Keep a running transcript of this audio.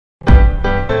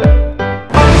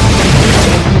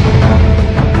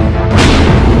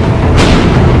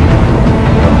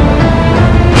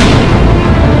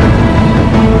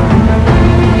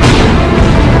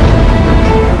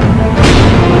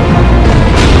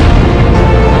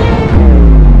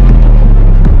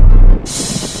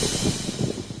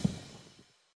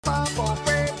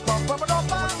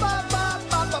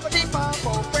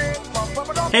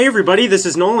everybody, this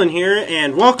is Nolan here,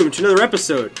 and welcome to another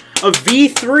episode of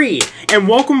V3, and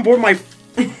welcome aboard my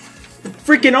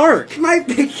freaking arc! My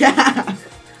big cat!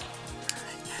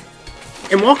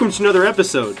 And welcome to another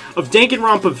episode of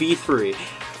Danganronpa V3.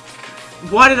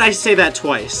 Why did I say that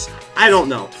twice? I don't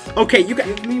know. Okay, you got-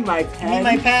 Give me my pen. Give me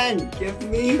my pen. Give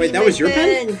me Wait, that was your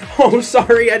pen? Oh,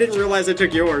 sorry, I didn't realize I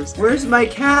took yours. Where's my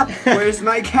cap? Where's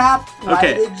my cap? Why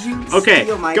Okay. did you Okay,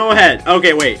 steal my go cap? ahead.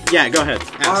 Okay, wait. Yeah, go ahead.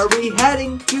 Ask. Are we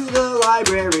heading to the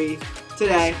library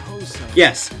today?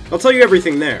 Yes, I'll tell you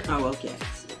everything there. Oh, okay.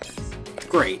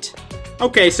 Great.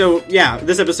 Okay, so, yeah,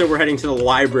 this episode we're heading to the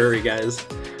library, guys.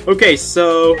 Okay,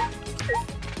 so...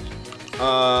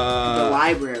 The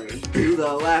library. To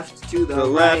the left, to the, the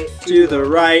right, left, to the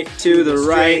right, to the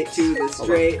right. straight, to the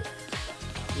straight.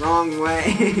 Wrong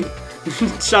way.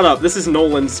 Shut up, this is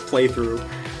Nolan's playthrough.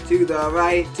 To the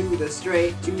right, to the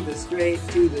straight, to the straight,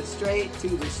 to the straight, to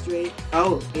the straight.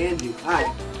 Oh, Andrew, hi.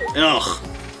 Ugh.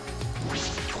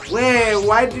 Wait,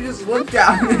 why'd you just look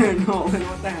down there, Nolan?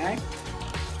 What the heck?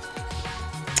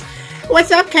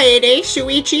 What's up, Kaede,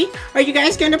 Shuichi? Are you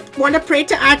guys gonna want to pray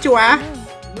to Atua?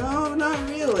 No, not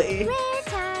really.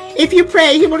 If you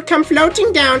pray, he will come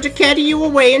floating down to carry you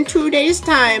away in 2 days'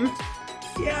 time.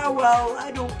 Yeah, well,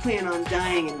 I don't plan on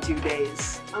dying in 2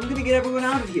 days. I'm gonna get everyone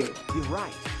out of here. You're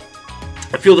right.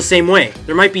 I feel the same way.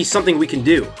 There might be something we can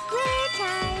do.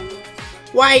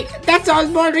 Why, that's all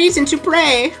the more reason to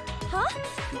pray.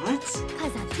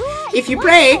 What? If you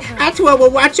pray, Atua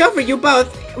will watch over you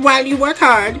both while you work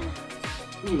hard.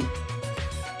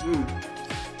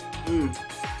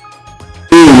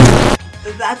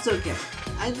 That's okay.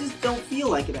 I just don't feel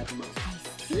like it at the moment.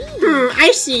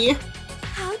 I see.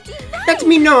 Let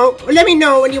me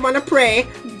know when you want to pray.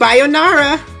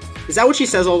 Bayonara. Is that what she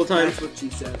says all the time? That's what she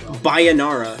said.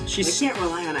 Bayonara. I She's... can't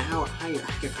rely on a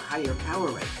higher power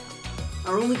right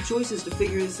now. Our only choice is to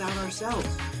figure this out ourselves.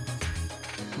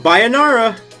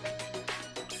 Bayonara.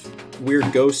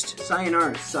 Weird ghost.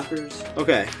 Sayonara, suckers.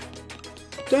 Okay.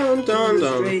 Dun dun To the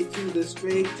dun. straight, to the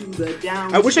straight, to the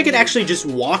down. I wish I could actually just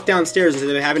walk downstairs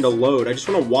instead of having to load. I just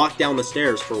want to walk down the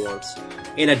stairs for once.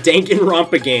 In a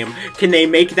Danganronpa game, can they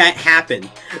make that happen?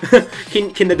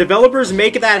 can the developers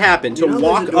make that happen? To You know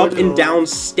walk there's a door up to and the down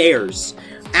stairs,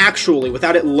 actually,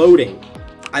 without it loading.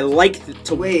 I like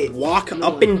to Wait, walk no.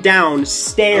 up and down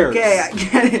stairs. Okay, I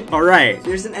get it. All right.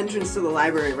 There's an entrance to the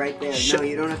library right there. Shh. No,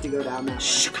 you don't have to go down that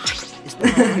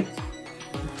way.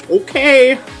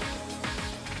 Okay.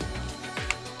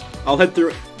 I'll head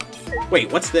through.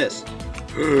 Wait, what's this?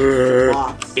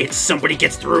 Box. It's somebody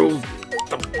gets through.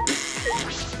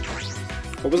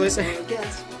 What was I saying? I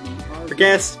guess. Our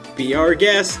guest, be our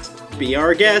guest, be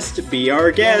our guest, be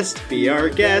our guest, be our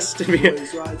guest.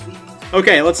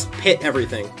 Okay, let's hit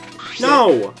everything.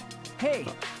 No! Hey!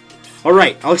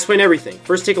 Alright, I'll explain everything.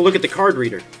 First, take a look at the card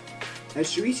reader.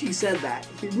 As Shuichi said that,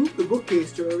 he moved the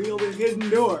bookcase to reveal the hidden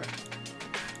door.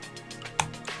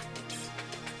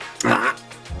 Ah.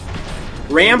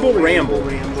 Ramble, ramble.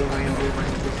 Ramble, ramble,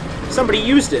 ramble. Somebody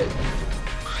used it.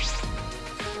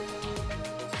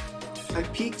 I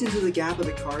peeked into the gap of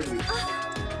the card reader.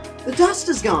 The dust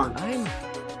is gone!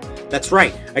 That's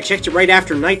right. I checked it right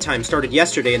after nighttime started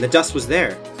yesterday and the dust was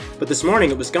there. But this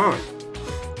morning it was gone.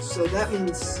 So that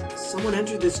means someone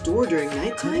entered this door during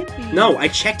nighttime? No, I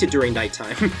checked it during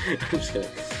nighttime. I'm just kidding.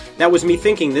 That was me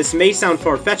thinking. This may sound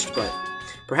far-fetched, but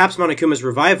perhaps Monokuma's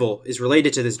revival is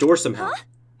related to this door somehow.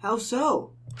 How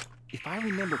so? If I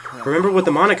remember correctly, Remember what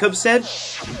the Monokub said?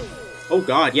 Oh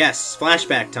god, yes.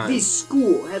 Flashback time. This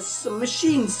school has some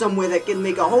machine somewhere that can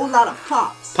make a whole lot of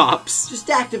pops. Pops.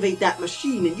 Just activate that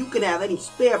machine and you can have any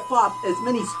spare pop, as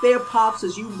many spare pops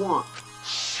as you want.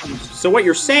 So what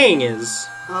you're saying is...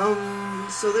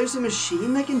 So there's a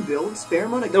machine that can build spare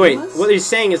Monokumas? No, wait, what he's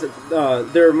saying is that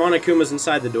there are Monokumas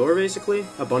inside the door, basically?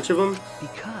 A bunch of them?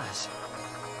 because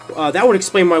That would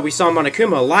explain why we saw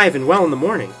Monokuma alive and well in the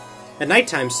morning. At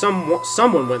nighttime,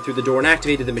 someone went through the door and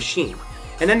activated the machine.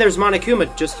 And then there's Monokuma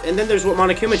and then there's what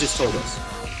Monokuma just told us.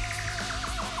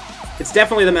 It's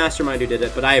definitely the mastermind who did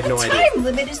it, but I have no idea. The time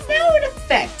limit is now in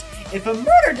effect. If a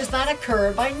murder does not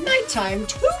occur by nighttime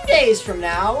 2 days from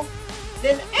now,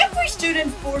 then every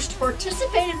student forced to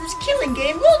participate in this killing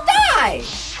game will die!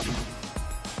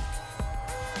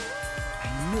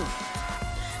 I knew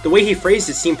it. The way he phrased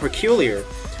it seemed peculiar.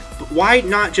 But why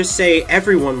not just say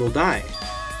everyone will die?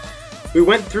 He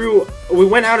went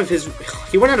out of his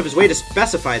way to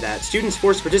specify that. Students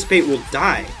forced to participate will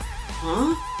die.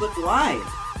 Huh? But why?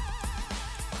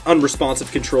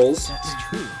 Unresponsive controls. That's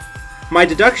true. My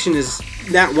deduction is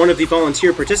that one of the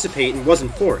volunteers participated and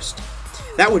wasn't forced.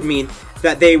 That would mean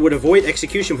that they would avoid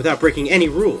execution without breaking any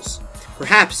rules.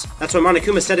 Perhaps that's why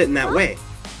Monokuma said it in that way.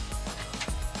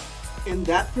 And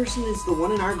that person is the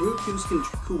one in our group who's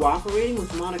cooperating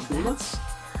with Monokuma?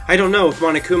 I don't know if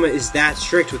Monokuma is that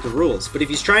strict with the rules, but if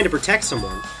he's trying to protect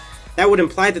someone, that would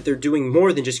imply that they're doing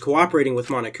more than just cooperating with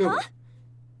Monokuma.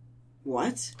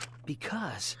 What?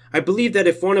 Because I believe that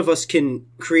if one of us can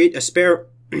create spare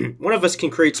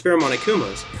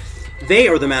Monokumas, they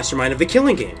are the mastermind of the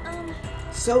killing game.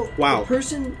 So, Wow. the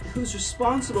person who's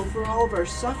responsible for all of our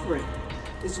suffering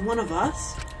is one of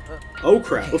us? Oh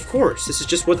crap, of course, this is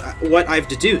just what I've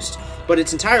deduced, but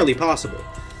it's entirely possible.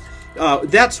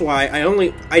 That's why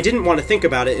I didn't want to think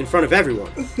about it in front of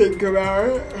everyone. Think about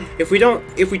it. If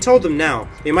we told them now,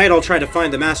 they might all try to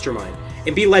find the mastermind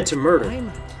and be led to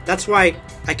murder. That's why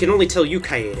I can only tell you,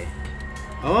 Kaede.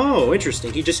 Oh,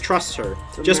 interesting. He just trusts her.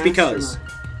 The Just because.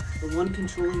 mastermind, the one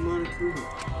controlling Monokuma.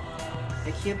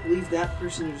 I can't believe that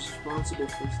person is responsible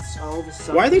for all the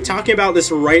suffering. Why are they talking about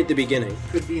this right at the beginning?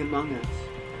 Could be among us.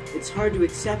 It's hard to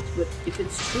accept, but if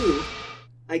it's true,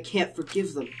 I can't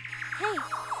forgive them.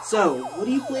 So, what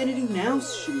do you plan to do now,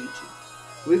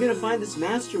 Shuichi? We're gonna find this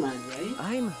mastermind,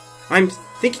 right? I'm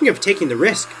thinking of taking the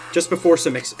risk just before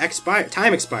some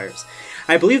time expires.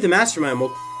 I believe the mastermind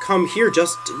will come here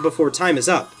just before time is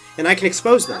up, and I can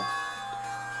expose them.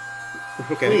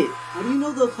 Okay. Wait, how do you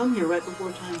know they'll come here right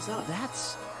before time's up?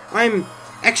 I'm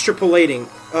extrapolating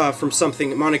from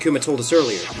something Monokuma told us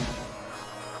earlier.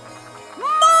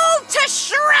 Mauled to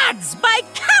shreds by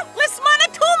countless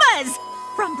Monokumas!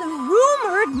 From the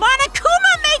rumored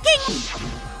Monokuma making!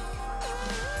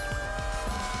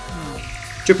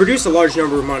 To produce a large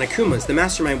number of Monokumas, the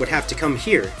mastermind would have to come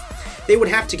here. They would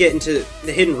have to get into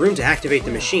the hidden room to activate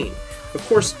the machine. Of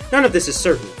course, none of this is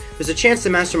certain. There's a chance the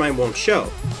mastermind won't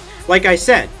show. Like I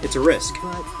said, it's a risk.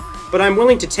 But I'm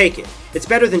willing to take it. It's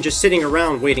better than just sitting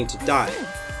around waiting to die.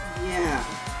 Yeah,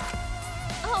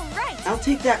 Oh, right. I'll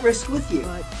take that risk with you.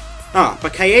 Ah,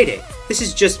 but Kaede, this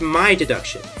is just my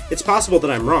deduction. It's possible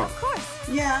that I'm wrong.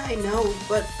 Yeah, I know,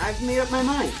 but I've made up my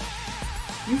mind.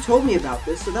 You told me about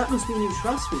this, so that must mean you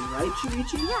trust me, right,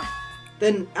 Shuichi? Yeah.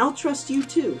 Then I'll trust you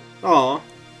too. Aw.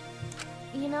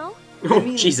 You know? Oh, I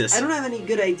mean, Jesus. I don't have any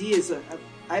good ideas.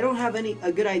 I don't have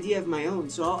a good idea of my own,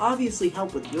 so I'll obviously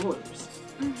help with yours.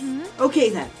 Okay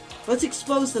then, let's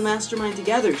expose the mastermind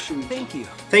together, Shuichi.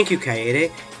 Thank you,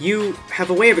 Kaede. You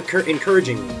have a way of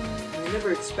encouraging me. I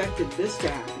never expected this to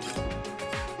happen.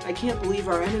 I can't believe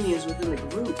our enemy is within the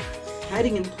group,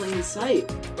 hiding in plain sight.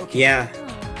 Yeah.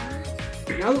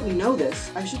 Now that we know this,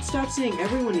 I should stop saying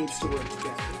everyone needs to work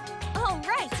together. Oh,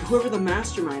 right. Whoever the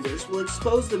mastermind is will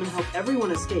expose them and help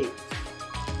everyone escape.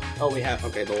 Oh, we have...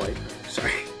 Okay, the light.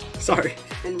 Sorry.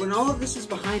 And when all of this is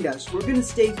behind us, we're gonna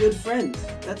stay good friends.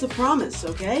 That's a promise,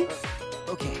 okay?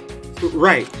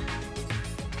 Right.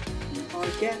 Our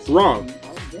guest. Wrong.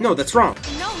 Our guest. No, that's wrong.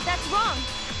 No, that's wrong.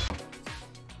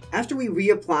 After we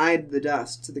reapplied the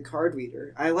dust to the card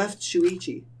reader, I left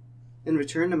Shuichi and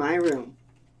returned to my room.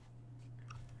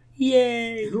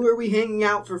 Yay. Who are we hanging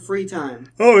out for free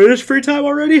time? Oh, it is free time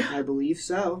already? I believe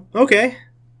so. Okay.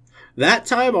 That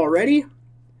time already?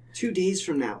 2 days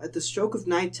from now, at the stroke of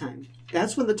nighttime,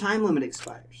 that's when the time limit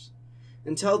expires.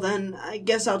 Until then, I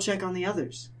guess I'll check on the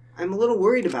others. I'm a little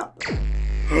worried about them.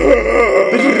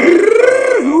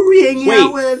 Who are we hanging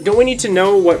out Wait, with? don't we need to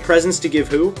know what presents to give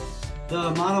who?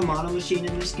 The Mono machine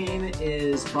in this game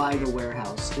is by the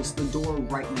warehouse. It's the door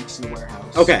right next to the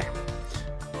warehouse. Okay.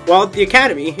 Well, at the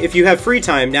academy, if you have free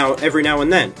time every now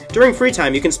and then, during free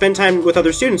time you can spend time with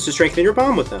other students to strengthen your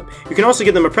bond with them. You can also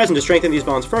give them a present to strengthen these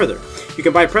bonds further. You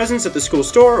can buy presents at the school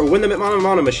store or win them at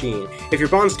Mono Machine. If your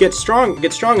bonds get strong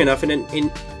enough, an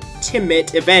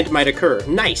intimate event might occur.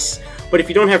 Nice! But if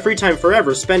you don't have free time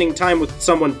forever, spending time with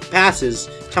someone passes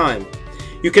time.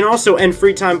 You can also end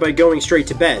free time by going straight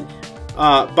to bed.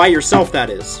 By yourself,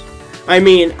 that is. I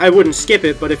mean, I wouldn't skip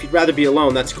it, but if you'd rather be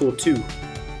alone, that's cool too.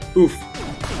 Oof.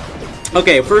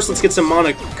 Okay, first let's get some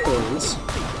Monokumas.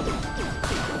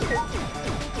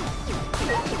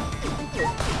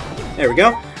 There we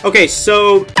go. Okay,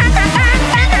 so...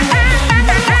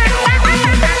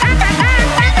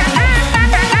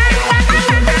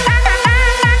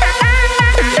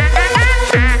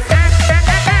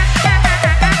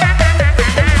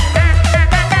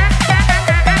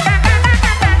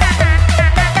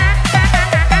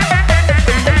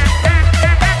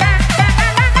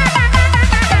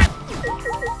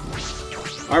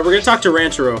 Alright, we're gonna talk to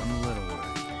Rantaro.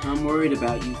 I'm worried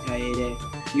about you, Kaede.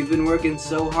 You've been working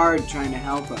so hard trying to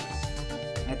help us.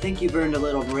 I think you've earned a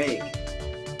little break.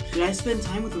 Should I spend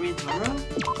time with Rantaro?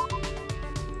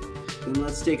 Then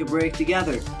let's take a break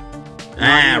together.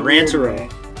 Not in a weird Rantaro. way.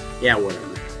 Yeah,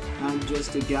 whatever. I'm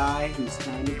just a guy who's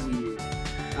kind of weird.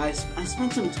 I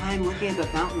spent some time looking at the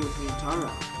fountain with Ryotaro.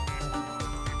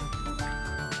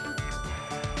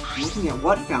 Looking at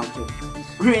what fountain?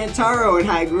 Ryotaro and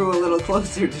I grew a little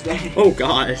closer today. Oh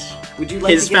gosh. Would you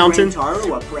like His to give fountain?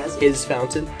 Ryotaro a present? His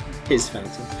fountain. His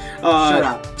fountain. Shut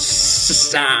up.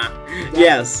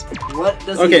 Yes. What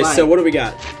does he Okay, like? so what do we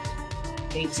got?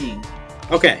 18.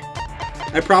 Okay.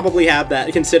 I probably have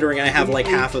that, considering I have like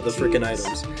 18. half of the freaking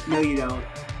items. No, you don't.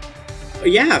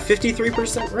 Yeah,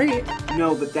 53% rate.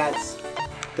 No, but that's...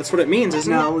 That's what it means,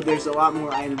 isn't it? No, there's a lot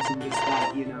more items than just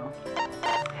that, you know.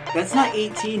 That's not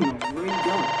 18, though. Where are you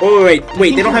going? Oh wait,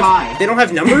 think they don't you're have high. they don't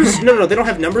have numbers? No, they don't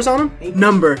have numbers on them.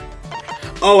 Number.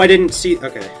 Oh, I didn't see.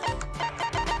 Okay.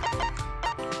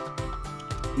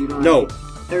 You don't No. have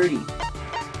 30.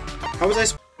 How was I?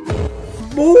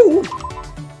 Whoa!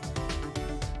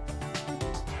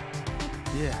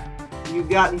 Yeah, You've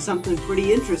gotten something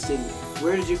pretty interesting.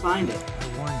 Where did you find it?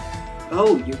 I wonder.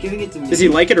 Oh, you're giving it to me. Does he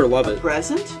like it or love a it?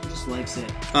 present? Just likes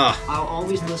it. Ah, I'll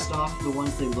always list off the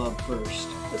ones they love first.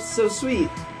 That's so sweet.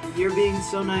 You're being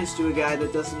so nice to a guy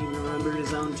that doesn't even remember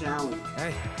his own talent.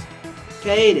 Hey,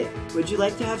 Kaede, would you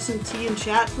like to have some tea and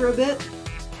chat for a bit?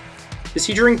 does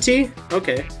he drink tea?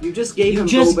 Okay. You just gave him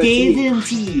Just boba gave tea. him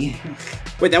tea.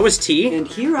 Wait, that was tea? And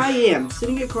here I am,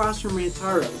 sitting across from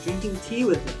Ryotaro, drinking tea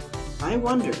with him. I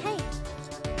wonder.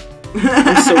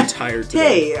 I'm so tired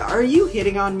today. Hey, are you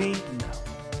hitting on me?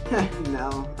 no.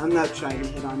 No, I'm not trying to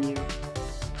hit on you.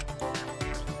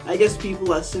 I guess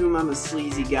people assume I'm a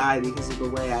sleazy guy because of the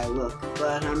way I look,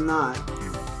 but I'm not.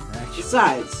 Actually,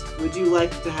 Besides, would you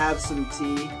like to have some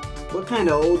tea? What kind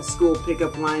of old school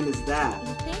pickup line is that?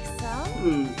 You think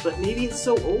so? But maybe it's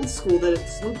so old school that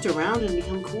it's looped around and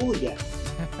become cool again.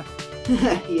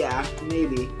 Yeah,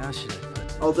 maybe. how should I put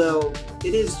this? Although,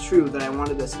 it is true that I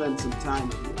wanted to spend some time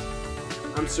with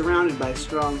you. I'm surrounded by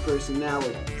strong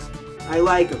personalities. I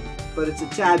like them, but it's a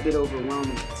tad bit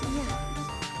overwhelming at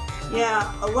times.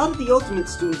 Yeah, a lot of the Ultimate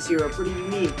students here are pretty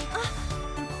unique.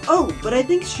 Oh, but I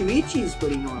think Shuichi is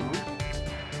pretty normal.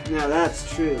 Now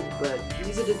that's true, but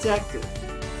he's a detective.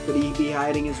 Could he be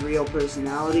hiding his real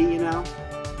personality, you know?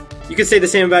 You could say the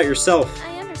same about yourself.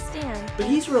 I understand. But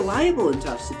he's reliable in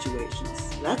tough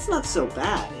situations. That's not so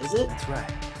bad, is it? That's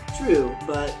right. True,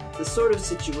 but the sort of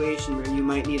situation where you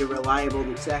might need a reliable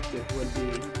detective would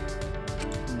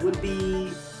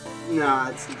be... Nah,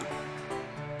 it's not.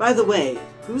 By the way,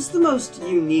 who's the most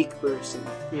unique person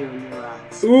here in your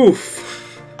eyes?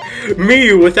 Oof.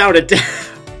 Me without a doubt.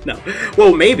 No.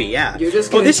 Well, maybe, yeah. You're just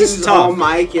Oh, gonna this choose is all tough.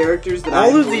 my characters that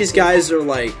All I of these guys are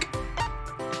like...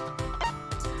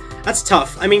 That's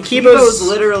tough. I mean, Kibo's Kibo's...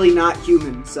 literally not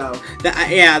human, so...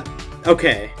 Yeah,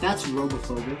 okay. That's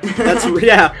robophobic. That's...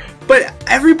 yeah. But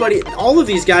everybody... All of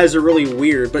these guys are really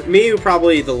weird, but Miyu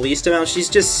probably the least amount. She's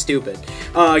just stupid.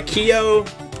 Kyo...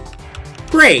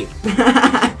 Great.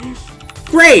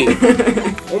 Great!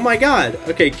 Oh my god.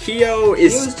 Okay, Kyo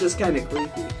is... He was just kind of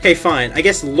creepy. Okay, fine. I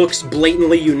guess looks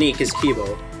blatantly unique as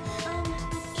Kibo.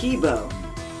 Kibo.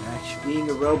 Actually, Being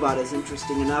a robot is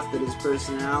interesting enough that his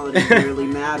personality barely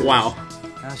matters. Wow.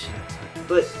 how should I put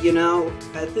this? But, you know,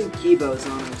 I think Kibo's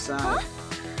on our side.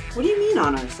 What do you mean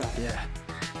on our side? Yeah,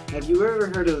 Have you ever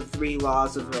heard of the 3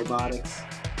 laws of robotics?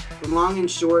 The long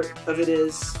and short of it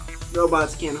is,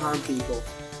 robots can't harm people.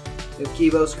 If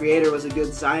Kibo's creator was a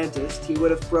good scientist, he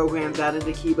would have programmed that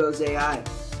into Kibo's AI.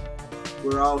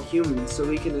 We're all humans, so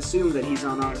we can assume that he's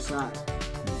on our side.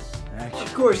 actually,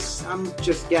 Of course, I'm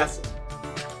just guessing.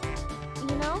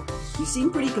 You know? You seem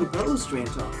pretty composed,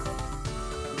 Rantar.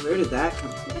 Where did that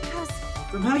come from? Because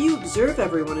From how you observe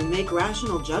everyone and make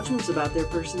rational judgments about their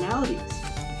personalities.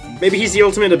 Maybe he's the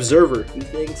ultimate observer. You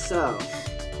think so?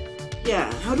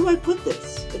 Yeah, how do I put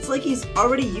this? It's like he's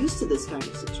already used to this kind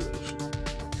of situation.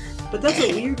 But that's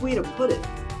a weird way to put it.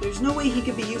 There's no way he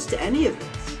could be used to any of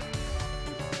this.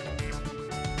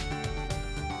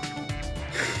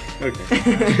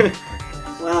 Okay.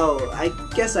 Well, I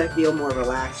guess I feel more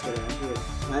relaxed around here.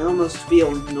 I almost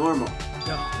feel normal.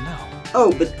 no.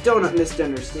 Oh, but don't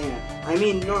misunderstand. I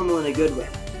mean normal in a good way.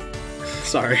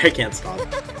 Sorry, I can't stop.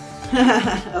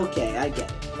 Okay, I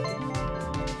get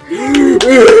it.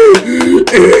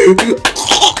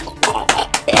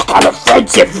 On a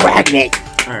friendship fragment.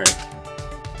 Alright.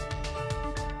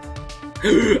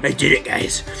 I did it,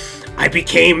 guys. I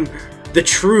became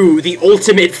the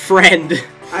ultimate friend.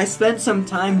 I spent some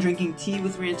time drinking tea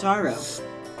with Rantaro.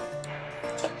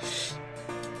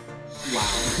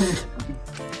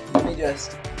 Wow. I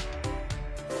just...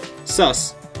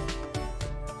 Sus.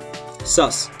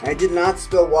 Sus. I did not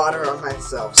spill water on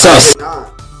myself. Sus. I did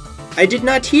not. I did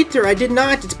not heat her, I did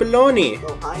not, it's baloney.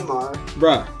 Oh, hi, Mar.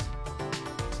 Bruh.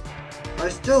 I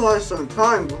still have some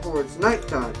time before it's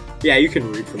nighttime. Yeah, you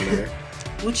can read from there.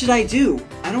 What should I do?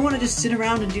 I don't want to just sit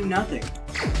around and do nothing.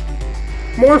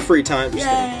 More free time. Just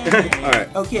Yay! kidding.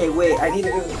 Alright. Okay, wait, I need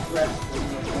to go to the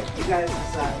rest. You guys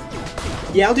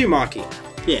decide. Yeah, I'll do Maki.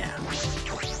 Yeah.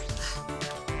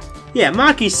 Yeah,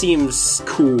 Maki seems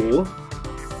cool.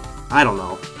 I don't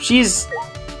know. She's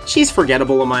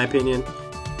forgettable in my opinion.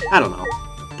 I don't know.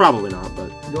 Probably not, but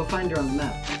Go find her on the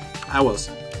map. I was.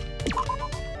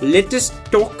 Let us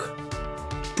talk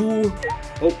to...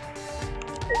 Oh.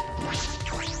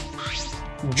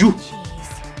 Ju.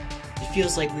 It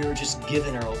feels like we were just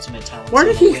given our ultimate talents. Where on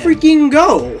did a he whim. freaking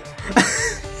go?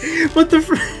 What the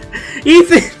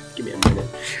Ethan! Give me a minute.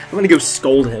 I'm gonna go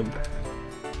scold him.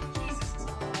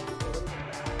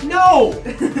 No!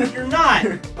 You're not!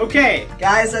 Okay.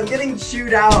 Guys, I'm getting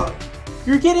chewed out.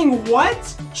 You're getting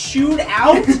what? Chewed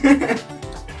out?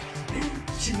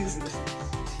 Jesus.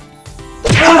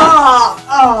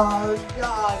 Oh,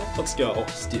 God. Let's go.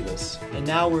 Let's do this. And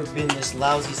now we're in this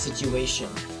lousy situation.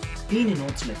 Being an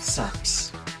ultimate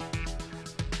sucks.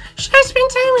 Should I spend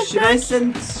time with Should I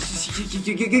send...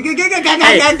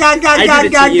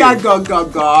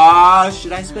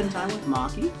 Should I spend time with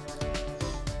Maki?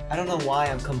 I don't know why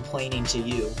I'm complaining to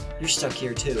you. You're stuck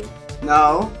here too.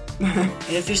 No. And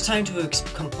if there's time to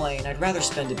complain, I'd rather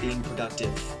spend it being productive.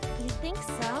 You think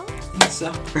so?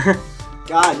 So,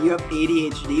 God, you have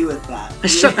ADHD with that.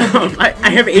 Shut up. I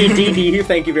have ADD.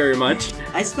 Thank you very much.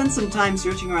 I spent some time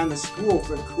searching around the school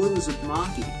for clues with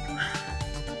Maki.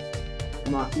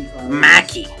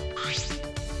 Maki.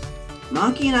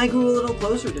 Maki and I grew a little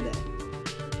closer today.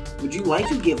 Would you like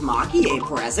to give Maki a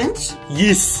present?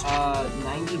 Yes.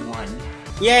 91.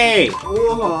 Yay.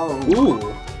 Whoa.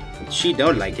 Ooh. She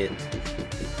don't like it.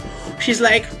 She's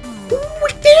like, Oh,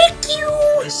 thank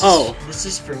you! This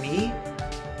is for me?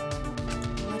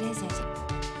 What is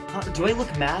it? Do I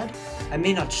look mad? I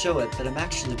may not show it, but I'm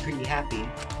actually pretty happy.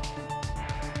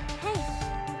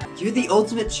 Hey, You're the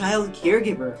ultimate child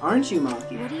caregiver, aren't you,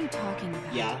 Maki? what are you talking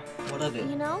about? Yeah, what of it?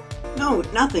 You know? No,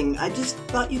 nothing. I just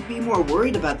thought you'd be more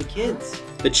worried about the kids.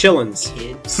 the chillins.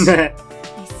 Kids? I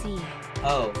see.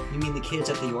 Oh, you mean the kids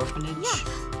at the orphanage?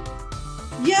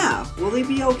 Yeah, will they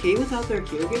be okay without their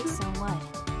caregiver? So what?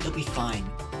 They'll be fine.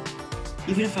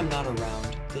 Even if I'm not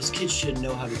around, those kids should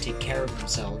know how to take care of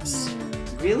themselves.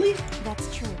 Really?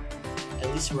 That's true. At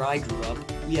least where I grew up,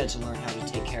 we had to learn how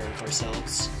to take care of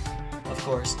ourselves. Of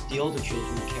course, the older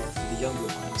children care for the younger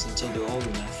ones until they're old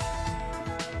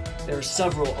enough. There are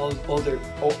several older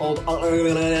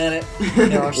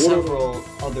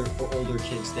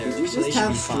kids there, Did you so they just should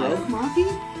have be stroke, fine.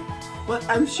 Maki? But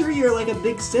I'm sure you're like a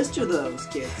big sister to those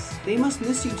kids. They must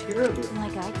miss you terribly.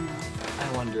 Like I do.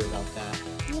 I wonder about that.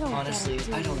 You don't Honestly, get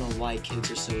it, do I don't you? know why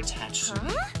kids are so attached to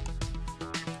me.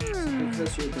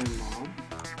 Because you're their mom.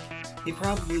 They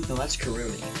probably, no, that's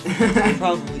Karuni. They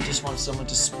probably just want someone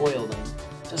to spoil them.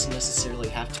 Doesn't necessarily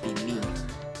have to be me.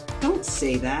 Don't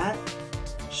say that.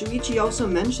 Shuichi also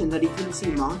mentioned that he couldn't see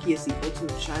Maki as the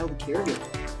ultimate child caregiver.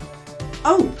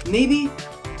 Oh, maybe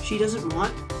she doesn't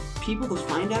want people to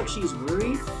find out she's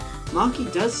worried?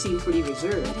 Maki does seem pretty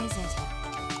reserved. What is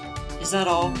it? Is that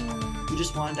all? You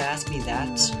just wanted to ask me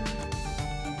that?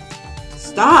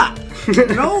 Stop!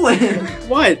 Nolan!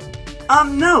 What?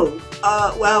 No.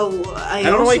 Well, I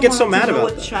don't know why you get so mad about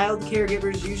what that. child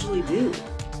caregivers usually do.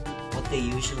 What they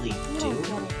usually You do? don't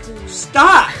get it, do you?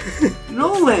 Stop!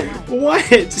 Nolan!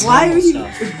 What? Why are Normal you...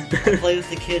 stuff. I play with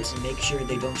the kids and make sure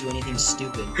they don't do anything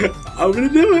stupid. I'm gonna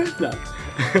do it. No.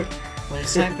 When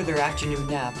it's time for their afternoon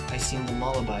nap, I sing them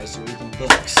lullabies or read them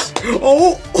books.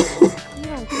 Oh! You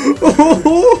don't get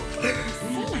Oh!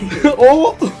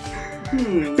 Oh!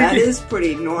 that is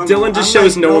pretty normal. Dylan just Unlike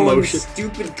shows no Nolan's emotion.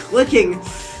 Stupid clicking.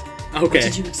 What Okay.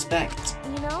 did you expect? it.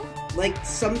 You know? Like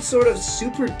some sort of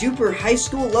super duper high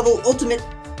school level ultimate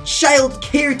child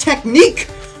care technique.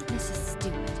 This is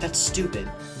stupid. That's stupid.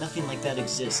 Nothing like that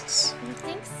exists. You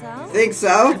think so? Think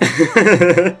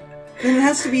so? Then it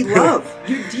has to be love.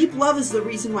 Your deep love is the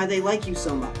reason why they like you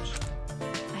so much.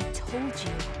 I told you.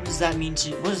 What does that mean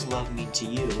to? What does love mean to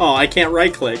you? Oh, I can't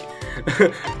right click.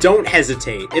 Don't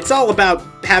hesitate. It's all about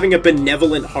having a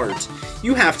benevolent heart.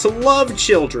 You have to love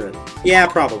children. Yeah,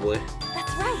 probably.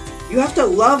 That's right. You have to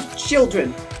love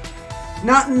children.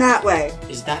 Not in that way.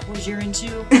 Is that what you're into?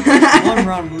 One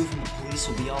wrong move and the police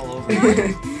will be all over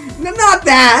you. No, not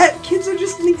that. Kids are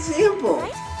just an example.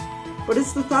 Right? But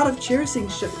it's the thought of cherishing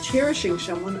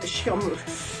someone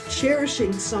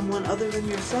other than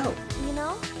yourself. You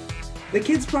know? The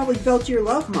kids probably felt your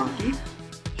love, Maki.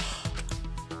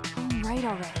 I'm right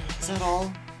already. Is that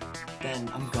all? Then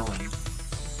I'm going.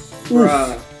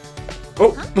 Bruh.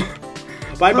 Oh.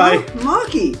 Bye-bye.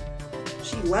 Maki!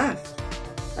 She left.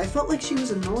 I felt like she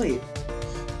was annoyed.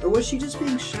 Or was she just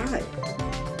being shy?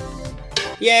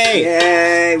 Yay!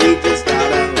 Yay, we just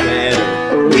got a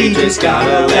Letter. We just got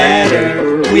a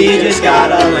letter. We just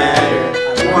got a letter.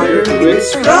 I wonder who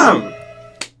it's from.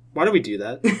 Why do we do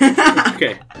that?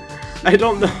 Okay. I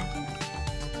don't know.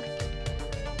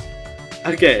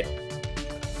 Okay.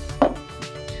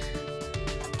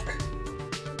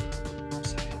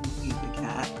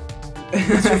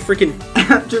 That's your freaking...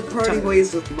 After parting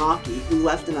ways with Maki, who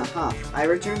left in a huff, I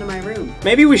returned to my room.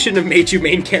 Maybe we shouldn't have made you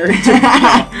main character.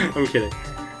 I'm kidding.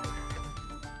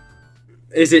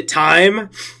 Is it time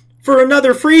for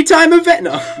another free time event?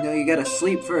 No. No, you gotta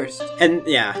sleep first. And,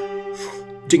 yeah.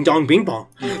 Ding dong, bing bong.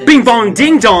 Bing bong,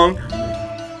 ding dong.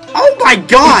 Oh my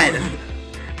god!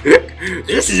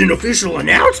 This is an official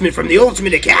announcement from the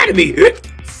Ultimate Academy.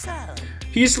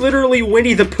 He's literally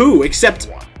Winnie the Pooh, except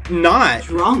not.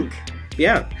 Drunk.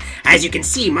 Yeah. As you can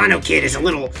see, Mono Kid is a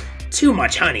little too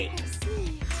much honey.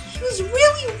 He was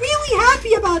really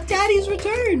happy about Daddy's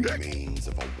return.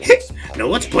 Now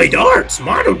let's play darts.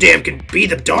 Monodam can be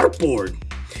the dartboard.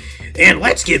 And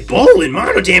let's get bowling.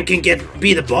 Monodam can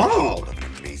be the ball.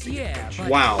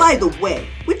 Wow. By the way,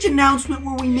 which announcement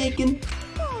were we making?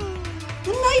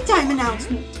 The nighttime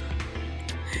announcement.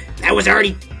 It was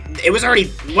already,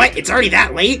 what? It's already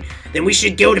that late? Then we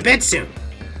should go to bed soon.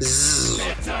 Zzz.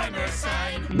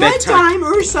 Bedtime,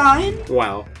 Ursine.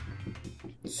 Wow.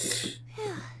 It's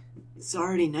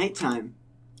already nighttime.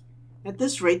 At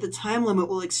this rate, the time limit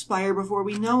will expire before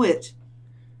we know it.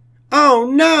 Oh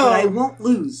no! But I won't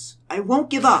lose. I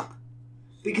won't give up.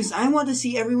 Because I want to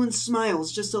see everyone's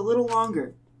smiles just a little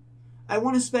longer. I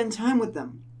want to spend time with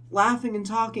them, laughing and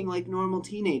talking like normal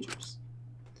teenagers.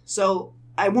 So,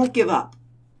 I won't give up.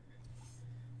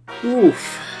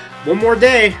 Oof. One more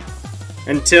day.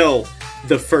 Until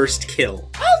the first kill.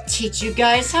 I'll teach you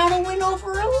guys how to win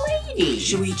over a lady.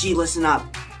 Shuichi, listen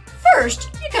up.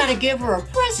 First, you gotta give her a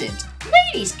present.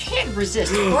 Ladies can't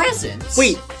resist presents.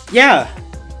 Wait, yeah.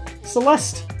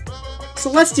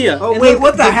 Celestia. Oh, wait,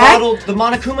 what the heck? Bottle, the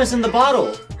Monokuma's in the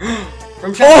bottle.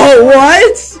 From Oh,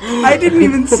 what? I didn't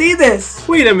even see this.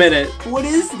 Wait a minute. What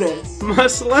is this? My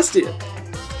Celestia.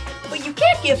 But you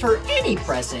can't give her any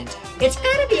present. It's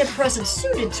gotta be a present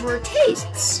suited to her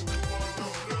tastes.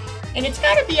 And it's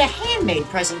gotta be a handmade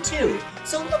present too,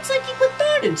 so it looks like you put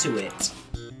thought into it.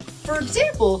 For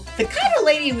example, the kind of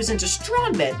lady who's into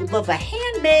strongmen would love a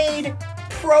handmade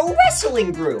pro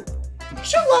wrestling group.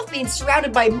 She'll love being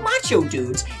surrounded by macho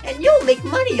dudes, and you'll make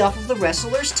money off of the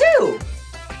wrestlers too.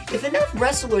 If enough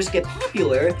wrestlers get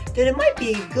popular, then it might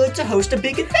be good to host a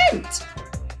big event.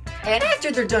 And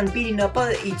after they're done beating up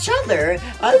each other,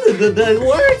 the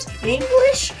words,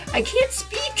 English, I can't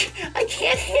speak, I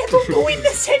can't handle doing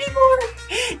this anymore.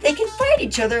 They can fight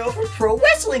each other over pro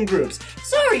wrestling groups.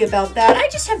 Sorry about that, I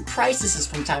just have crises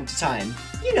from time to time.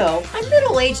 You know, I'm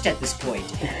middle-aged at this point.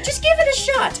 Just give it a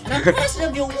shot, and I'm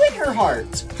positive you'll win her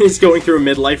heart. He's going through a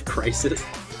midlife crisis.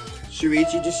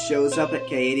 Shuichi just shows up at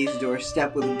Kaede's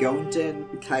doorstep with Gonta and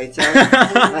Kaito.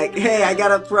 Like, hey, I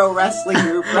got a pro wrestling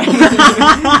group right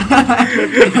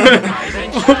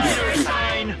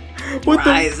What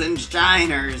Rise and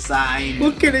Shiner sign.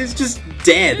 Look at it, it's just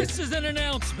dead. This is an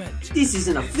announcement. This is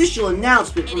an official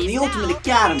announcement from the Ultimate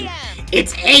Academy.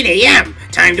 It's 8 a.m.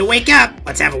 Time to wake up.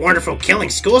 Let's have a wonderful killing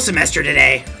school semester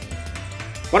today.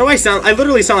 Why do I sound? I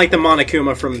literally sound like the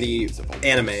Monokuma from the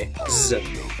anime. Zzz.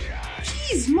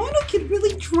 Jeez, Mono Kid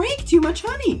really drank too much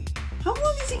honey. How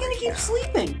long is he gonna keep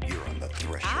sleeping?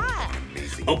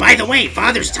 Oh, by the way,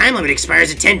 Father's time limit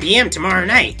expires at 10 p.m. tomorrow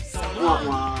night. Wah,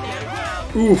 wah.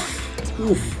 Oof.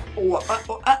 Oof.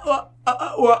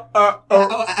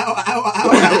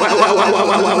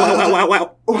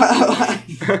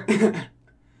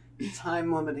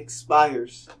 Time limit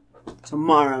expires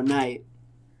tomorrow night.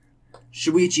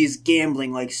 Shuichi is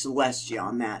gambling like Celestia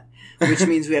on that, which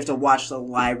means we have to watch the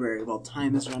library while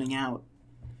time is running out.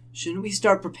 Shouldn't we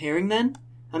start preparing then?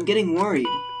 I'm getting worried.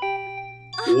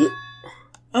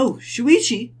 Oh,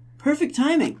 Shuichi! Perfect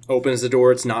timing. Opens the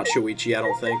door. It's not Shuichi, I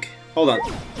don't think. Hold on.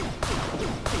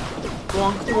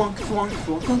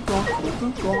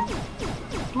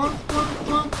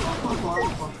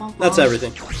 That's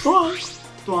everything.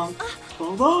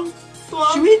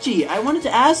 Shuichi, I wanted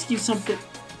to ask you something.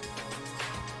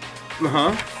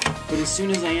 Uh-huh. But as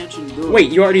soon as I answered the door...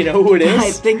 Wait, you already know who it is? I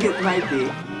think it might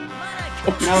be.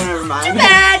 No, never mind.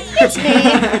 Dad, it's me!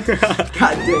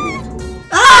 God dang it.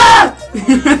 Ah!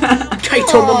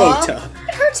 Kaito Momota.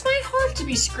 It hurts my heart to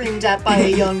be screamed at by a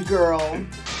young girl.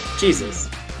 Jesus.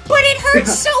 But it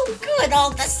hurts so good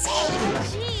all the same.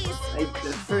 I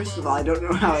First of all, I don't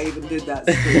know how I even did that.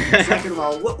 Second of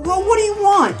all, what do you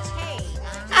want?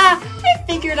 I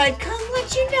figured I'd come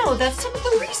let you know that some of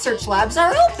the research labs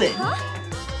are open.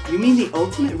 You mean the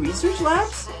Ultimate Research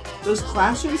Labs? Those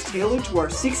classrooms tailored to our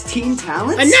 16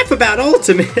 talents? Enough about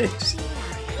Ultimate!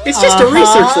 It's just a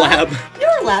research lab.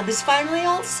 Your lab is finally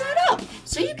all set up,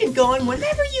 so you can go in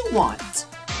whenever you want.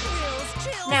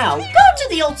 Now, go to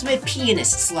the Ultimate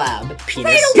Pianist's lab. Penis?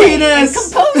 Right away and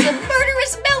Penis! compose a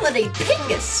murderous melody,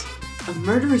 Pingus. A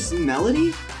murderous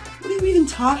melody? What are you even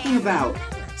talking about?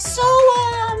 So,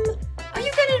 are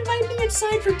you gonna invite me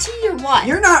inside for tea or what?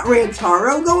 You're not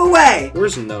Rantaro, go away!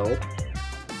 Where's no?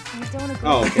 I don't agree.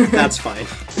 Oh, okay, that's fine.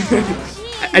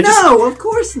 I No, of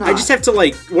course not! I just have to,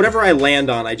 like, whatever I land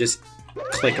on, I just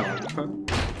click on.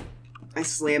 I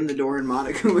slammed the door in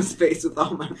Monokuma's face with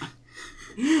all my might.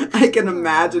 I can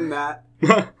imagine that.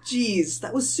 Jeez,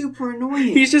 that was super annoying.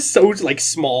 He's just so, like,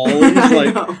 small. And he's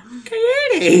like,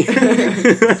 Kaede!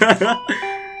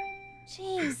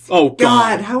 Jeez. Oh, God,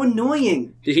 God. how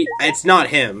annoying. Did he? It's not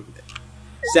him.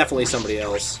 It's definitely somebody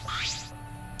else.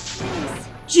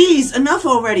 Jeez, enough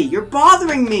already. You're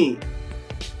bothering me.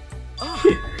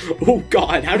 Oh,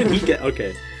 God. How did he get...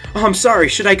 Okay. Oh, I'm sorry.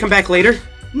 Should I come back later?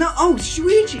 No, oh,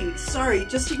 Shuichi. Sorry,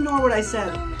 just ignore what I said.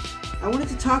 I wanted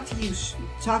to talk to you too,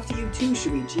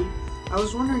 Shuichi. I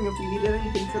was wondering if you needed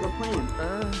anything for the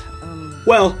plan.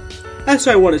 Well, that's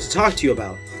what I wanted to talk to you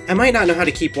about. I might not know how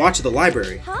to keep watch of the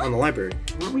library. On the library.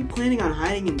 Weren't we planning on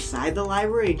hiding inside the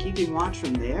library and keeping watch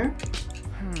from there?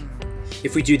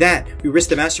 If we do that, we risk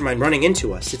the mastermind running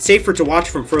into us. It's safer to watch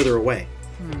from further away.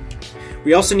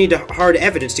 We also need hard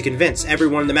evidence to convince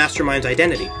everyone in the mastermind's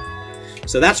identity.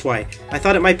 So that's why I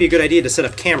thought it might be a good idea to set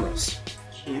up cameras.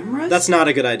 Cameras? That's not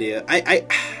a good idea.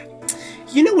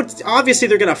 You know what? Obviously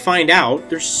they're gonna find out.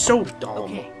 They're so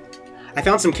dumb. Okay. I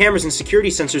found some cameras and security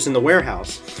sensors in the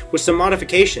warehouse. With some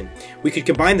modification, we could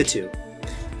combine the two,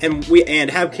 and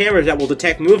have cameras that will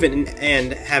detect movement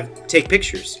and take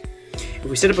pictures. If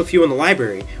we set up a few in the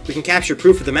library, we can capture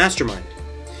proof of the mastermind.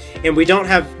 And we don't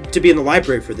have to be in the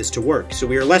library for this to work, so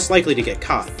we are less likely to get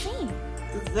caught.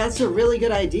 That's a really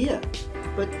good idea.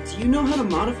 But do you know how to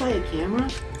modify a camera?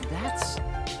 That's...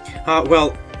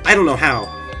 Well, I don't know how.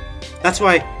 That's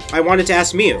why I wanted to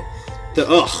ask Miu.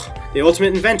 The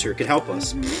ultimate inventor could help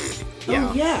us. Yeah.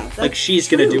 Oh, yeah, that's like she's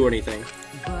true. gonna do anything.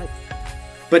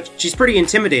 But she's pretty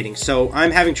intimidating, so I'm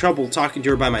having trouble talking to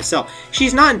her by myself.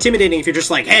 She's not intimidating if you're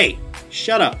just like, hey,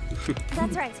 shut up.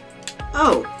 That's right.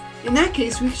 Oh, in that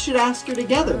case, we should ask her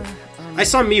together. I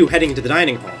saw Miu heading to the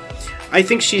dining hall. I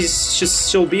think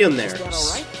she'll be in there.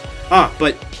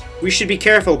 But we should be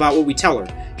careful about what we tell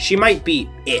her. She might be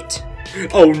it.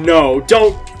 Oh no,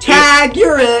 don't Tag,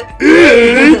 you're it!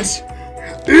 it!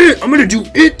 It! I'm gonna do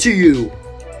it to you!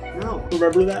 No,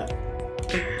 Remember that?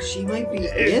 she might be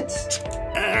it?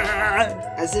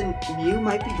 As in, Mew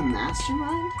might be the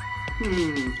mastermind?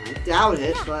 I doubt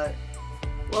it, but...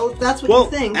 Well, if that's what Well,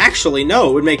 you think... actually, no,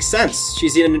 it would make sense.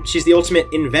 She's the ultimate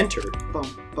inventor.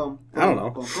 Bum, bum, I don't know.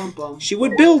 bum, bum, bum, She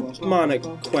would build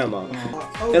Monoquema.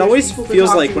 Oh, It there's always people to feels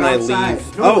talk like to when I outside.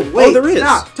 leave. No, Oh, wait, there is.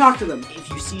 Stop, talk to them. If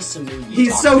you see Samu, you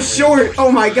He's talk so to her. short!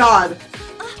 Oh my god!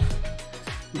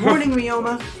 Morning,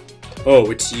 Ryoma.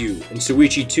 Oh, it's you. And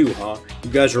Suichi too, huh? You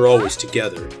guys are always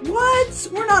together. What?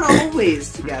 We're not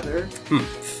always together.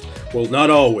 Well, not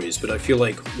always, but I feel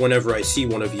like whenever I see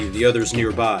one of you, the other's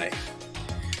nearby.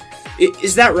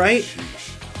 Is that right?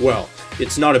 Well,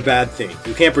 it's not a bad thing.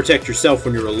 You can't protect yourself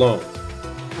when you're alone.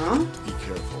 Huh?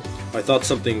 I thought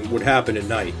something would happen at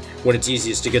night, when it's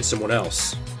easiest to get someone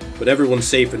else. But everyone's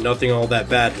safe and nothing all that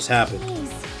bad has happened.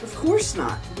 Of course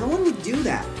not. No one would do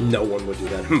that. No one would do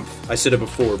that. I said it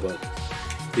before, but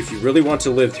if you really want to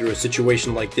live through a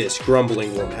situation like this,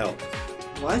 grumbling won't help.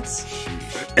 What?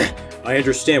 I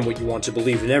understand what you want to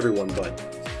believe in everyone, but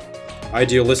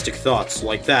idealistic thoughts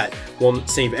like that won't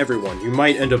save everyone. You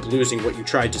might end up losing what you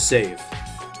tried to save.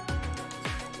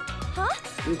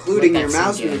 Including Let your that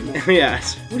mouse sink in. movement.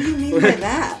 Yes. What do you mean by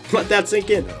that? Let that sink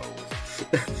in.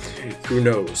 Who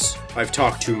knows? I've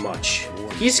talked too much.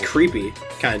 He's creepy,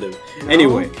 kind of. No,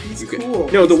 Anyway, he's you could- cool.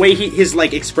 No, the way his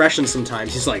like expression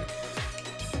sometimes, he's like,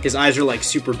 his eyes are like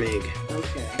super big.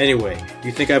 Okay. Anyway,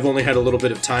 you think I've only had a little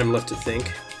bit of time left to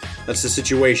think? That's the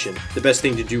situation. The best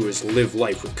thing to do is live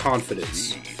life with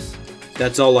confidence.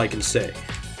 That's all I can say.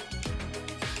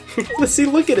 Let's see,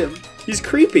 look at him. He's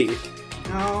creepy.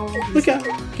 No, Look at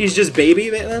he's just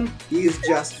baby, man. he's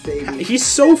just baby. He's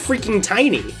so freaking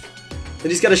tiny. And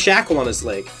he's got a shackle on his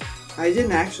leg. I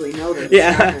didn't actually know that.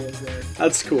 Yeah. Shadow was there.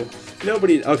 That's cool.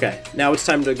 Nobody... Okay, now it's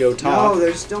time to go talk. No,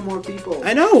 there's still more people.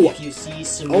 I know! If you see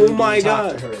Samu, Oh my you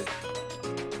talk God. to her.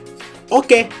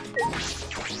 Okay.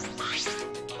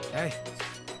 Hey,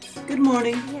 Good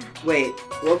morning. Yeah. Wait,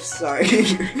 whoops, sorry.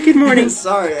 Good morning.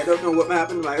 Sorry, I don't know what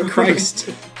happened to my Christ.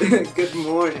 Good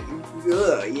morning.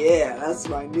 Ugh, yeah, that's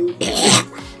my new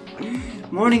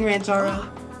Morning, Rantaro.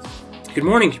 Good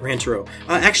morning, Rantaro.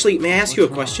 Actually, may I ask you a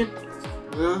question?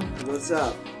 Huh? What's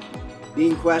up?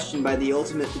 Being questioned by the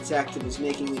ultimate detective is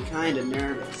making me kinda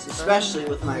nervous, especially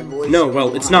with my voice. No,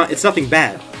 well, it's not. It's nothing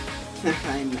bad.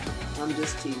 I know. I'm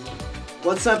just teasing.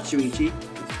 What's up, Shuichi?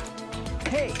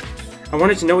 hey! I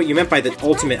wanted to know what you meant by the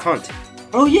ultimate hunt.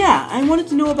 Oh yeah, I wanted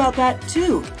to know about that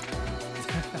too.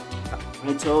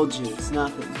 I told you, it's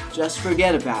nothing. Just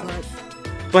forget about it.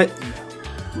 But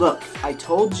Look, I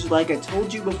told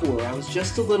you before, I was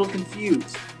just a little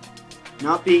confused.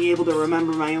 Not being able to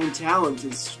remember my own talent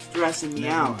is stressing me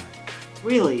out.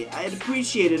 Really, I'd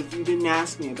appreciate it if you didn't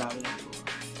ask me about it anymore.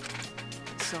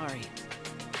 Sorry.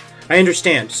 I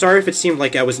understand. Sorry if it seemed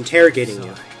like I was interrogating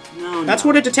you. No, That's no.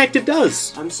 what a detective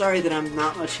does. I'm sorry that I'm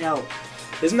not much help.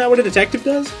 Isn't that what a detective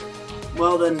does?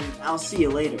 Well then, I'll see you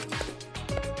later.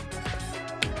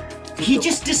 He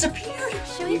just disappeared.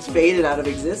 He faded out of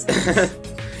existence.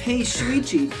 Hey,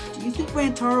 Shuichi, do you think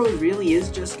Rantaro really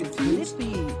is just confused?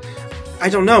 I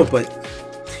don't know, but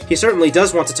he certainly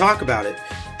does want to talk about it.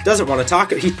 Doesn't want to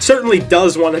talk. He certainly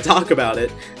does want to talk about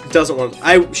it. Doesn't want.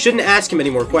 I shouldn't ask him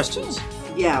any more questions.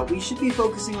 Yeah, we should be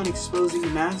focusing on exposing the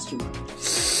mastermind.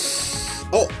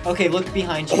 Oh, Okay, look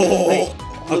behind you. Oh, Wait,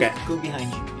 look, okay. Go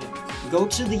behind you. Yeah. Go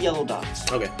to the yellow dots.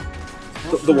 okay.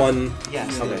 The one.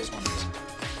 Yes, Okay. those ones.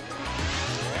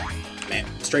 Man,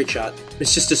 straight shot.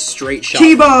 It's just a straight shot.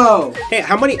 Kibo! Hey,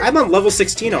 how many? I'm on level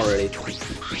 16 already.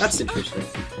 That's interesting.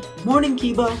 Morning,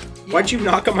 Kibo. Why'd you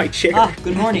knock on my chair? Ah,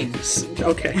 good morning.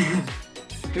 Okay.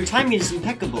 Your timing is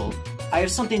impeccable. I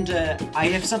have something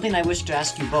I wish to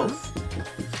ask you both.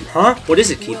 Huh? What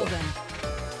is it, Kiba?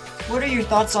 What are your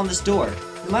thoughts on this door?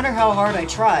 No matter how hard I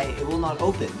try, it will not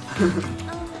open.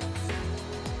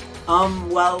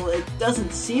 Well, it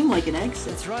doesn't seem like an exit.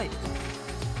 That's right.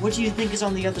 What do you think is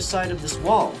on the other side of this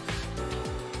wall?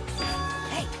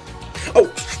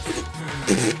 Oh!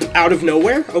 Out of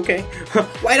nowhere? Okay.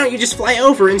 Why don't you just fly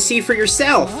over and see for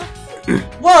yourself?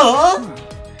 Whoa!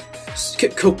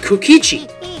 Kokichi!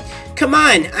 Come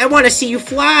on, I want to see you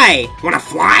fly! Wanna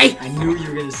fly? I knew you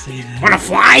were gonna say that. Wanna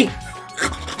fly?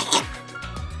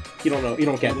 You don't know, you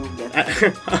don't get I don't get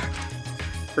it.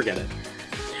 Forget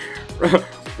it.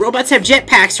 Robots have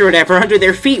jetpacks or whatever under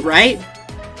their feet, right?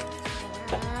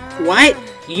 What?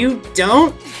 You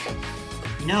don't?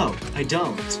 No, I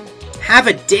don't. Have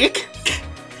a dick?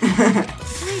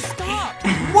 Please stop.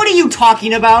 What are you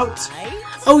talking about?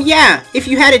 Oh yeah, if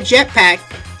you had a jetpack,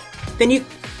 then you...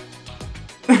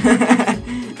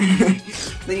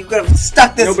 Then you could have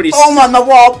stuck this Nobody's- foam on the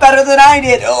wall better than I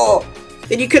did. Oh!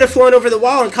 Then you could have flown over the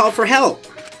wall and called for help.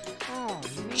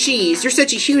 Jeez, you're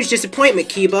such a huge disappointment,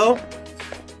 Kibo.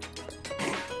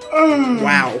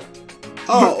 Wow.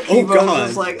 Oh, oh Kibo's god.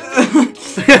 just like...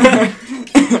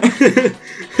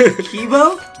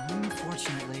 Kibo?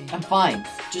 Unfortunately. I'm fine.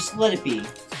 Just let it be.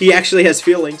 He actually has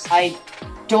feelings. I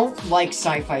don't like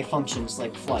sci-fi functions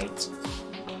like flight.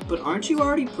 But aren't you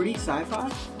already pretty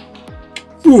sci-fi?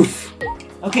 Oof.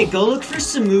 Okay, go look for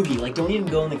Samugi. Like, don't even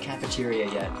go in the cafeteria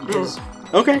yet. Because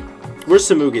Okay. Where's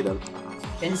Samugi then?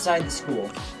 inside the school.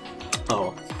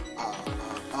 Oh.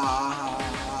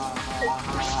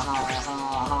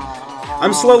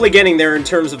 I'm slowly getting there in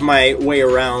terms of my way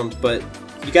around, but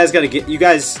you guys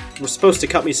were supposed to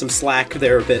cut me some slack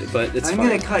there a bit, but it's I'm fine.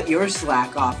 gonna cut your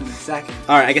slack off in a second.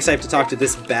 Alright, I guess I have to talk to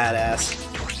this badass.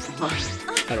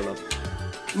 I don't know.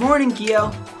 Morning,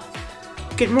 Kyo.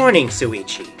 Good morning,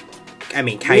 Suichi. I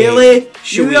mean, Kaie. Really?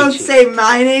 Shuichi. You don't say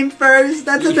my name first?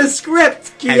 That's in the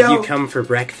script, Kyo. Have you come for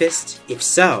breakfast? If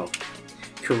so,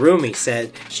 Kurumi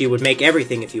said she would make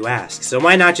everything if you ask, so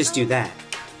why not just do that?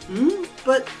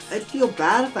 But I'd feel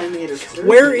bad if I made her serve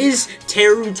Where me. is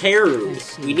Teru?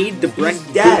 We need the He's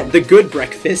dead. the good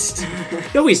breakfast.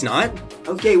 No, he's not.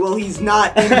 Okay, well, he's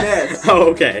not in this. Oh,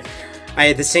 okay. I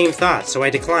had the same thought, so I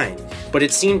declined. But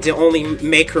it seemed to only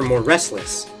make her more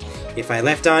restless. If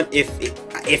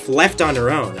left on her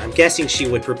own, I'm guessing she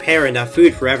would prepare enough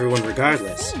food for everyone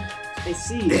regardless. I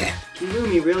see.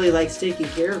 Kirumi really likes taking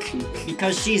care of people.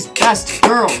 Because she's best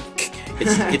girl.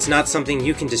 It's not something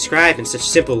you can describe in such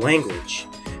simple language.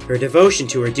 Her devotion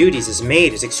to her duties as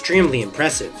maid is extremely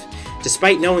impressive.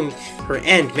 Despite knowing her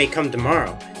end may come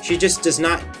tomorrow, she does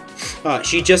not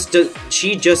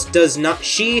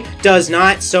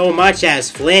so much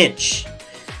as flinch.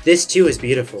 This too is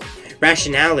beautiful.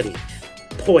 Rationality,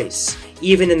 poise,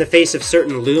 even in the face of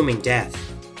certain looming death.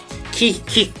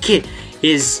 It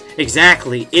is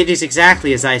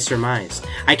exactly as I surmised.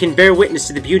 I can bear witness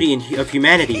to the beauty of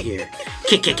humanity here.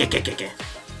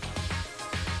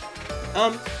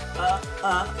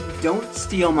 Don't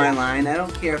steal my line. I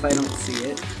don't care if I don't see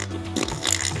it.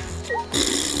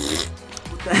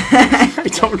 What the heck? I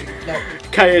don't.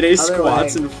 Coyote Other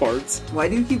squats way. and farts. Why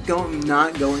do you keep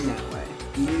not going that way?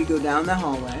 You need to go down the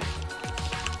hallway.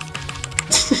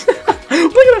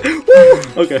 Look at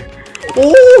it. Okay.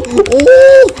 Oh.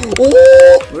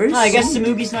 Where's I guess Sumi?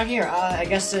 Samugi's not here. I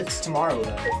guess it's tomorrow,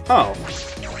 though. Oh.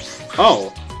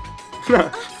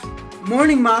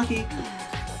 Morning, Maki.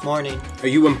 Morning. Are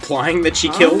you implying that she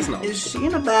kills? No. Is she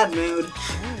in a bad mood?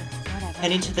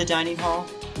 Heading to the dining hall?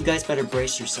 You guys better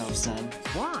brace yourselves then.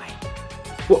 Why?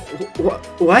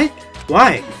 What?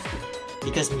 Why?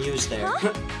 Because Miu's there.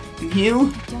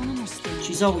 You? Don't understand.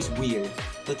 She's always weird,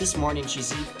 but this morning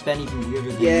she's been even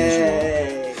weirder than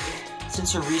Yay. usual.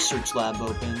 Since her research lab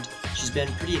opened, she's been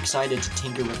pretty excited to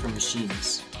tinker with her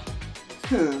machines.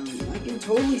 I can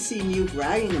totally see Mew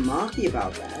bragging to Maki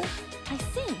about that. I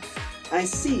see. I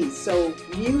see. So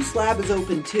Mew's lab is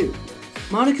open too.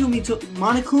 Monokumi told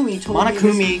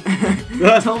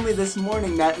told me this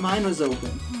morning that mine was open.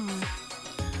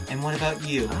 And what about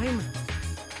you?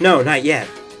 No, not yet.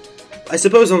 I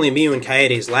suppose only Miu and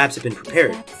Kaede's labs have been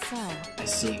prepared, That's so. I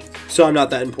see. so I'm not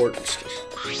that important.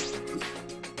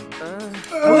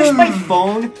 I wish my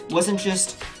phone wasn't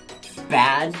just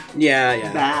bad.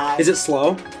 Yeah. Bad. Is it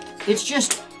slow? It's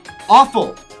just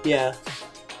awful. Yeah.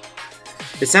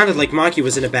 It sounded like Maki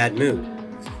was in a bad mood.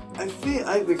 I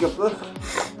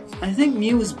think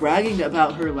Mew was bragging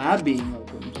about her lab being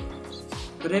opened.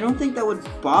 But I don't think that would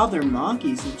bother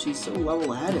Maki since she's so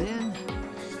level-headed.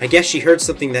 I guess she heard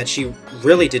something that she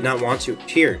really did not want to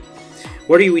hear.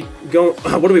 What are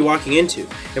we walking into?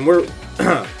 And we're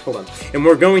hold on. And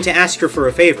we're going to ask her for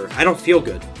a favor. I don't feel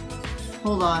good.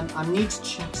 Hold on, I need to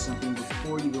check something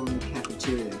before you go in the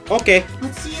cafeteria. Okay.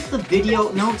 Let's see if the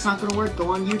video... No, it's not gonna work. Go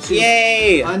on YouTube.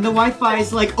 Yay! And the Wi-Fi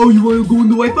is like, oh, you wanna go in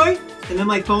the Wi-Fi? And then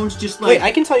my phone's just like... Wait,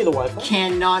 I can tell you the Wi-Fi.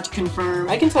 Cannot confirm.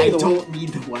 I can tell you the don't need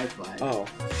the Wi-Fi. Oh.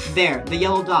 There, the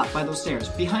yellow dot by those stairs.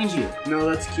 Behind you. No,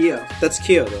 that's Kyo. That's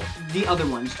Kyo, though. The other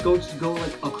ones. Go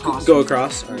like across. Go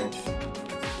across? Alright.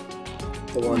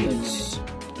 The one Wait a that's...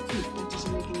 That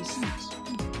doesn't make any sense.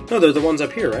 No, they're the ones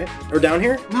up here, right? Or down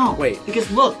here? No. Wait. Because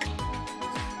look.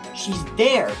 She's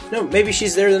there. No, maybe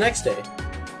she's there the next day.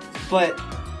 But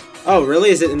Oh, really?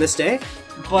 Is it in this day?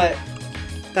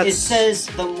 it says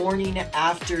the morning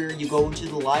after you go into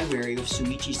the library with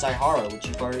Suichi Saihara, which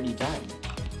you've already done.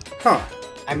 Huh.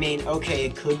 I mean, okay,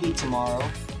 it could be tomorrow,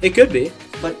 It could be.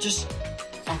 but just...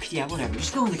 Okay, yeah, whatever.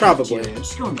 Just go in the Probably. cafeteria.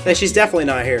 Just go in the Hey, she's definitely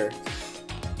not here.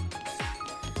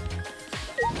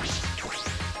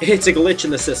 It's a glitch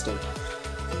in the system.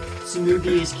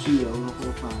 Samugi is Kyo the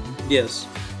whole time. Yes.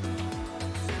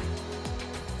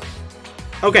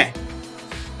 Okay.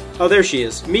 Oh, there she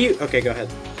is. Miu. Okay, go ahead.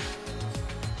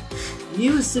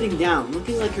 Mew is sitting down,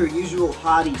 looking like her usual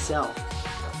haughty self.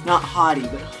 Not haughty,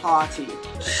 but haughty.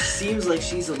 She seems like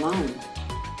she's alone.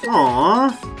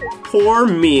 Aww. Poor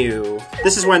Miu.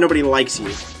 This is why nobody likes you.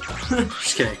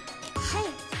 Just kidding.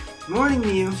 Morning,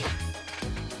 Mew.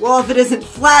 Well, if it isn't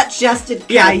flat-chested,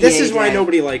 Yeah, this is Kaede. why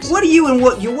nobody likes you. What do you and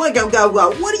what do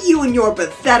you and your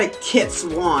pathetic kits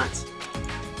want?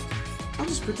 I'll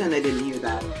just pretend I didn't hear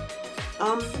that.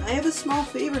 I have a small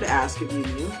favor to ask of you,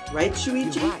 Mew. Right,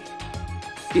 Shuichi?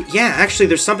 Yeah, actually,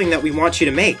 there's something that we want you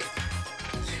to make.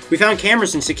 We found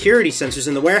cameras and security sensors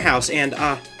in the warehouse, and,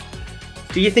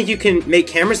 do you think you can make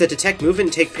cameras that detect movement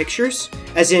and take pictures?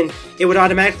 As in, it would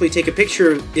automatically take a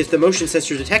picture if the motion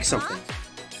sensor detects something.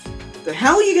 The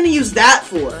hell are you gonna use that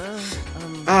for?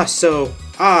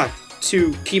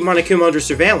 To keep Monokuma under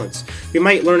surveillance. We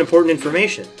might learn important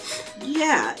information.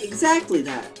 Yeah, exactly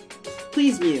that.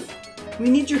 Please, Mew. We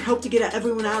need your help to get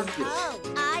everyone out of here. Oh,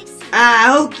 I see.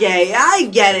 Ah, okay, I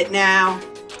get it now.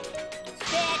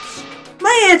 Bitch.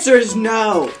 My answer is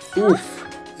no.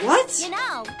 Oof. What? You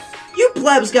know. You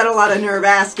plebs got a lot of nerve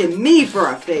asking me for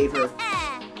a favor.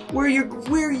 Eh. Were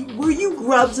you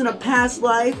grubs in a past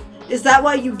life? Is that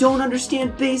why you don't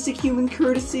understand basic human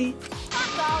courtesy?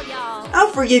 Fuck all y'all. I'll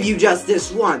forgive you just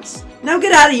this once. Now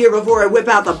get out of here before I whip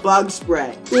out the bug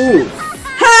spray. Oof.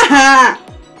 Ha ha!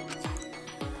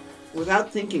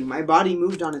 Without thinking, my body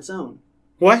moved on its own.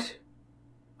 What?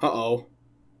 Uh-oh.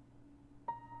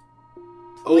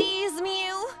 Please,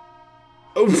 Mew.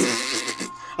 Oh.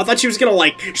 I thought she was gonna,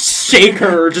 like, shake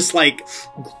her or just, like,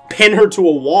 pin her to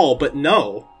a wall, but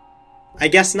no. I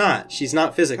guess not. She's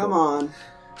not physical. Come on.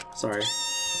 Sorry.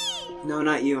 No,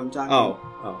 not you. I'm talking. Oh.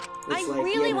 I It's like,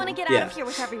 really you know. want to get Yeah. out of here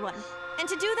with everyone. And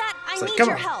to do that, I It's like, need come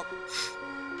your on. help.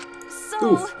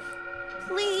 So, Oof.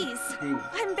 please, Hey.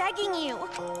 I'm begging you.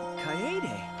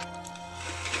 Kaede,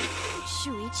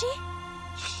 Shuichi?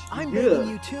 I'm Yeah. begging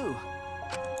you too.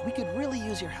 We could really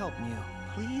use your help, Mew.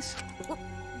 Please? What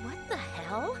the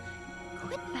hell?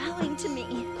 Quit bowing to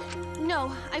me.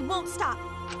 No, I won't stop.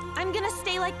 I'm gonna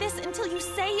stay like this until you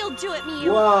say you'll do it,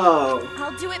 Miyu. Whoa.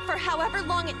 I'll do it for however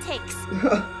long it takes. Who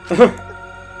the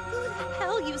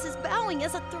hell uses bowing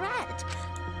as a threat?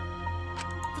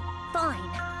 Fine,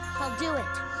 I'll do it,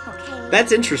 okay?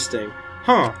 That's interesting.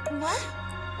 Huh. What?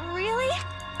 Really?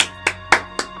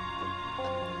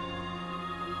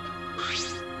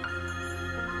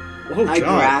 Oh, I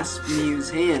God. grasped Mew's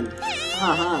hand.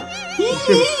 Haha.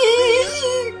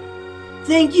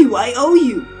 Thank you, I owe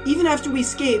you. Even after we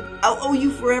escape, I'll owe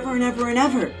you forever and ever and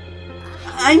ever.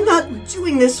 I'm not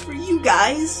doing this for you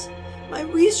guys. My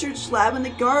research lab in the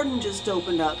garden just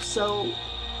opened up, so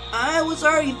I was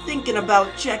already thinking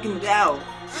about checking it out.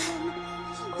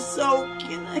 So,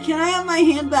 can I have my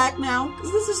hand back now?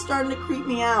 Because this is starting to creep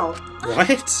me out.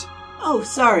 What? Oh,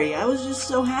 sorry, I was just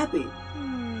so happy.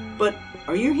 But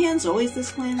are your hands always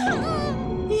this clammy? I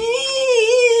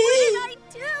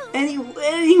do.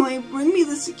 Anyway, bring me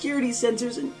the security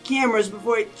sensors and cameras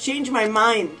before I change my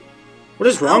mind. What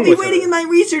is wrong I'll be with waiting her? in my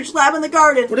research lab in the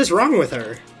garden. What is wrong with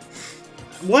her?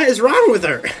 What is wrong with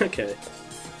her? Okay.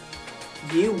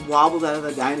 Mew wobbled out of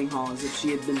the dining hall as if she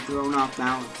had been thrown off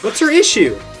balance. What's her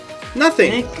issue?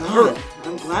 Nothing. Thank God.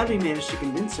 I'm glad we managed to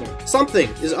convince her. Something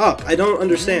is up. I don't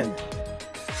understand.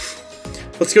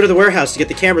 Let's go to the warehouse to get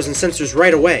the cameras and sensors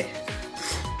right away.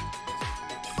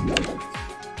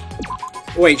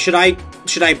 Wait, should I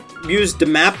use the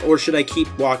map or should I keep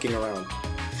walking around?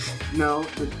 No,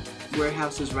 the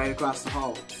warehouse is right across the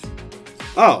hall.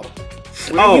 Oh.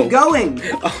 Where are you going?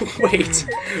 Oh, wait.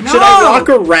 No! Should I walk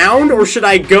around or should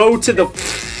I go to the...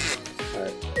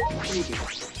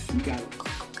 You got it.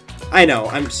 I know,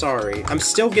 I'm sorry. I'm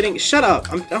still getting... Shut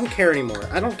up. I don't care anymore.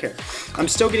 I don't care. I'm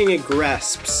still getting it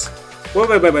grasps. Wait.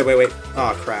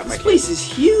 Oh, crap. I This can't. place is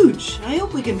huge. I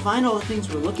hope we can find all the things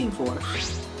we're looking for.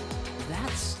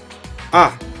 That's...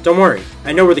 Ah, don't worry.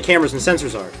 I know where the cameras and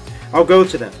sensors are. I'll go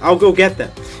to them. I'll go get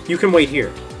them. You can wait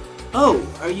here. Oh,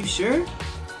 are you sure?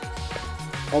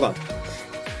 Hold on.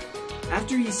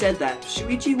 After he said that,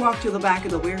 Shuichi walked to the back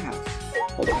of the warehouse.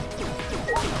 Hold on.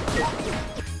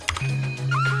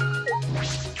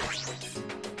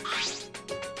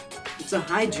 It's a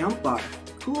high jump bar.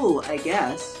 Cool, I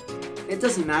guess. It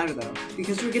doesn't matter though,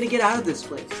 because we're gonna get out of this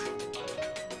place.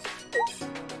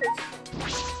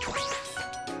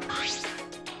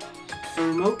 A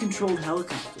remote-controlled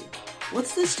helicopter.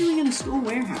 What's this doing in a school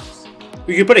warehouse?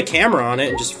 We could put a camera on it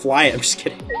and just fly it. I'm just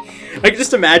kidding. I can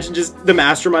just imagine just the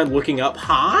mastermind looking up.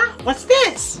 Huh? What's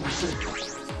this?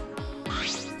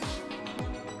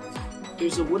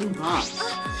 There's a wooden box.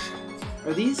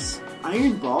 Are these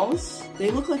iron balls? They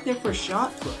look like they're for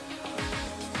shot put.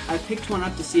 I picked one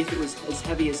up to see if it was as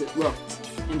heavy as it looked,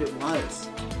 and it was.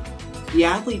 The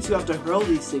athletes who have to hurl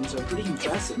these things are pretty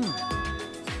impressive.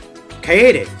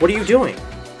 Kaede, what are you doing?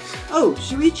 Oh,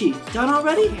 Shuichi, done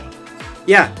already?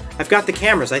 Yeah, I've got the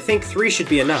cameras. I think 3 should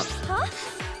be enough.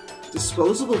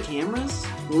 Disposable cameras?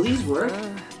 Will these work?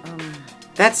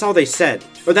 That's all they said.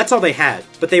 Or that's all they had.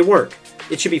 But they work.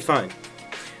 It should be fine.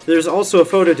 There's also a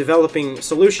photo developing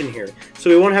solution here, so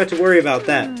we won't have to worry about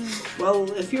that.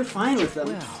 Well, if you're fine with them.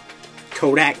 Well,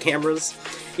 Kodak cameras?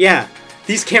 Yeah,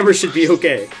 these cameras should be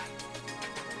okay.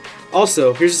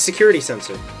 Also, here's a security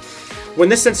sensor. When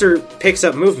this sensor picks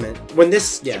up movement,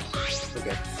 okay.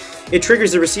 It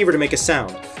triggers the receiver to make a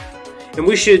sound. And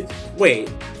we should,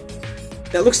 wait.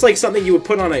 That looks like something you would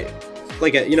put on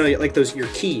like those, your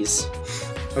keys.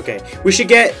 Okay, we should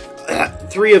get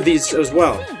 3 of these as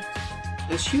well.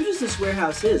 As huge as this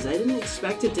warehouse is, I didn't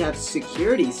expect it to have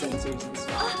security sensors and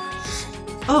stuff.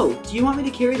 Oh, do you want me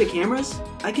to carry the cameras?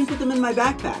 I can put them in my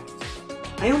backpack.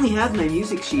 I only have my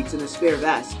music sheets and a spare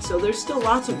vest, so there's still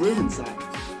lots of room inside.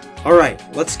 Alright,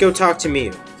 let's go talk to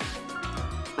Miyu.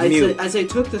 As I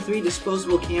took the 3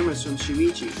 disposable cameras from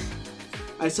Shuichi,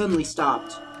 I suddenly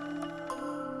stopped.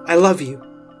 I love you.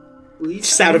 Will these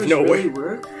Just out of cameras nowhere. really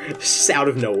work? Just out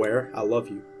of nowhere. I love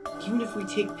you. Even if we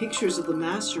take pictures of the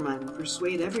mastermind and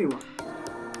persuade everyone,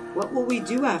 what will we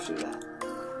do after that?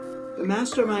 The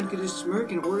mastermind could just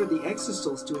smirk and order the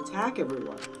Existals to attack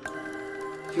everyone.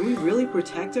 Can we really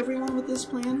protect everyone with this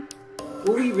plan?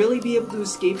 Will we really be able to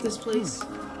escape this place?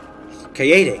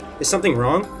 Kaede, is something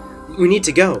wrong? We need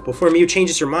to go before Miyu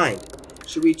changes her mind.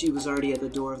 Shuichi was already at the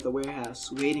door of the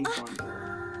warehouse, waiting for me.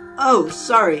 Oh,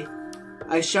 sorry.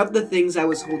 I shoved the things I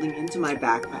was holding into my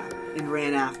backpack. and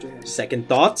ran after him. Second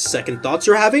thoughts? Second thoughts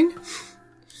you're having?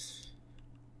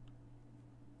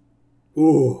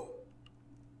 Ooh.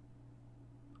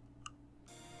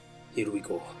 Here we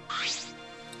go.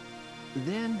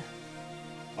 Then...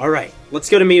 Alright, let's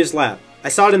go to Miyu's lab. I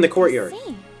saw it in the courtyard.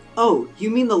 Oh, you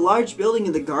mean the large building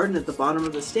in the garden at the bottom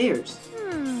of the stairs?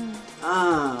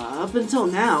 Up until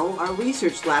now, our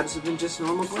research labs have been just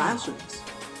normal classrooms.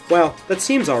 Well, that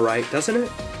seems alright, doesn't it?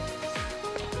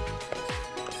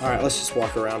 Alright, let's just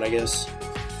walk around, I guess.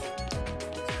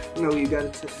 No, you gotta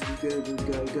go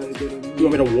to... Do you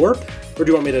want me to warp? Or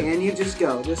do you want me to... And you just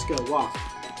go, walk.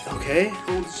 Okay.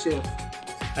 Hold shift.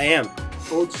 I am.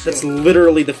 Hold shift. That's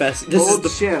literally the fast... This Hold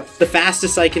is shift. the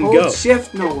fastest I can Hold go.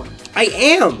 shift, no one. I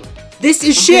am! This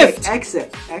is Okay, shift!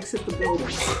 exit. Exit the building.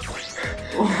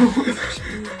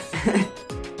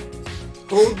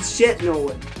 Hold shit, no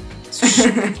one.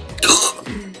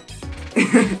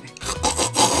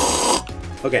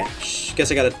 Okay,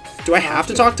 guess I gotta... Do I have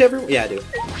to talk to everyone? Yeah, I do.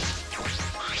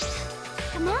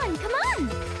 Come on, come on.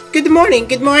 Good morning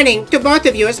to both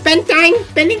of you.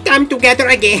 Spending time together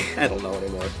again. I don't know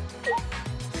anymore.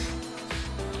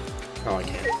 Oh, I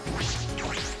can't.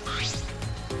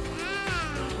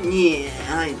 Yeah,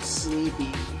 I'm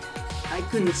sleepy. I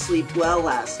couldn't sleep well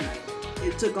last night.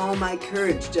 It took all my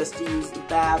courage just to use the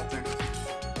bathroom.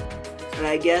 But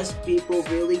I guess people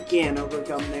really can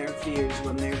overcome their fears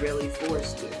when they're really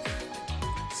forced to.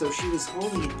 So she was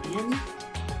holding it in?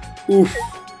 Oof.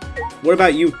 What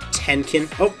about you, Tenkin?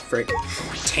 Oh, frick.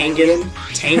 Tangen?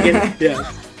 Tangen?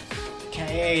 Yeah.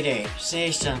 Kaede,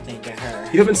 say something to her.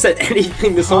 You haven't said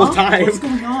anything this whole time. What's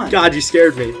going on? God, you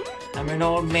scared me. I'm an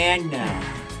old man now.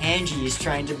 Angie is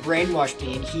trying to brainwash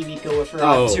me and Himiko with her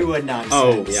Oh. Atua nonsense.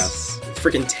 Oh, yes.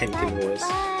 Freaking Tenkin voice.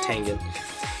 Tangen.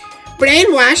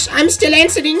 Brainwash. I'm still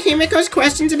answering Himiko's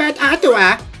questions about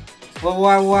Atua. Well,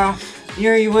 what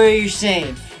are you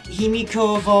saying?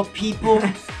 Himiko of all people?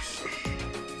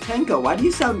 Tenko, why do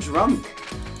you sound drunk?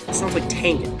 It sounds like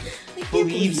Tangen.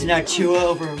 Believes in Atua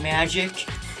over magic?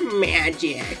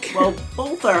 Magic. Well,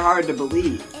 both are hard to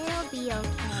believe. It'll be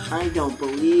okay. I don't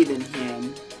believe in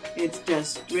him. It's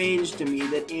just strange to me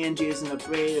that Angie isn't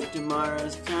afraid of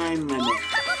tomorrow's time limit.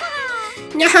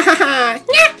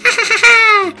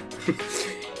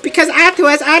 Because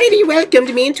Atua's already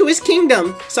welcomed me into his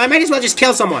kingdom, So I might as well just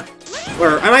kill someone.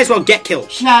 Or I might as well get killed.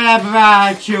 Shut up,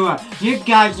 Atua! Your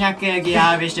god's not gonna get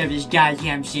out of this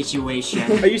goddamn situation.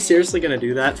 Are you seriously gonna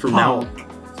do that from now?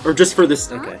 Or just for this?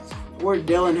 Okay. Or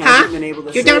Dylan hasn't Huh? been able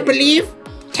to You say don't it. believe?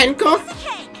 Tenko?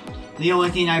 The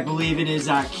only thing I believe in is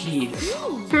Akid.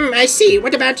 I see.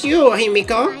 What about you,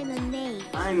 Himiko? I'm a maid.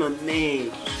 I'm a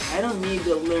mage. I don't need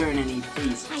to learn any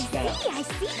priest spells.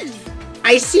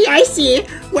 I see. I see.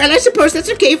 Well, I suppose that's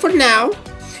okay for now.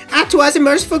 Atua is a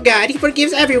merciful God. He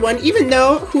forgives everyone, even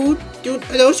those who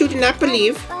do not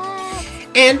believe.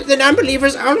 And the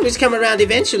non-believers always come around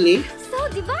eventually. So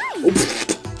divine.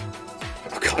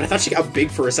 Oh god, I thought she got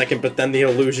big for a second, but then the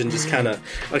illusion just kind of...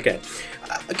 Okay.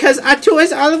 Because Atua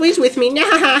is always with me.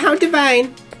 Nahaha, how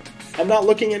divine. I'm not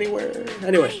looking anywhere.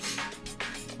 Anyway.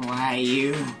 Why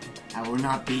you? I will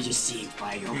not be deceived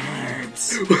by your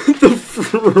words. What the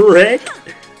frick?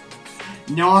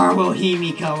 Nor will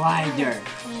Himiko either.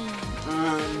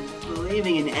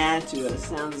 Believing in Atua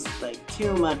sounds like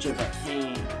too much of a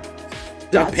pain.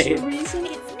 Not That's your pain. reason?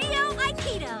 It's Neo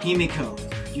Aikido.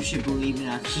 Himiko, you should believe in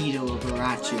Aikido over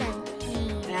Atua.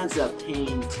 That's a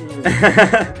pain too.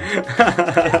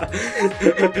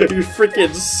 You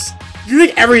freaking... You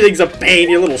think everything's a pain,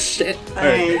 you little shit.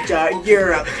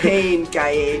 You're a pain,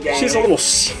 Kaede. She's a little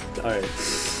shit. Alright.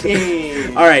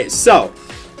 Pain. Alright, so...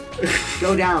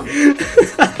 Go down.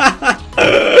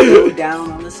 Go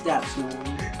down on the steps, man.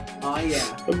 Oh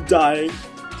yeah. I'm dying.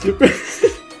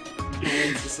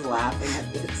 Man's just laughing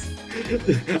at this.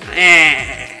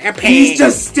 A pain. He's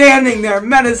just standing there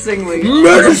menacingly.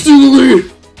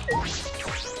 Menacingly!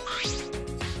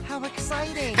 How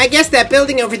exciting! I guess that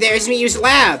building over there is Miyu's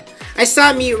lab. I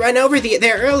saw Miyu run over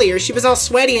there earlier. She was all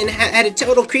sweaty and had a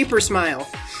total creeper smile.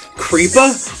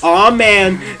 Creeper? Aw,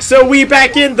 man. So we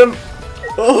back in the...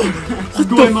 Oh, what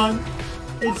the... Goemon,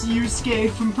 it's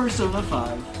Yusuke from Persona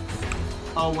 5.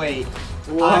 Oh wait,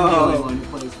 I'm the only one who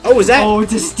plays. Oh, is that... Oh,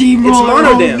 it's a steamroller! It's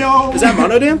Monodam. Oh, no! Is that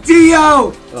Monodam?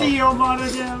 Dio! Dio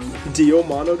Monodam! Dio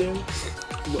Monodam?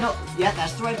 No, yeah,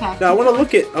 that's the right path. No, I want to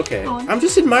look at... Okay. Go on. I'm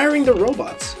just admiring the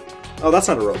robots. Oh, that's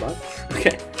not a robot.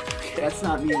 Okay. That's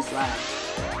not Miyu's lab.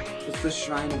 It's the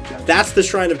Shrine of Judgment. That's the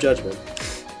Shrine of Judgment.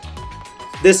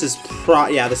 This is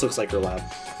Yeah, this looks like her lab.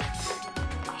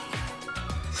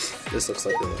 This looks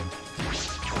like her lab.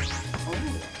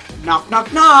 Knock,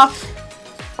 knock, knock!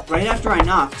 Right after I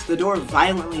knocked, the door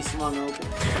violently swung open.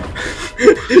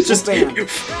 Just Bam.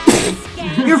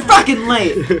 You're fucking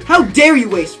late! How dare you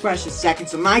waste precious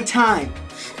seconds of my time!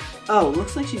 Oh,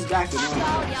 looks like she's back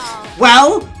again.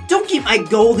 Well, don't keep my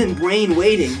golden brain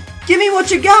waiting. Give me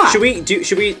what you got! Should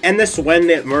we end this when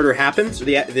the murder happens? Or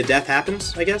the death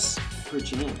happens, I guess?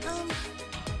 Perchance.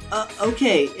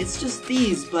 Okay, it's just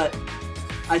these, but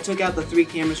I took out the 3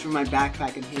 cameras from my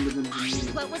backpack and handed them to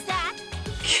you. What was that?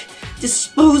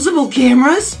 Disposable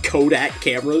cameras? Kodak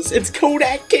cameras. It's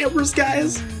Kodak cameras,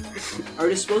 guys! Are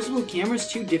disposable cameras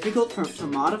too difficult to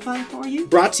modify for you?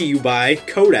 Brought to you by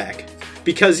Kodak.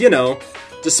 Because, you know,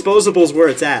 disposable's where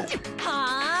it's at.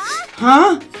 Huh?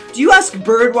 Huh? Do you ask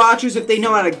bird watchers if they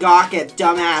know how to gawk at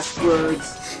dumbass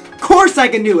birds? Of course I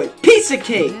can do it! Piece of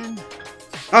cake!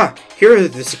 Ah, here are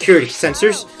the security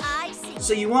sensors. I see.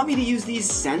 So you want me to use these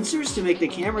sensors to make the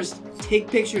cameras take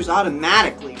pictures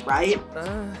automatically, right?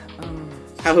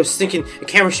 I was thinking the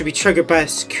camera should be triggered by a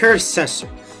security sensor.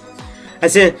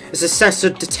 As in, as the sensor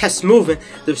detects movement,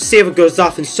 the receiver goes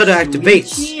off and shutter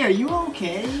activates. Shuichi, are you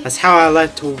okay? That's how I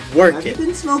like to work Have it. you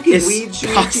been smoking It's weed,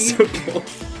 Shuichi? possible.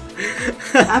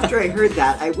 After I heard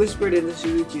that, I whispered into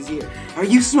Shuichi's ear, "Are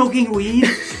you smoking weed?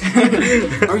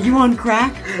 Are you on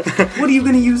crack? What are you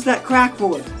gonna use that crack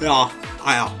for?" That's...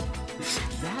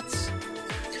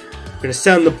 I'm gonna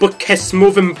sell in the bookcase,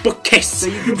 moving bookcase. So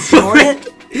you can snort it?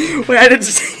 Wait, I didn't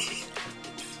say.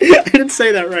 I didn't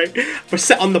say that right. We're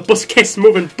set on the bookcase,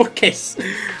 moving bookcase.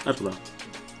 I don't know.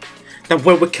 Now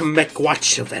where we can make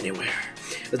watch of anywhere,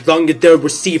 as long as the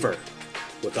receiver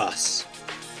with us.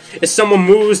 If someone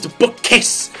moves the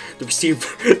bookcase, the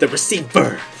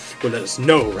receiver will let us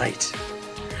know, right?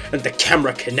 And the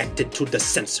camera connected to the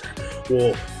sensor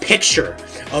will picture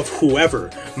of whoever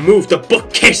moved the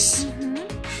bookcase.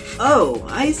 Oh,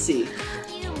 I see.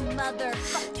 You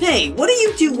motherfucker. Hey, what are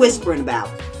you two whispering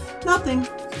about? Nothing.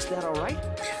 Is that alright?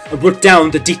 I wrote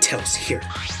down the details here.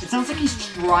 It sounds like he's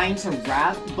trying to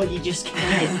rap, but he just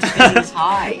can't because he's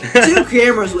high. 2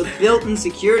 cameras with built-in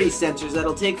security sensors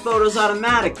that'll take photos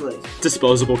automatically.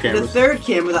 Disposable And a cameras. 3rd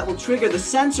camera that will trigger the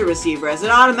sensor receiver as it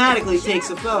automatically takes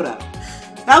a photo.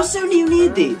 How soon do you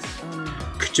need these?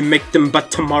 Could you make them by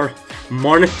tomorrow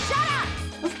morning?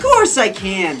 Of course I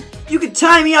can! You could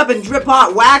tie me up and drip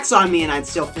hot wax on me and I'd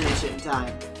still finish it in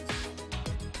time.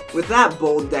 With that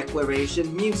bold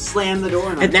declaration, you slam the door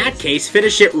in our In that face. case,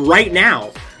 finish it right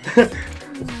now. Did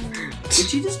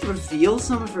she just reveal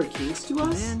some of her kinks to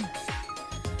us?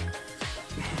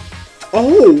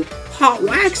 Oh, hot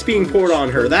wax being poured on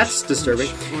her. That's disturbing.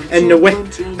 And no way,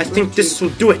 I think this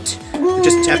will do it. I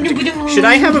just have to. Should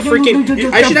I have a freaking?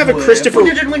 I should have a Christopher.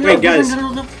 Wait, guys.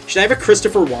 Should I have a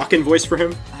Christopher Walken voice for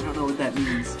him? I don't know what that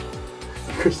means.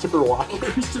 Christopher Walken.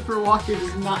 Christopher Walken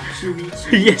is not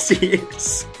Shuichi. Yes, he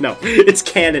is. No, it's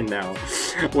canon now.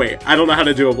 Wait, I don't know how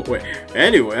to do it. But wait.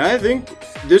 Anyway, I think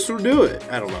this will do it.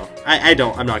 I don't know. I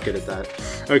don't. I'm not good at that.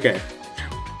 Okay.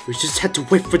 We just had to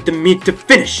wait for the meat to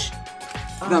finish.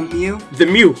 The Mew? The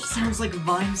Mew. Sounds like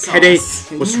Vine sauce. Headache.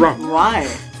 What's wrong? Why,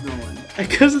 Nolan?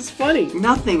 Because it's funny.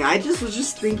 Nothing. I was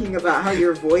just thinking about how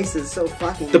your voice is so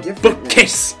fucking The different. now.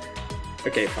 bookcase.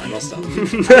 Okay, fine. I'll stop. I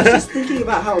was just thinking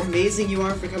about how amazing you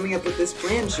are for coming up with this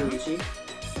plan, Shuichi.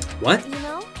 What? You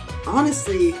know?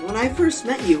 Honestly, when I first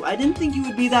met you, I didn't think you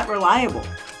would be that reliable.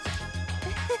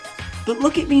 But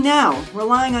look at me now,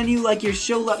 relying on you like you're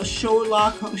Sherlock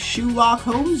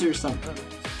Holmes or something.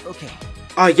 Okay.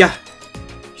 Yeah.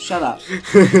 Shut up.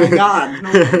 My god,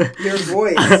 no, your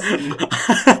voice.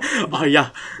 Yeah.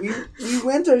 We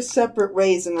went our separate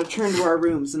ways and returned to our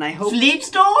rooms, and I hope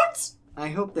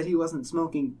that he wasn't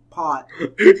smoking pot.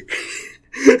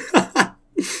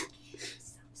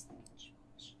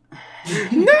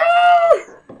 No!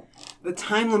 The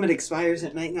time limit expires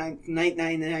at night.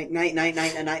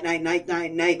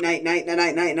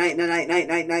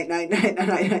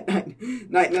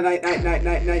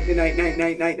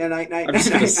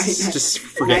 Just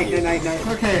forget you.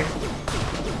 Okay.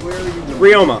 Where are you going?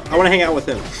 Ryoma, I want to hang out with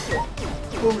him.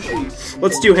 Bullshit.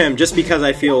 Let's do him, just because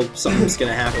I feel something's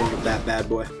gonna happen with that bad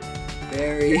boy.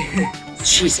 Very.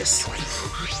 Jesus.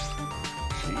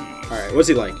 Alright, what's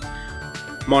he like?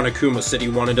 Monokuma said he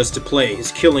wanted us to play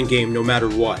his killing game no matter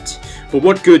what. But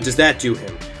what good does that do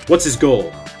him? What's his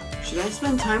goal? Should I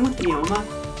spend time with Ryoma?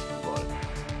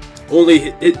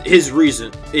 Only his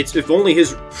reason. If only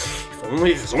his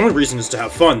only reason is to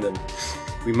have fun, then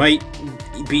we might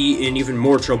be in even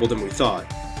more trouble than we thought.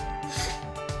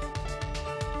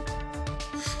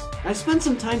 I spent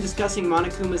some time discussing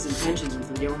Monokuma's intentions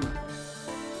with Ryoma.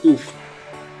 Oof.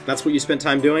 That's what you spent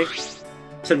time doing?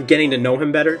 Instead of getting to know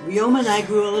him better? Ryoma and I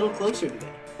grew a little closer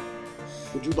today.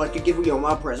 Would you like to give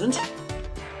Ryoma a present?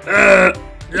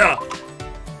 Yeah.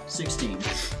 16.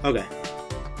 Okay.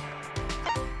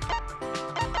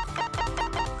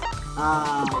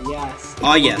 Ah, yes.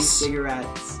 Ah, These yes.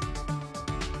 Cigarettes.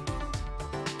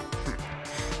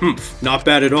 Not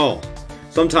bad at all.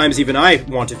 Sometimes even I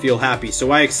want to feel happy,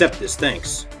 so I accept this,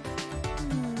 thanks.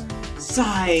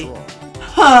 Sigh.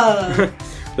 Huh.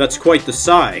 That's quite the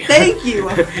sigh. Thank you.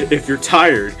 If you're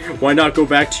tired, why not go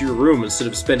back to your room instead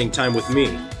of spending time with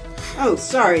me? Oh,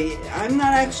 sorry. I'm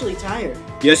not actually tired.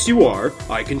 Yes, you are.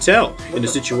 I can tell. In a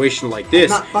situation like this,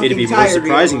 not fucking it'd be more tired,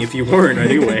 surprising Ryoma. if you weren't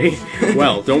anyway.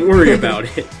 Well, don't worry about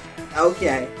it.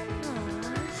 Okay.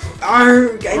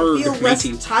 Arg, I Arg, feel less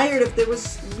matey. tired if there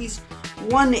was at least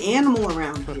one animal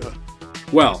around here.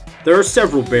 Well, there are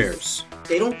several bears.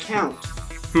 They don't count,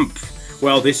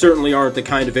 Well, they certainly aren't the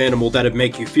kind of animal that'd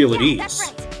make you feel at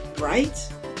ease. right?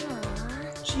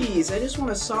 Jeez, I just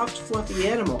want a soft, fluffy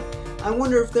animal. I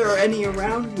wonder if there are any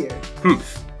around here.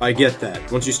 I get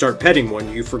that. Once you start petting one,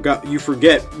 you forget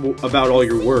about all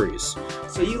your worries.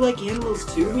 So you like animals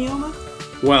too,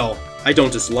 Ryoma? Well, I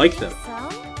don't dislike them.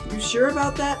 You sure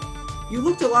about that? You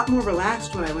looked a lot more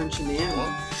relaxed when I mentioned the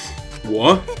animals.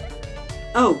 What?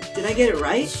 Oh, did I get it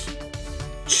right?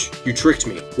 Shh, you tricked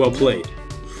me. Well played.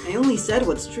 I only said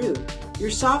what's true. Your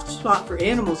soft spot for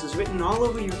animals is written all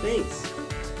over your face.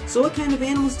 So what kind of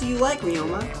animals do you like,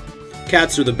 Ryoma?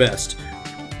 Cats are the best.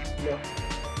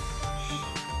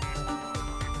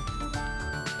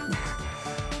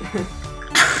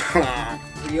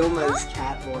 Ryoma's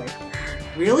cat boy.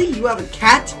 Really? You have a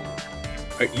cat?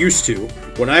 I used to.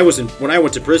 When I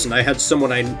went to prison, I had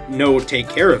someone I know take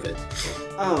care of it.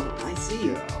 Oh, I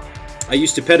see. I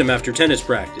used to pet him after tennis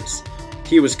practice.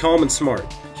 He was calm and smart.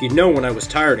 He'd know when I was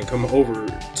tired and come over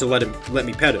to let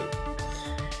me pet him.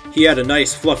 He had a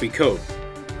nice fluffy coat.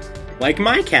 Like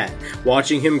my cat.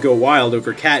 Watching him go wild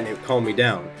over catnip calmed me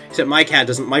down. Except my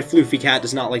floofy cat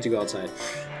does not like to go outside.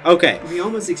 Okay.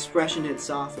 Ryoma's expression had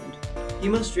softened. You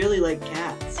must really like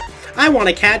cats. I want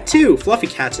a cat too. Fluffy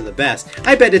cats are the best.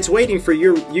 I bet it's waiting for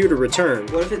you to return.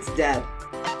 What if it's dead?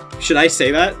 Should I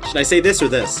say that? Should I say this or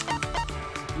this?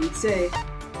 You'd say,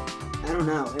 I don't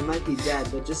know, it might be dead,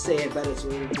 but just say I bet it's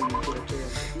waiting for you to return.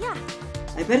 Yeah.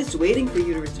 I bet it's waiting for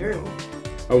you to return.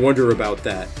 I wonder about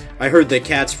that. I heard that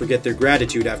cats forget their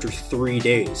gratitude after 3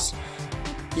 days.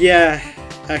 Yeah,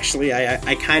 actually,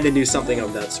 I kind of knew something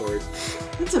of that sort.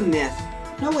 That's a myth.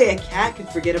 No way a cat could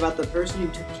forget about the person who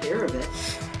took care of it.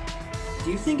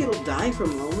 Do you think it'll die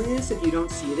from loneliness if you don't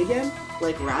see it again?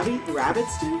 Like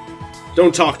rabbits do?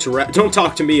 Don't talk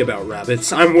to me about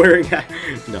rabbits. I'm wearing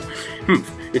no.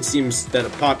 It seems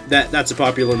that that's a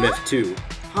popular myth too.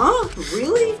 Huh?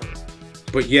 Really?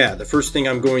 But yeah, the first thing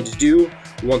I'm going to do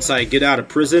once I get out of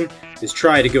prison is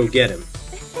try to go get him.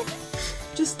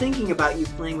 Just thinking about you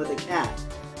playing with a cat.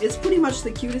 It's pretty much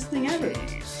the cutest thing ever.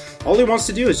 All he wants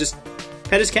to do is just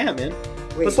pet his cat, man.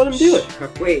 Wait, Let's let him do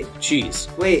it. Wait, Jeez.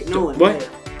 wait, Nolan, What? wait.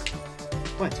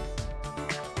 What?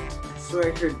 I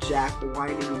swear I heard Jack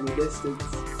whining in the distance.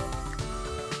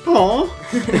 Aww.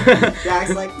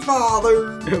 Jack's like,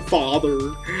 Father! Father.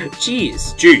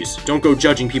 Jeez. Don't go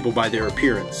judging people by their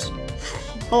appearance.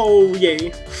 Oh, yay.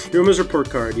 Ryuma's report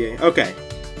card, yay. Okay.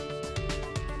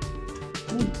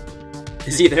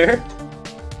 Is he there?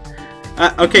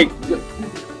 Okay.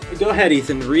 Go ahead,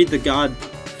 Ethan. Read the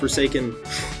God-forsaken...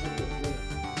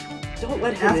 Don't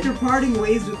let him After parting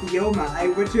ways with Ryoma, I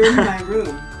returned to my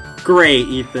room. Great,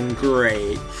 Ethan,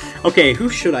 great. Okay, who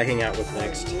should I hang out with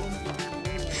next?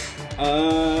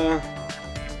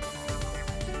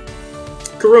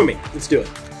 Kurumi. Let's do it.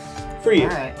 For you.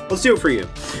 Alright. Let's do it for you.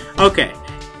 Okay.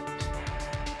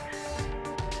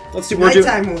 Let's do.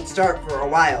 Nighttime won't start for a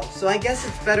while, so I guess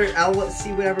it's better I'll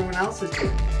see what everyone else is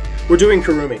doing. We're doing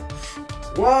Kurumi.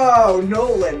 Whoa,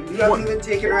 Nolan, you haven't even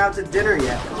taken her out to dinner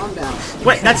yet. Calm down.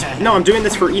 Wait, no, I'm doing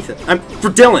this for Ethan. I'm for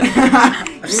Dylan.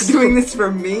 You're doing this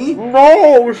for me?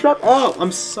 No, shut up.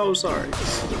 I'm so sorry.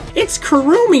 It's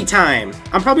Kurumi time.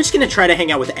 I'm probably just gonna try to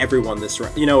hang out with everyone this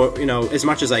round. You know, as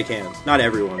much as I can. Not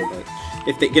everyone, but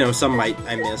if they, some I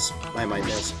might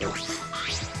miss. But...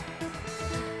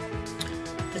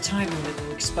 The time limit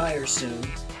will expire soon.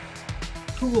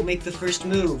 Who will make the first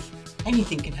move?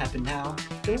 Anything can happen now.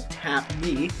 Don't tap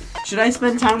me. Should I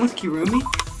spend time with Kurumi?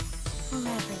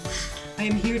 I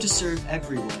am here to serve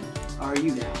everyone. Are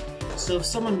you now? So if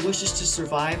someone wishes to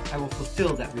survive, I will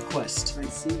fulfill that request. I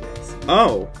see this.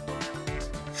 Oh.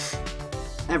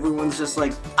 Everyone's just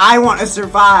like, I want to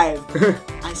survive!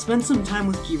 I spent some time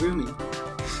with Kurumi.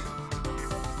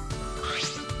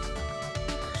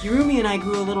 Kurumi and I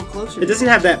grew a little closer. It doesn't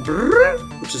have that brrr,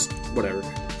 which is whatever.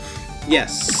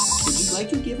 Yes. Would you like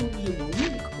to give me a moment?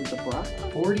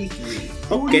 43.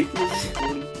 Okay.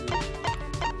 43.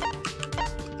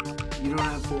 You don't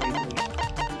have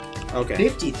 43. Okay.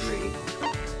 53.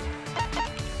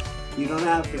 You don't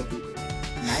have 53.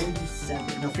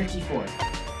 97. No, 54.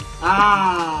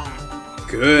 Ah!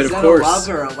 Good, Is of that course. a love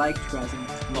or a liked present?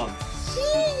 Love.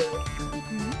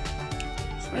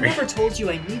 I never told you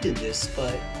I needed this,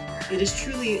 but is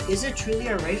it truly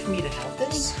alright for me to have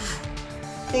this?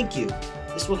 Thank you.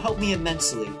 This will help me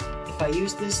immensely. If I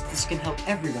use this can help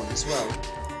everyone as well.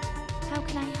 How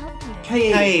can I help you?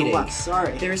 Kaede. Oh,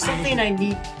 sorry. There's something I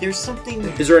need. There's something.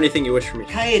 Is there anything you wish for me?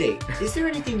 Kaede, is there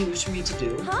anything you wish for me to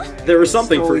do? Huh? There was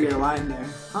something Stole for your you. line there.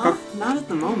 Huh? Not at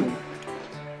the moment.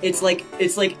 It's like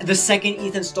the second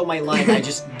Ethan stole my line, I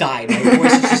just died. My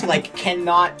voice is just like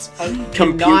cannot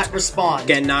respond.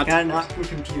 Cannot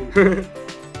compute.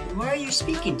 Why are you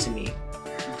speaking to me?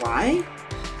 Why?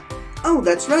 Oh,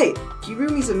 that's right.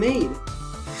 Kirumi's a maid.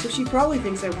 So she probably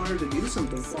thinks I want her to do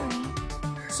something for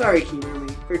her. Sorry,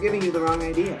 Kirumi, for giving you the wrong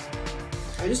idea.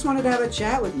 I just wanted to have a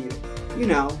chat with you. You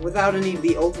know, without any of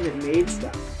the ultimate maid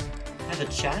stuff. Have a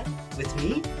chat with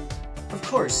me? Of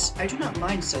course, I do not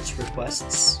mind such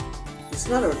requests. It's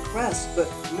not a request, but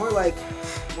more like,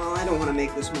 well, I don't want to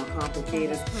make this more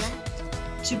complicated.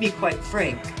 To be quite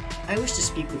frank, I wish to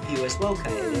speak with you as well,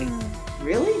 Kaede.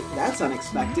 Really? That's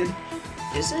unexpected.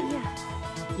 Is it?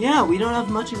 Yeah, we don't have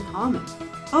much in common.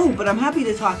 Oh, but I'm happy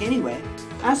to talk anyway.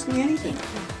 Ask me anything.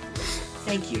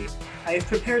 Thank you. I have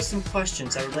prepared some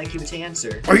questions I would like you to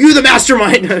answer. Are you the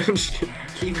mastermind?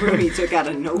 Kirumi took out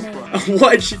a notebook.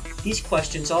 What? These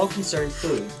questions all concern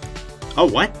food. Oh,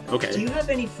 what? Do Okay. you have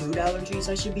any food allergies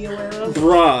I should be aware of?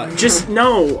 Bruh, just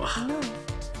no.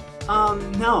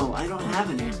 No, I don't have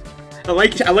any. I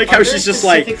like Are how there she's just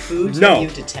like, specific foods no. that you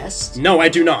detest? No, I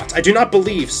do not. I do not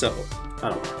believe so. I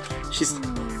don't know. She's.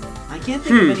 I can't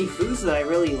think of any foods that I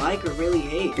really like or really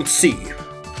hate. Let's see.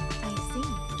 I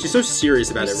see. She's so serious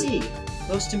about I everything. see.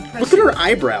 Most impressive. Look at her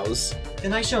eyebrows.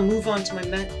 Then I shall move on to my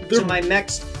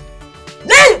next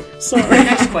Sorry.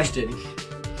 next question.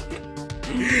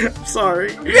 I'm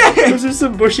sorry. Those are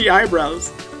some bushy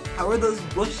eyebrows. How are those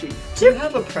bushy? Do you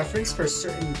have a preference for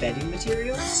certain bedding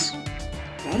materials?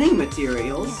 Bedding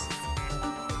materials?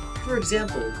 For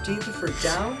example, do you prefer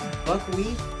down,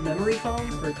 buckwheat, memory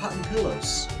foam, or cotton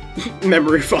pillows?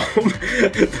 Memory foam.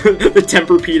 The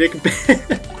Tempur-Pedic bed.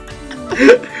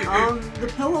 The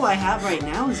pillow I have right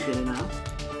now is good enough.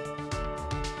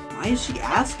 Why is she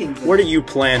asking for What are this? you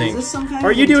planning? Is this some kind Are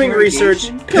of you doing research?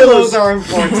 interrogation? Pillows are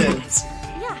important.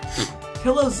 Yeah.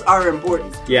 Pillows are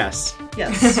important. Yes.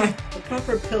 Yes, a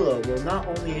proper pillow will not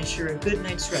only ensure a good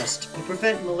night's rest, but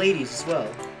prevent maladies as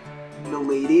well.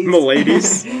 Miladies?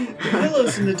 Miladies. The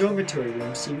pillows in the dormitory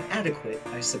room seem adequate,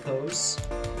 I suppose.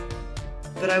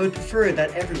 But I would prefer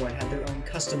that everyone had their own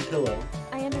custom pillow.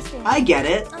 I understand. I get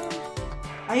it.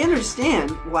 I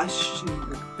understand. Why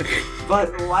but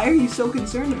why are you so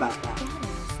concerned about that?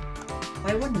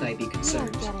 Why wouldn't I be You don't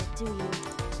concerned? get it, do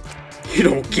you? You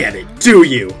don't get it, do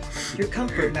you? Your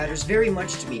comfort matters very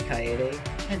much to me, Kaede,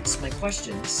 hence my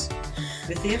questions.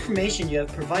 With the information you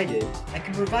have provided, I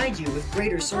can provide you with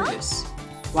greater service.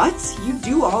 What? You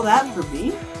do all that for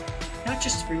me? Not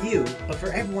just for you, but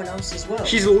for everyone else as well.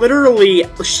 She literally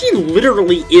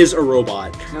is a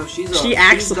robot. No, she's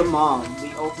the mom,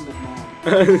 the ultimate mom.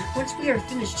 Once we are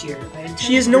finished here, I intend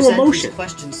She has to no present emotion. these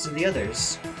questions to the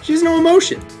others. She has no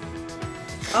emotion.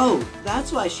 Oh,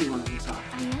 that's why she wanted to talk.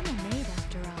 I am a maid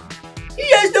after all. He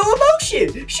has no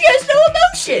emotion! She has no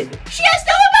emotion! She has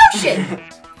no emotion!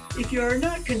 If you are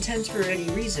not content for any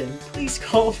reason, please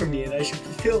call for me and I shall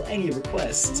fulfill any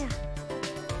request. Yeah.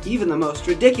 Even the most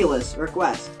ridiculous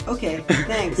request. Okay,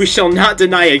 thanks. We shall not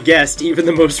deny a guest even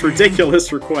the most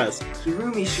ridiculous request.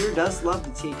 Kirumi sure does love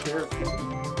to take care of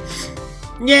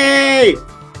you. Yay!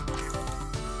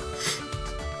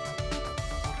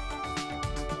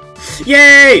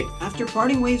 Yay! After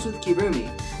parting ways with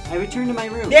Kirumi, I return to my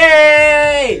room.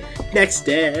 Yay! Next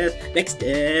death, next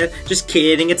death. Just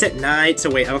kidding, it's at night. So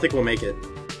wait, I don't think we'll make it.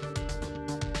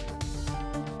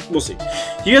 We'll see.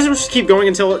 You guys just keep going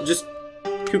until it just...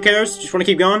 Who cares? Just want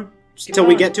to keep going? Just Keep until we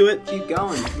going. get to it? Keep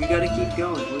going. We gotta keep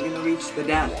going. We're gonna reach the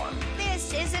death.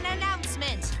 This is an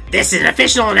announcement. This is an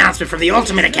official announcement from the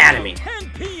Ultimate Academy. 10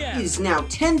 p.m. It is now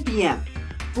 10 p.m.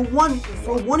 For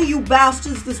one of you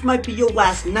bastards, this might be your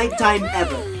last nighttime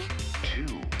ever.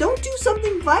 Don't do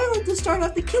something violent to start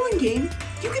off the killing game.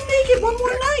 You can make it one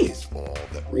more night.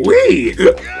 We?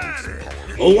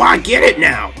 Oh, I get it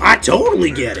now. I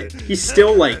totally get it. He's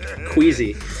still, like,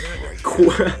 queasy.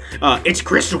 It's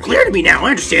crystal clear to me now. I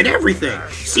understand everything.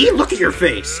 See, look at your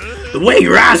face. The way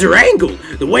your eyes are angled.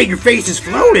 The way your face is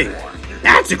floating.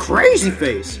 That's a crazy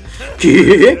face.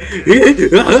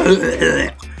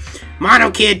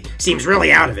 Mono Kid seems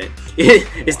really out of it.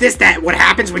 Is this what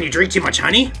happens when you drink too much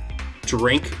honey?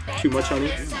 Drink too much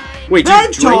honey? Wait, do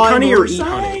you drink honey or eat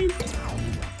honey?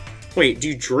 Wait, do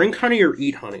you drink honey or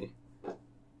eat honey?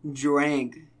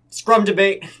 Drank. Scrum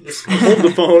debate. Hold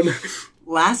the phone.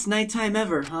 Last nighttime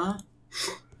ever, huh?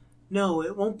 No,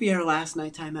 it won't be our last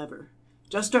nighttime ever.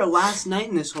 Just our last night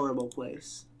in this horrible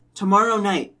place. Tomorrow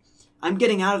night, I'm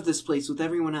getting out of this place with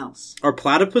everyone else. Are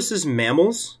platypuses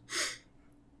mammals?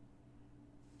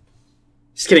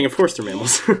 Just kidding, of course they're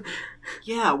mammals.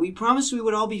 Yeah, we promised we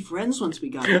would all be friends once we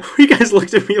got out. You guys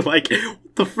looked at me like,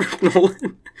 what the frick,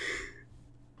 Nolan?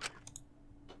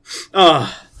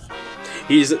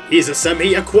 He's a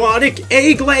semi-aquatic,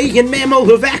 egg-laying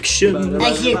mammal of action. I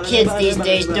hear kids these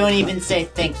days don't even say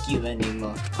thank you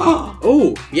anymore.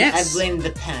 Oh, yes. I blame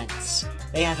the parents.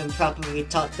 They haven't properly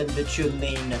taught them the true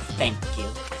meaning of thank you.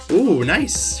 Ooh,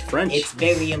 nice. French. It's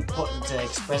very important to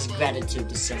express gratitude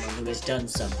to someone who has done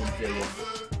something for you.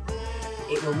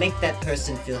 It will make that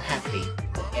person feel happy,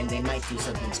 and they might do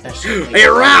something special. A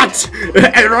rat!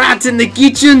 A rat in the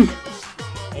kitchen!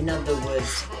 In other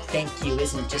words, thank you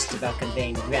isn't just about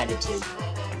conveying gratitude.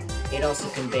 It also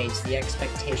conveys the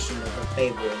expectation of a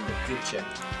favor in the future.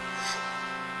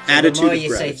 So Attitude the more of you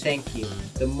gratitude. say thank you,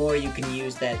 the more you can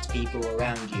use that to people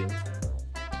around you.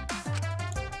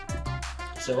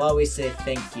 So always say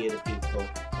thank you to people,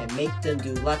 and make them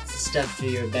do lots of stuff for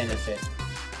your benefit.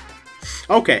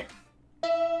 Okay.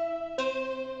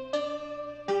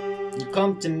 You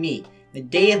come to me, the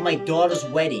day of my daughter's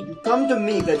wedding. Come to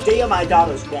me the day of my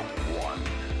daughter's wedding.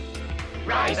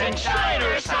 Rise and shine,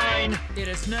 Ursine! It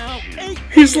is now 8.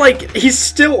 He's like,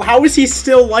 how is he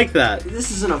still like that?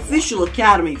 This is an official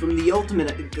academy from the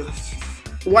ultimate...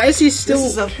 Why is he still...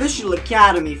 This is official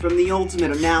academy from the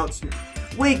ultimate announcement.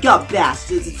 Wake up,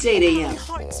 bastards, it's 8 a.m.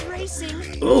 Heart's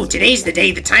racing. Ooh, today's the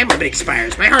day the time limit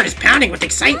expires. My heart is pounding with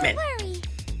excitement.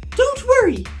 Don't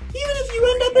worry! Even if you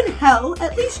end up in hell,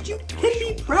 at least you can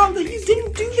be proud that you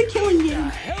didn't do the killing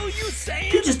yet. Hell you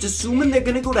saying? You're just assuming they're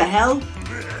gonna go to hell?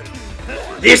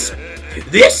 This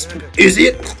is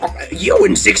it. You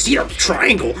and 16 are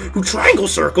triangle, who triangle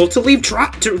circle to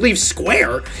leave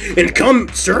square, and come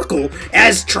circle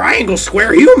as triangle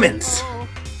square humans.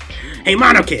 Hey,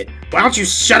 Mono Kid, why don't you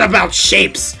shut up about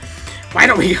shapes? Why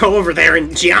don't we go over there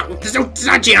and it's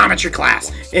not geometry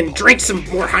class, and drink some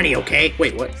more honey, okay?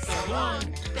 Wait, what?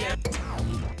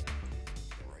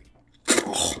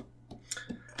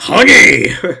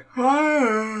 Honey!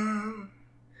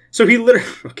 So he literally...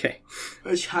 Okay.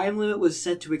 The time limit was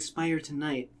set to expire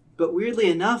tonight, but weirdly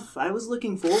enough, I was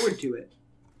looking forward to it.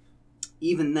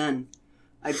 Even then,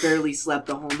 I barely slept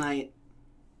the whole night.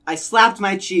 I slapped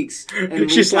my cheeks. And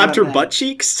She slapped her butt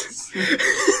cheeks?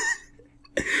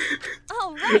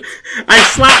 Oh, right. I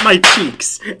slapped my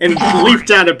cheeks and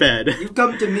leaped out of bed. You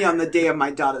come to me on the day of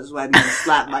my daughter's wedding and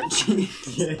slap my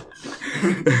cheeks.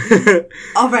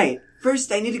 Alright,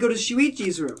 first I need to go to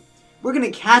Shuichi's room. We're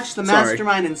gonna catch the Sorry.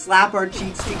 mastermind and slap our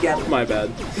cheeks together. My bad.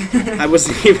 I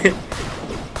wasn't even...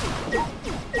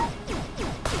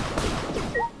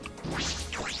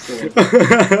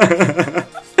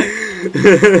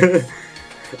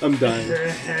 I'm dying.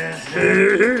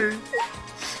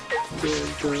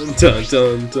 Dun,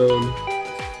 dun, dun.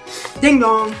 Ding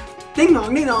dong! Ding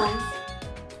dong, ding dong!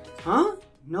 Huh?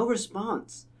 No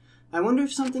response. I wonder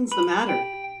if something's the matter.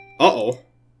 Uh-oh.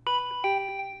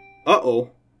 Uh-oh.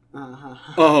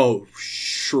 Oh,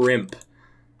 shrimp.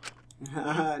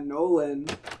 Nolan.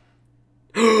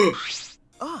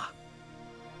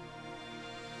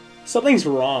 Something's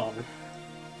wrong.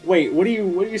 Wait, what are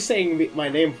you saying my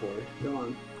name for? Go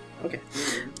on. Okay.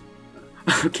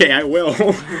 Okay, I will.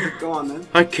 Go on then.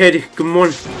 Hi, Katie. Good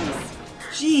morning.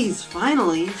 Jeez,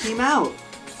 finally, you came out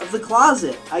of the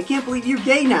closet. I can't believe you're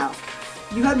gay now.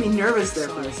 You had me nervous there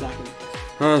for a second.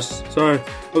 Sorry.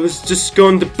 I was just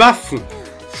going to the bathroom.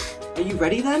 Are you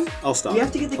ready then? I'll stop. We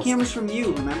have to get the cameras from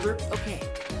you, remember? Okay.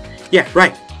 Yeah,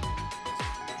 right.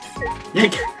 Yeah,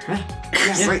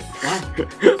 right.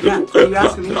 Yeah, what are you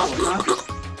asking me for, huh?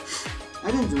 I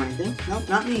didn't do anything. No,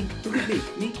 not me. Who could be?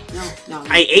 Me? No.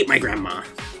 I ate my grandma.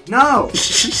 No!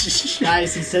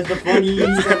 Guys, he said the funny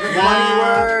Funny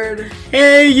word.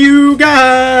 Hey, you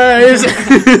guys!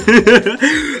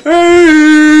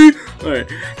 Hey! Alright.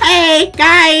 Hey,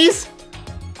 guys!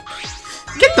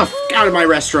 Get the f out of my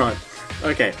restaurant.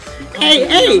 Okay.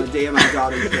 Hey! On the day of my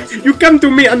daughter's restaurant. You come to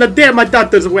me on the day of my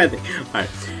daughter's wedding. Alright.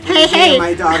 The day of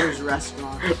my daughter's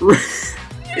restaurant.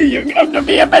 You come to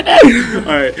me on my day.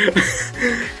 Alright.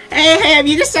 Hey, have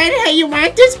you decided how you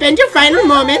want to spend your final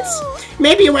moments?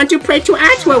 Maybe you want to pray to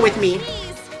Atwa with me.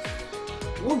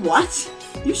 Well, what?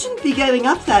 You shouldn't be giving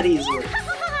up that easily.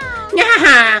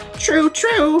 Haha, true.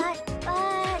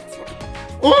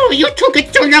 Oh, you took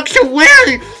it so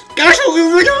well. That's what we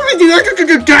went over the other to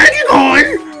the dining hall.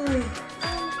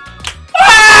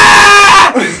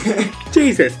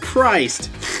 Jesus Christ.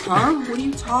 Huh? What are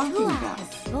you talking about?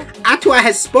 Atwa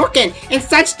has spoken in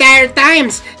such dire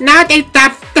times. Now they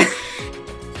stop.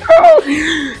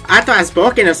 Atwa has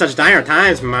spoken in such dire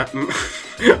times,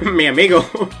 mi amigo.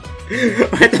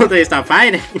 Why don't they stop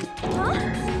fighting?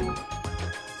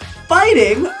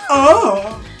 Fighting?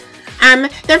 Oh!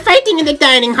 They're fighting in the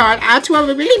dining hall. Atwa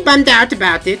was really bummed out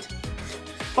about it.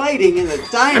 Fighting in the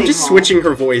dining hall? I'm just switching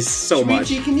her voice so much.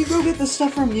 Shuichi, can you go get the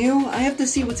stuff from you? I have to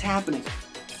see what's happening.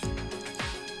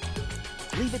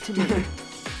 Leave it to me.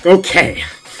 Okay.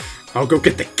 I'll go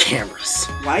get the cameras.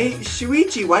 Why,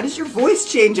 Shuichi, why does your voice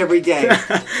change every day?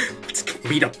 Let's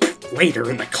meet up later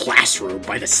in the classroom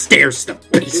by the stairs to the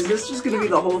Is basement. this just gonna be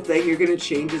the whole thing? You're gonna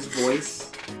change his voice?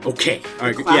 Okay.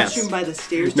 Alright, Classroom yes. by the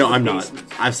stairs No, to the I'm not. basement.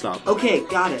 I've stopped. Okay,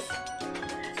 got it.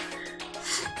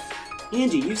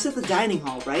 Angie, you said the dining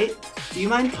hall, right? Do you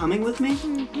mind coming with me?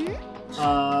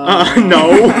 No.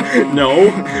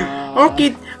 Okay,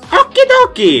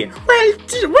 dokie. Well,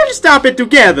 we'll stop it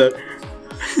together.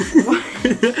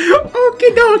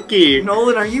 Okie dokie.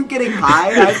 Nolan, are you getting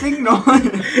high? I think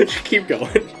Nolan... Keep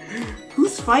going.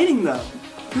 Who's fighting, though?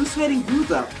 Who's fighting who,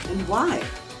 though? And why?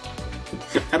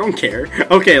 I don't care.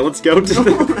 Okay, let's go to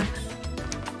the...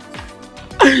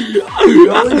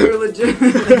 Nolan, you're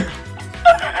legitimate.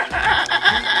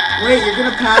 Wait, you're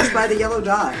gonna pass by the yellow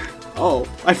dot. Oh,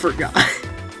 I forgot.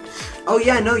 Oh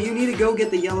yeah, no, you need to go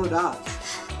get the yellow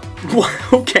dots. What?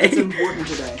 It's Okay. important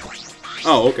today.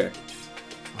 Oh, okay.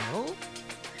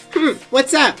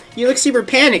 What's up? You look super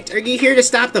panicked. Are you here to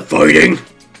stop the Fighting!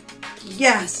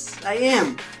 Yes, I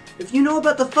am. If you know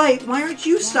about the fight, why aren't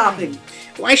you stopping?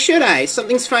 Why should I?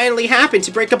 Something's finally happened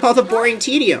to break up all the boring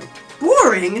tedium.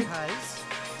 Boring?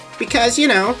 Because, you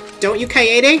know, don't you,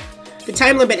 Kaede? The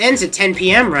time limit ends at 10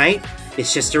 p.m., right?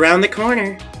 It's just around the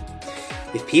corner.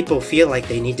 If people feel like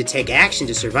they need to take action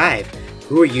to survive,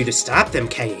 who are you to stop them,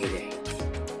 Kaede?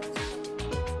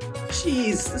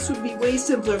 Jeez, this would be way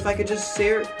simpler if I could just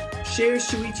share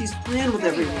Shuichi's plan with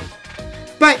everyone.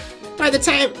 But, by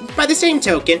the same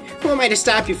token, who am I to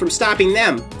stop you from stopping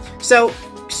them? So,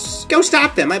 go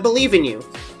stop them, I believe in you.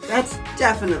 That's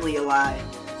definitely a lie.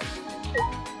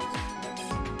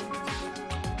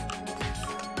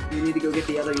 You need to go get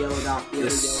the other yellow dot. The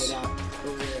Yes. other yellow dot.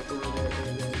 Over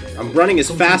there. I'm running as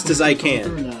fast as I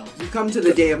can. You come to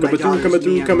the day of my Coming through, daughter's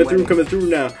neon wedding. coming through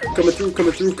now.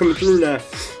 Coming through now.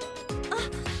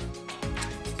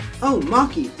 Oh,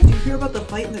 Maki, did you hear about the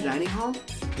fight in the dining hall?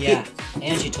 Yeah,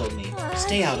 Angie told me.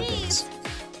 Stay out of it.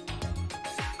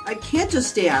 I can't just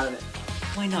stay out of it.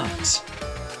 Why not?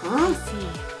 Huh?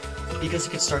 Because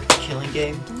it could start the killing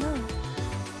game?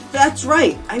 That's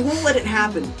right. I won't let it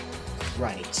happen.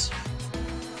 Right.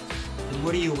 Then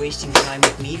what are you wasting time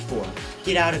with me for?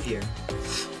 Get out of here.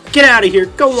 Get out of here.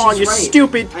 Go on, you right.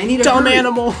 stupid, I need a dumb hurry.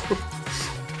 animal.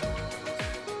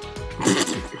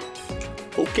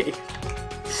 Okay.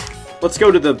 Let's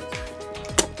go to the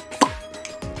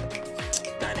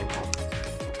dining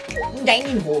hall.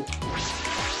 Dining hall.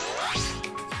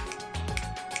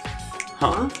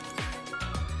 Huh?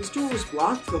 This door was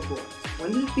blocked before.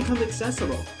 When did it become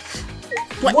accessible?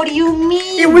 What do you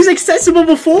mean? It was accessible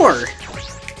before.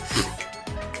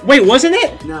 Wait, wasn't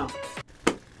it? No.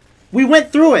 We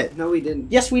went through it. No, we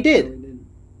didn't. Yes, we No, we did. didn't.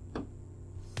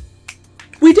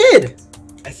 We did.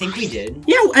 I think we did.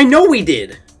 Yeah, I know we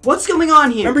did. What's going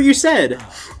on here? Remember you said.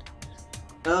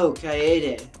 Oh,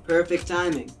 Kaede. Perfect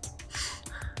timing.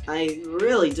 I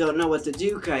really don't know what to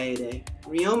do, Kaede.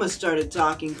 Ryoma started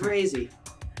talking crazy.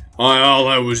 All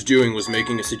I was doing was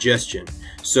making a suggestion,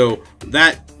 so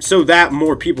that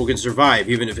more people can survive,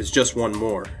 even if it's just one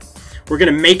more. We're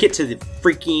gonna make it to the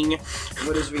freaking.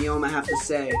 What does Ryoma have to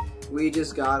say? We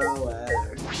just got a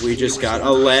letter. We just got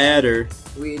a ladder.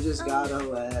 We just got a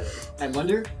letter. I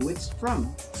wonder who it's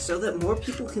from. So that more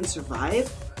people can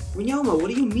survive? Ryoma, what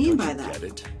do you mean by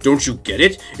that? Don't you get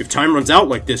it? If time runs out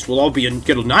like this, we'll all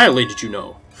get annihilated, you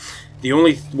know. The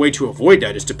only way to avoid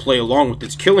that is to play along with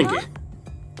its killing game.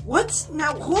 What?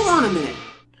 Now, hold on a minute.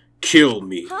 Kill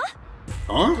me.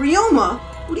 Huh? Ryoma,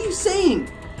 what are you saying?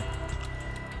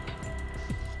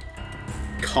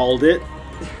 Called it.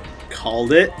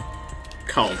 Called it.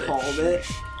 Called it. Called it.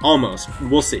 Almost.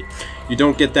 We'll see. You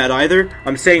don't get that either?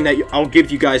 I'm saying that I'll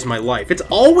give you guys my life. It's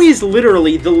always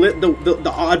literally the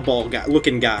oddball guy,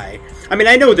 looking guy. I mean,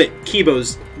 I know that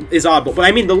Kibo's is oddball, but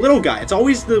I mean the little guy. It's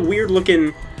always the weird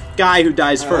looking guy who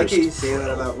dies I like first. how you say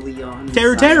that about Leon. And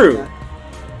Teru Sayaka. Teru.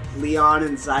 Leon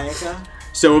and Sayaka.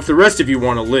 So if the rest of you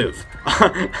want to live,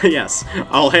 yes,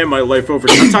 I'll hand my life over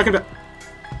to you. I'm talking about...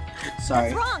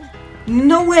 Sorry. What's wrong?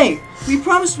 No way! We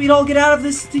promised we'd all get out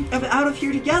of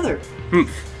here together.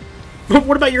 But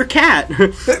what about your cat?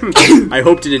 I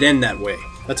hoped it'd end that way.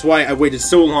 That's why I waited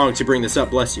so long to bring this up,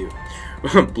 bless you.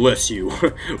 Bless you.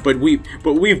 But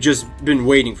we've just been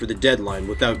waiting for the deadline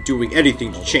without doing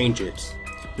anything to change it.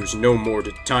 There's no more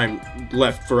time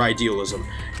left for idealism,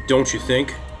 don't you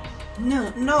think?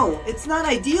 No, it's not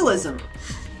idealism.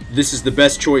 This is the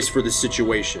best choice for this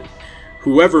situation.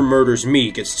 Whoever murders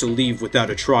me gets to leave without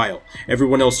a trial.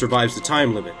 Everyone else survives the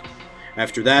time limit.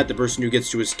 After that, the person who gets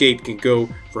to escape can go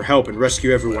for help and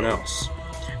rescue everyone else.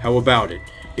 How about it?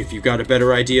 If you've got a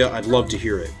better idea, I'd love to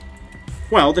hear it.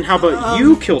 Well, then how about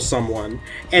you kill someone,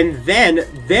 and then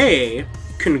they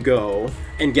can go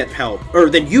and get help. Or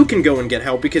then you can go and get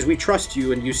help because we trust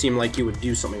you and you seem like you would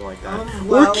do something like that.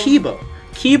 Well, or Kiba.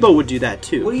 Kiba would do that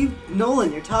too. What are you...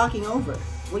 Nolan, you're talking over.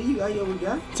 What do you got over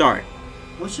there? Sorry.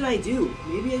 What should I do?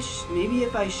 Maybe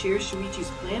if I share Shuichi's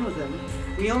plan with him,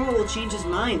 Ryoma will change his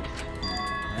mind.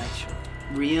 Actually,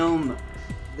 Ryoma,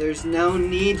 there's no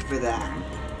need for that.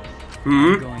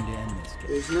 I'm going to end this game.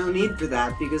 There's no need for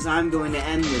that because I'm going to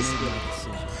end this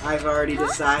game. I've already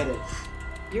decided.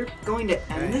 You're going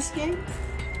to end this game?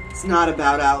 It's not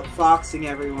about outfoxing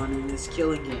everyone in this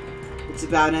killing game. It's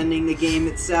about ending the game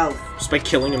itself. Just by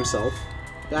killing himself.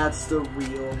 That's the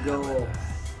real goal.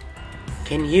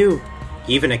 Can you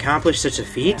even accomplish such a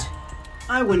feat?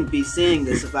 I wouldn't be saying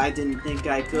this if I didn't think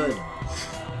I could.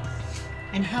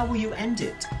 And how will you end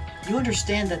it? You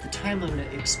understand that the time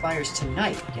limit expires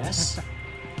tonight, yes?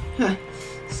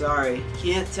 Sorry,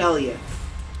 can't tell you.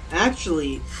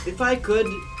 Actually, if I could,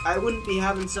 I wouldn't be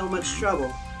having so much trouble.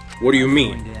 What do you I'm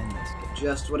mean? going to end this game.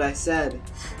 Just what I said.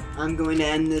 I'm going to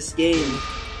end this game.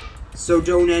 So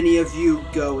don't any of you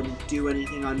go and do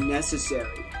anything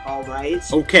unnecessary, alright?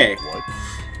 Okay. What?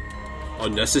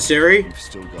 Unnecessary? We've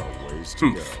still got ways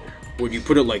to go. When you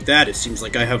put it like that, it seems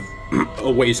like I have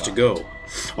a ways to go.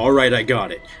 Alright, I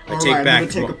got it. I take I'm back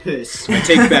gonna take a piss. I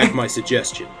take back my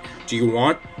suggestion. Do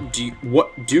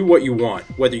what you want.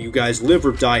 Whether you guys live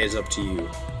or die is up to you.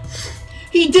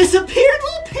 He disappeared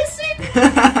while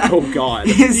pissing? Oh god.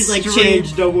 He's like,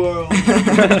 changed the world.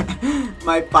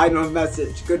 My final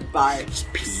message. Goodbye.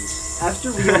 Peace.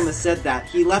 After Ryoma said that,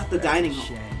 he left the dining hall.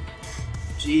 Shame.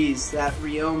 Jeez, that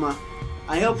Ryoma.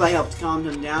 I hope I helped calm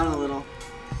him down a little.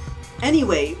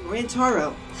 Anyway,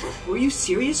 Rantaro, were you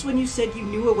serious when you said you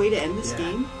knew a way to end this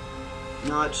game?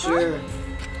 Not sure.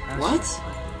 What?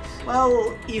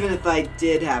 Well, even if I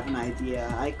did have an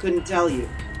idea, I couldn't tell you.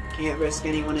 Can't risk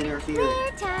anyone interfering.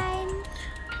 Time.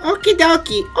 Okie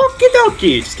dokie. Okie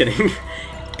dokie. Just kidding.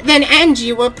 Then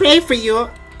Angie will pray for you.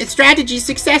 It's strategy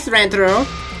success, Rantaro.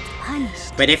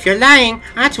 Punished. But if you're lying,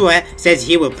 Atua says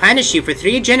he will punish you for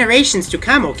 3 generations to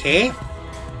come, okay?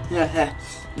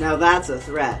 Now that's a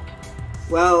threat.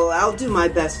 Well, I'll do my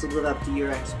best to live up to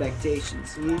your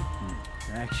expectations.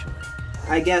 Actually,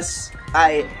 I guess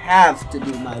I have to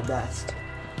do my best.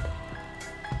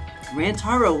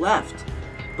 Rantaro left,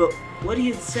 but what he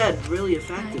had said really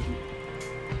affected me.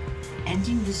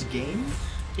 Ending this game?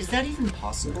 Is that even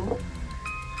possible?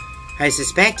 I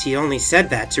suspect he only said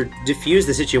that to defuse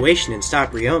the situation and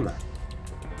stop Ryoma.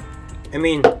 I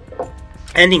mean,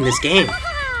 ending this game.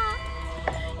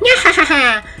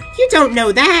 Nyahaha! You don't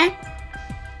know that.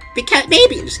 Because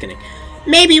maybe, Just kidding.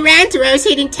 maybe Rantaro's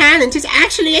hidden talent is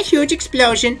actually a huge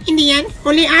explosion. In the end,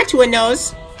 only Atua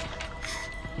knows.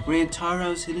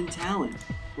 Rantaro's hidden talent.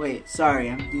 Wait, sorry,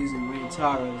 I'm using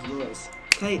Rantaro's voice.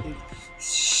 Okay,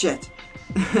 shit.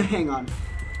 Hang on.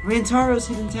 Rantaro's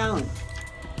hidden talent.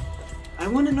 I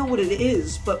want to know what it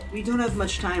is, but we don't have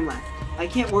much time left. I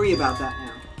can't worry about that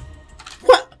now.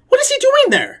 What is he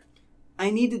doing there? I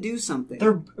need to do something.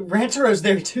 Rantaro's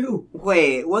there too.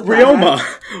 Wait, what the Ryoma.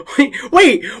 heck?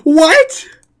 Wait, what?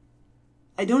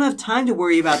 I don't have time to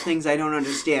worry about things I don't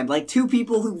understand, like 2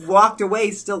 people who walked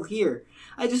away still here.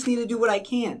 I just need to do what I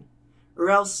can, or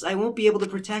else I won't be able to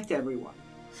protect everyone.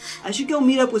 I should go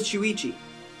meet up with Shuichi.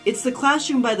 It's the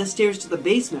classroom by the stairs to the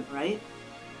basement, right?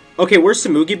 Okay, where's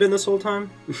Samugi been this whole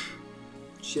time?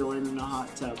 Chilling in a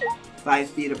hot tub, 5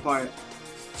 feet apart.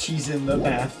 She's in the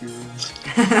bathroom.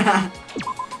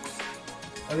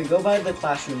 Okay, go by the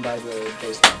classroom by the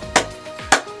basement.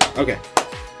 Okay.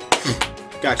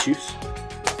 Got you.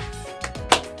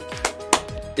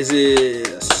 Is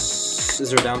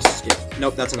there a downstairs? Yeah.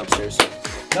 Nope, that's an upstairs.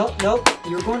 Nope,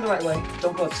 you're going the right way.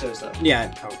 Don't go upstairs though.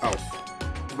 Yeah. Oh.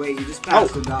 Wait, you just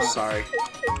passed the dog. Sorry.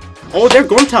 Oh, they're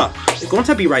Gonta.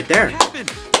 Gonta be right there.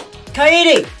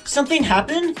 Kaede, something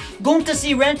happened? Going to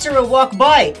see Rantaro walk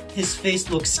by. His face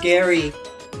looks scary.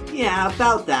 Yeah,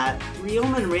 about that.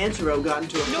 Ryoma and Rantaro got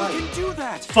into a fight. No, you do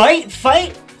that.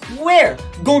 Fight? Where?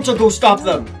 Going to go stop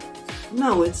them.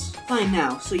 No, it's fine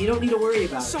now, so you don't need to worry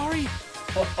about it. Sorry.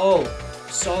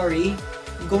 Sorry.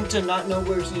 Going to not know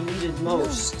where he needed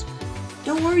most.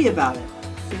 Don't worry about it.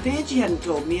 If Angie hadn't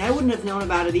told me, I wouldn't have known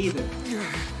about it either.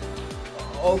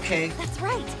 Okay. That's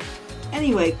right.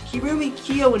 Anyway, Kirumi,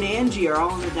 Kyo, and Angie are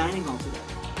all in the dining hall today.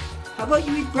 How about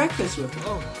you eat breakfast with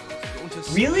them?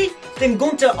 Really? Then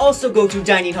Gonta also go to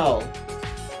dining hall.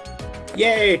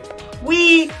 Yay!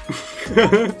 We.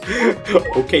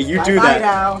 Okay, you do Bye-bye that.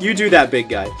 now. You do that, big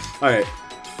guy. Alright.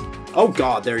 Oh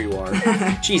god, there you are.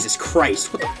 Jesus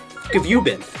Christ, what the fuck have you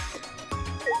been?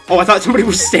 Oh, I thought somebody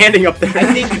was standing up there.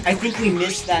 I think we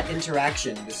missed that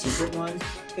interaction, the secret one.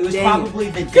 It was Dang. probably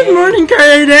the day. Good morning,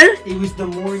 Kaede. It was the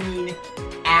morning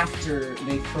after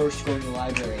they first go to the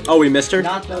library. Oh, we missed her?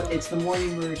 It's the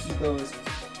morning where he goes,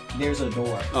 there's a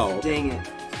door. Oh. Dang it.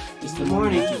 It's the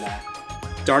morning. after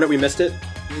that. Darn it, we missed it.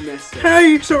 You missed it.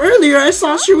 Hey, so earlier I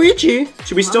saw Shuichi.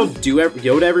 Should we still do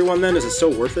yo to everyone then? Is it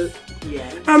still worth it? Yeah.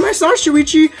 I saw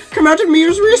Shuichi come out of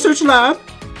Mia's research lab.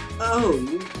 Oh,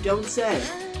 you don't say.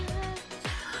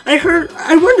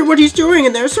 I wonder what he's doing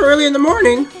in there so early in the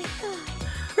morning.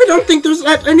 I don't think there's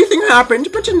anything happened,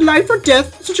 but in life or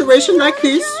death situation like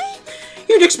this,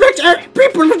 you'd expect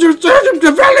people to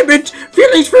develop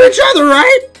feelings for each other,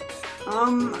 right?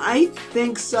 I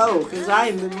think so, because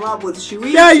I'm in love with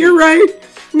Shuichi. Yeah, you're right.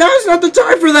 Now's not the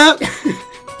time for that.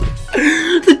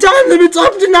 The time limit's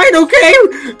up tonight, okay?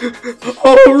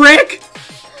 Oh, Rick.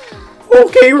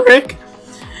 Okay, Rick.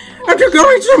 After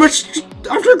going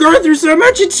through so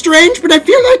much, it's strange, but I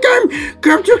feel like I'm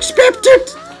come to expect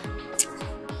it.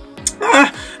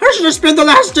 I should have spent the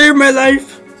last day of my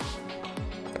life.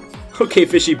 Okay,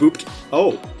 fishy boop.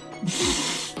 Oh.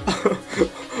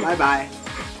 Bye-bye.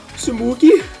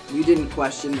 Samuki? You didn't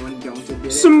question when Gonta did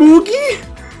it. Samuki?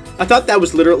 I thought that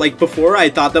was literally, like, before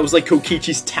I thought that was, like,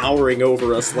 Kokichi's towering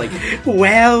over us, like,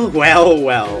 well.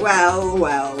 Well.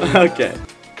 Okay.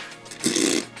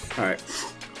 Alright.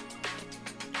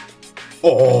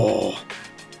 Oh.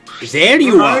 There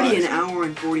you We're are. already an hour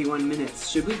and 41 minutes.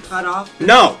 Should we cut off?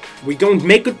 No! We gonna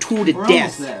make it to the We're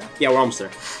death. almost there. Yeah, we're almost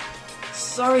there.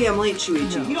 Sorry I'm late,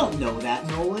 Shuichi. You don't know that,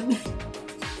 Nolan.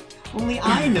 Only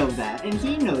I know that, and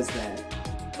he knows that.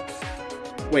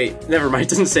 Wait, never mind. It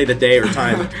doesn't say the day or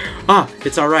time.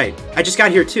 It's alright. I just got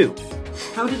here too.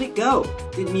 How did it go?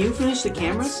 Did Mew finish the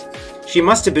cameras? She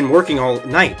must have been working all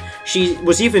night. She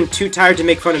was even too tired to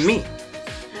make fun of me.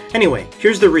 Anyway,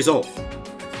 here's the result.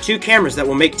 2 cameras that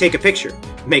will take a picture.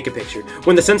 Make a picture.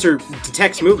 When the sensor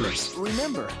detects movements.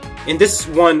 Remember. And this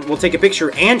one will take a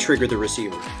picture and trigger the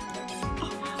receiver.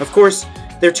 Of course,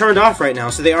 they're turned off right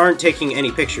now, so they aren't taking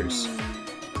any pictures.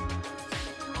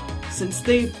 Since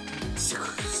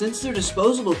they're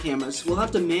disposable cameras, we'll have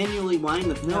to manually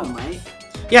wind the film, right?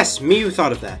 Yes, Miyu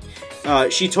thought of that.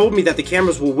 She told me that the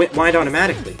cameras will wind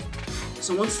automatically.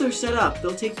 So once they're set up,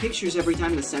 they'll take pictures every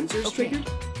time the sensor's triggered?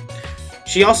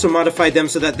 She also modified them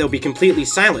so that they'll be completely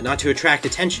silent, not to attract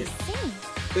attention.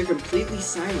 They're completely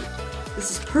silent.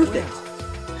 This is perfect.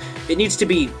 It needs to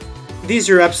be... These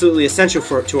are absolutely essential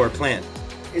to our plan.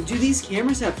 And do these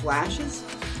cameras have flashes?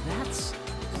 That's...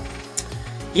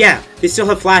 Yeah, they still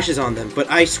have flashes on them, but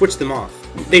I switched them off.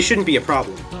 They shouldn't be a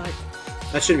problem.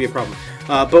 That shouldn't be a problem.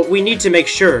 But we need to make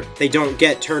sure they don't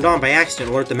get turned on by accident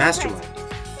and alert the mastermind.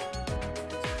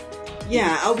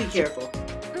 Yeah, I'll be careful.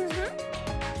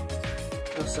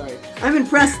 Oh, sorry. I'm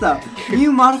impressed, though.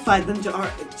 You modified them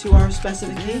to our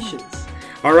specifications.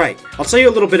 Alright, I'll tell you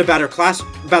a little bit about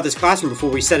this classroom before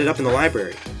we set it up in the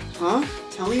library. Huh?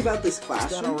 Tell me about this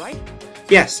classroom. Is that alright?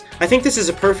 Yes, I think this is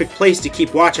a perfect place to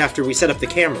keep watch after we set up the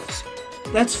cameras.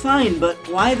 That's fine, but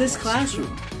why this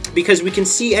classroom? Because we can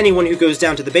see anyone who goes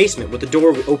down to the basement with the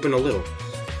door open a little.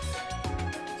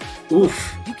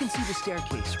 Oof. You can see the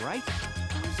staircase, right?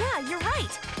 Oh yeah, you're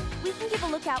right. We can keep a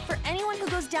lookout for anyone who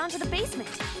goes down to the basement.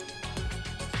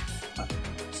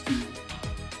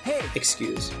 Hey!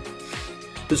 Excuse.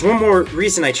 There's one more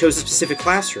reason I chose a specific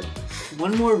classroom.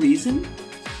 One more reason?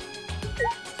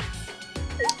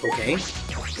 Okay.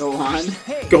 Go on.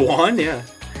 Hey! Go on, yeah.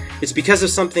 It's because of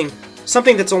something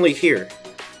that's only here.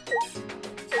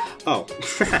 Oh.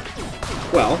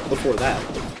 Well, before that.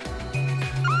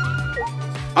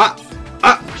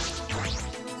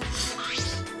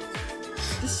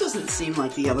 This doesn't seem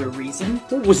like the other reason.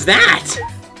 What was that?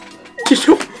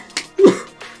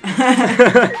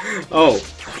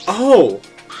 Oh.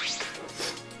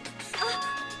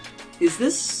 Is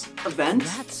this a vent?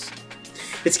 That's...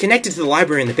 It's connected to the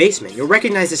library in the basement. You'll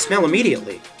recognize the smell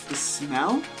immediately. The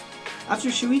smell? After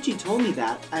Shuichi told me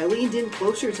that, I leaned in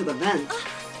closer to the vent.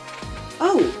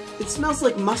 Oh, it smells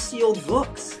like musty old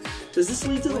books. Does this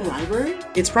lead to the library?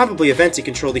 It's probably a vent to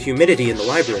control the humidity in the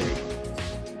library.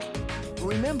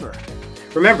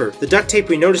 Remember, the duct tape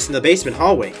we noticed in the basement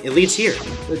hallway. It leads here.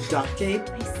 The duct tape?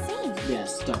 I see.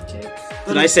 Yes, duct tape.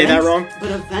 Did I say that wrong?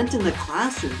 But a vent in the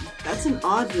classroom, that's an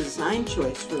odd design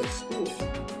choice for a school.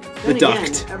 The Then duct.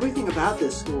 again, everything about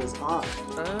this school is odd.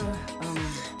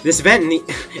 This vent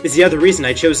is the other reason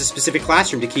I chose a specific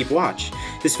classroom to keep watch.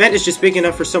 This vent is just big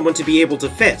enough for someone to be able to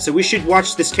fit, so we should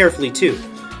watch this carefully too.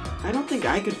 I don't think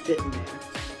I could fit in there.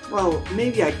 Well,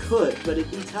 maybe I could, but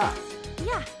it'd be tough.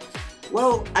 Yeah.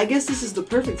 Well, I guess this is the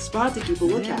perfect spot to keep a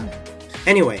lookout.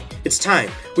 Anyway, it's time.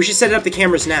 We should set up the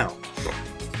cameras now.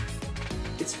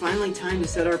 It's finally time to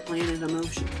set our plan into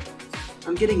motion.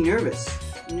 I'm getting nervous.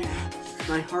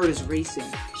 My heart is racing.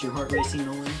 Is your heart racing,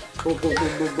 Nolan? Boom, boom,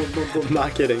 boom, boom, boom, boom, boom. I'm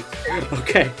not kidding.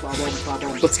 Okay, Ba-boom,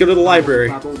 ba-boom. let's go to the library.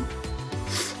 Ba-boom,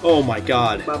 Oh my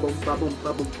god. ba-boom, ba-boom,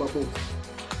 ba-boom, ba-boom.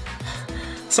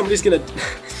 Somebody's gonna...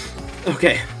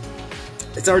 Okay.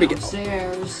 It's already...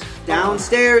 Downstairs.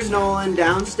 Downstairs, Nolan,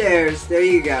 downstairs. There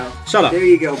you go. Shut up. There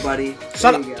you go, buddy.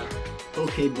 Shut there up. You go.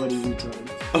 Okay, buddy,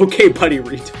 retard. Okay, buddy,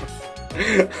 retard.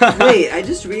 Wait, I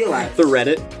just realized. The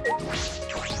Reddit.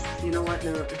 You know what?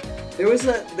 No.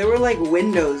 There were like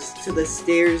windows to the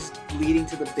stairs leading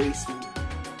to the basement.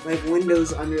 Like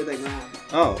windows under the ground.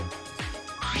 Oh.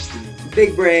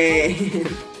 Big brain.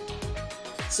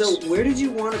 So where did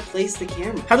you want to place the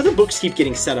camera? How do the books keep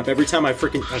getting set up every time I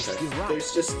freaking... Okay.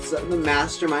 There's just the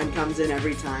mastermind comes in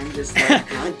every time, just like,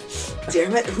 God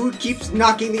damn it, who keeps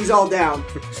knocking these all down?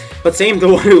 But same the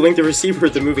one who linked the receiver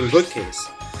with the moving bookcase.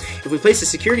 If we place a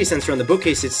security sensor on the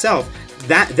bookcase itself,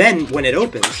 then when it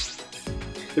opens,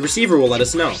 the receiver will let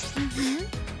us know.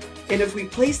 And if we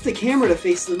place the camera to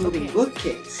face the moving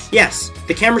bookcase... Yes,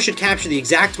 the camera should capture the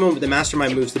exact moment the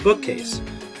mastermind moves the bookcase.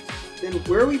 Then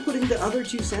where are we putting the other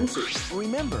two sensors?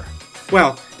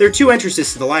 Well, there are two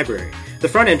entrances to the library. The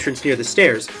front entrance near the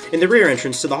stairs, and the rear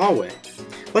entrance to the hallway.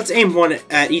 Let's aim one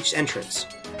at each entrance.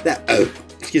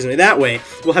 That way,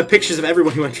 we'll have pictures of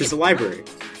everyone who enters the library.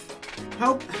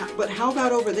 But how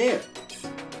about over there?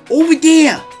 Over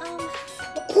there!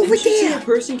 Over there! A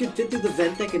person could fit through the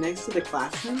vent that connects to the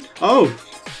classroom? Oh.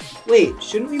 Wait,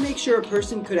 shouldn't we make sure a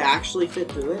person could actually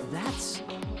fit through it?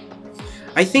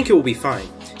 I think it will be fine,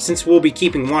 since we'll be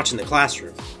keeping watch in the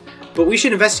classroom. But we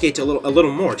should investigate a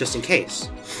little more, just in case.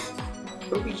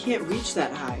 But we can't reach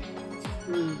that high.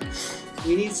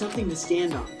 We need something to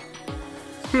stand on.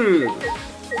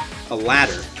 A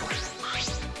ladder.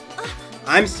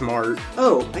 I'm smart.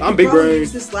 Oh, I I'm can big probably brain.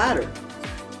 use this ladder.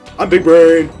 I'm big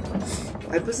brain.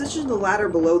 I positioned the ladder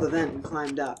below the vent and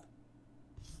climbed up.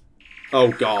 Oh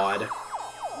god.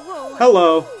 Whoa.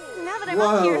 Hello. Now that I'm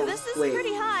up here, this is wait.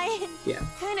 pretty high. Yeah.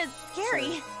 Kind of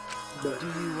scary. Do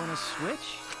you want to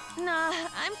switch? Nah,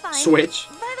 I'm fine. Switch.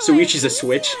 By the So way, each is a can you see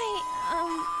switch.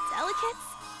 my, delicates?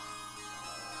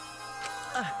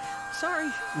 Sorry.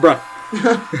 Bruh.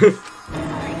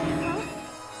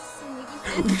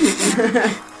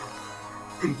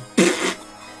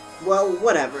 Well,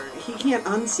 whatever. He can't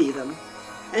unsee them.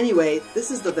 Anyway,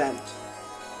 this is the vent.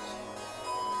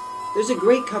 There's a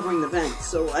grate covering the vent,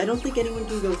 so I don't think anyone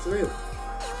can go through.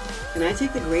 Can I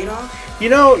take the grate off? You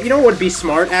know what would be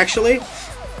smart, actually?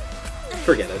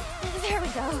 Forget it. There we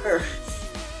go.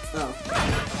 Oh.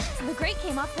 The grate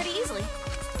came off pretty easily.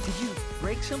 Did you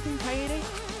break something, Kaede?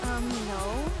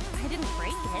 No. I didn't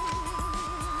break it.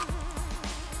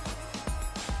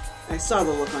 I saw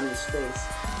the look on his face.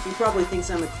 He probably thinks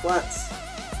I'm a klutz.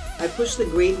 I pushed the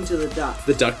grate into the duct.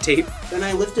 The duct tape. Then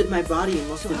I lifted my body and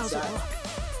looked So how's it inside. look?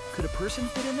 Could a person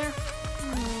fit in there?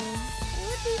 It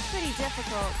would be pretty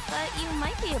difficult, but you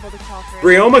might be able to crawl through.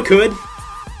 Ryoma could.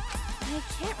 I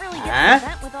can't really get Huh? to the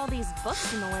vent with all these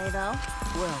books in the way, though.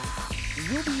 Well,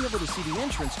 you'll be able to see the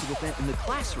entrance to the vent in the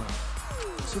classroom.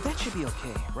 So that should be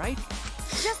okay, right?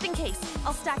 Just in case,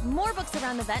 I'll stack more books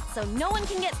around the vent so no one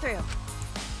can get through.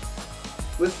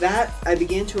 With that, I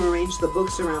began to arrange the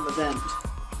books around the vent.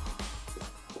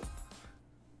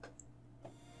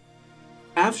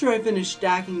 After I finished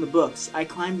stacking the books, I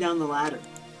climbed down the ladder.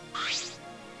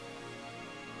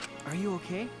 Are you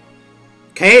okay?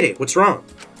 Kaede, what's wrong?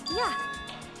 Yeah.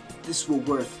 This will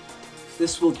work.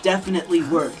 This will definitely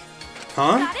work.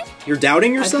 Huh? Got it? You're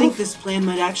doubting I yourself? think this plan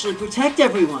might actually protect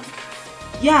everyone.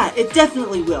 Yeah, it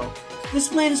definitely will. This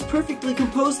plan is perfectly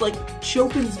composed like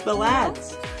Chopin's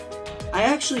ballades. I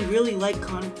actually really like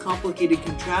complicated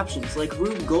contraptions like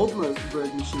Rube Goldberg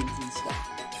machines and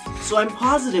stuff. So I'm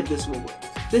positive this will work.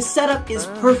 This setup is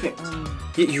perfect.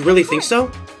 You really think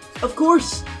so? Of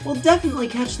course, we'll definitely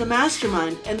catch the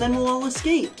mastermind, and then we'll all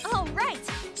escape. Oh, right.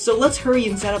 So let's hurry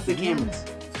and set up the cameras.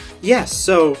 Yes,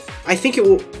 so I think it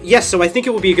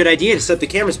will be a good idea to set the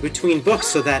cameras between books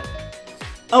so that...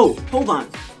 Oh, hold on.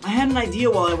 I had an idea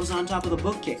while I was on top of the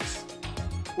bookcase.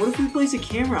 What if we place a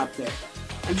camera up there?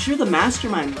 I'm sure the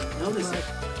mastermind will notice it.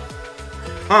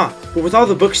 But with all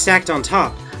the books stacked on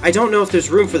top, I don't know if there's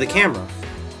room for the camera.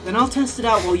 Then I'll test it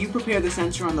out while you prepare the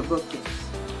sensor on the bookcase.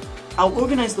 I'll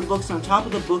organize the books on top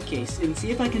of the bookcase and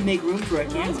see if I can make room for a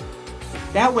camera.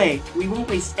 That way, we won't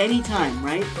waste any time,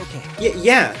 right? Okay.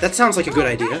 Yeah, that sounds like a good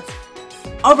idea.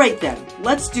 Alright then,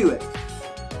 let's do it.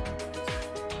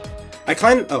 I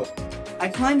climbed up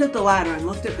the ladder and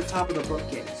looked at the top of the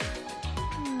bookcase.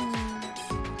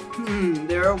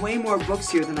 There are way more books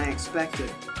here than I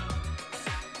expected.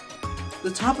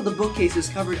 The top of the bookcase is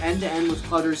covered end to end with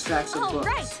cluttered stacks of books.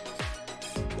 Right.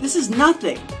 This is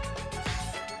nothing!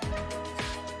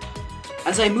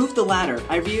 As I moved the ladder,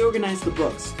 I reorganized the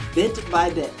books, bit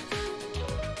by bit.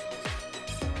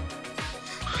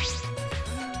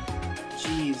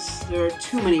 Jeez, there are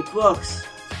too many books.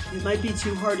 It might be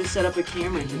too hard to set up a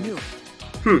camera here.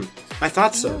 I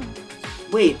thought so.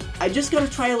 Wait, I just gotta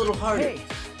try a little harder.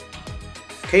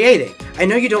 Kaede, I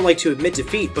know you don't like to admit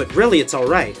defeat, but really it's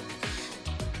alright.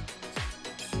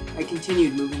 I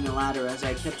continued moving the ladder as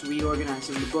I kept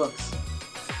reorganizing the books.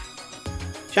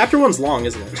 Chapter 1's long,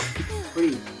 isn't it?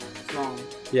 Pretty long.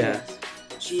 Yeah. Yes.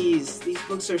 Jeez, these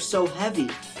books are so heavy.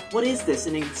 What is this,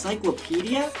 an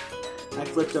encyclopedia? I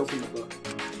flipped open the book.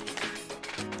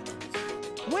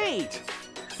 Wait!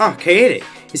 Kaede,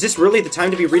 is this really the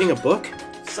time to be reading a book?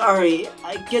 Sorry,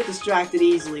 I get distracted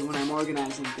easily when I'm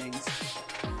organizing things.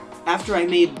 After I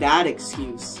made that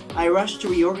excuse, I rushed to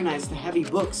reorganize the heavy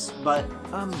books, but...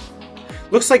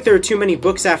 Looks like there are too many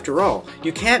books after all.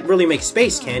 You can't really make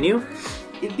space, can you?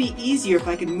 It'd be easier if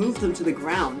I could move them to the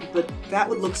ground, but that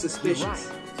would look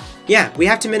suspicious. Yeah, we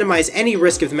have to minimize any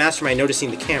risk of the mastermind noticing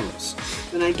the cameras.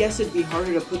 Then I guess it'd be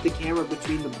harder to put the camera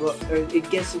between the book, or I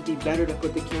guess it'd be better to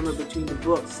put the camera between the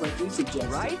books, like you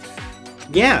suggested. Right?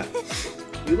 Yeah.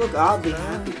 You look oddly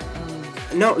happy.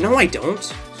 No, I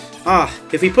don't.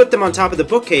 If we put them on top of the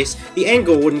bookcase, the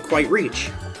angle wouldn't quite reach.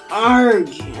 Arg!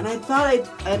 And I thought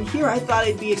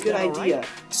it'd be a good idea.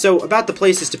 So, about the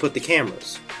places to put the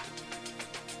cameras.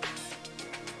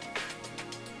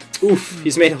 Oof,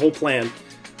 he's made a whole plan.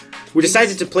 We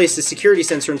decided to place the security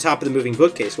sensor on top of the moving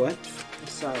bookcase, what?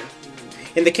 Sorry.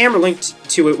 And the camera linked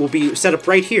to it will be set up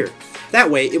right here. That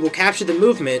way, it will capture the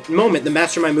moment the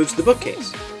mastermind moves the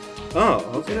bookcase. Oh,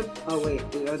 okay. Oh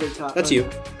wait, the other top. That's you.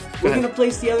 We're gonna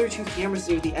place the other two cameras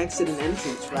near the exit and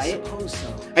entrance, right? I suppose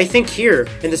so. I think here,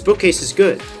 and this bookcase is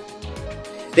good.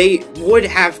 They would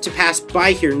have to pass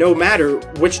by here no matter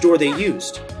which door they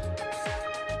used.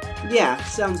 Yeah,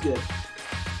 sounds good.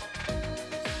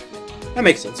 That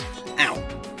makes sense. Ow.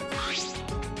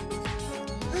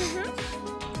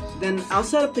 Then I'll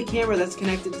set up the camera that's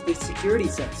connected to the security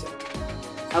sensor.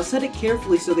 I'll set it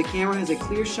carefully so the camera has a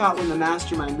clear shot when the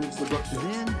mastermind moves the bookcase.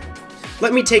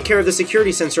 Let me take care of the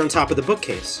security sensor on top of the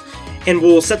bookcase, and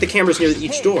we'll set the cameras near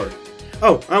each door.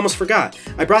 Oh, I almost forgot.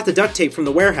 I brought the duct tape from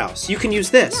the warehouse. You can use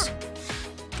this.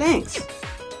 Thanks.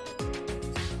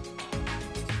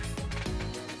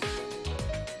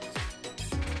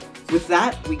 With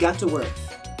that, we got to work.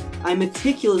 I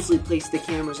meticulously placed the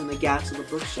cameras in the gaps of the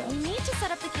bookshelves. You need to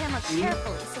set up the camera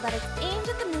carefully so that it's aimed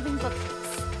at the moving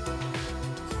bookcase.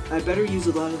 I better use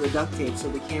a lot of the duct tape so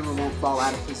the camera won't fall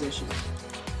out of position.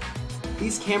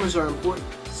 These cameras are important,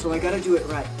 so I gotta do it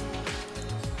right.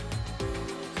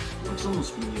 Looks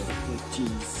almost real, like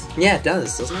cheese. Yeah, it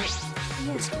does, doesn't it?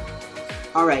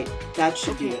 Yeah. Alright, that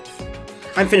should do it.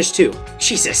 I'm finished too.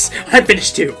 Jesus, I'm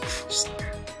finished too.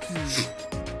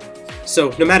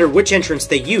 So, no matter which entrance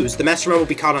they use, the mastermind will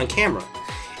be caught on camera.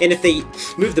 And if they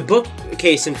move the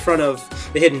bookcase in front of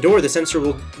the hidden door, the sensor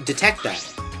will detect that.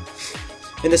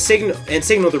 And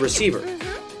signal the receiver.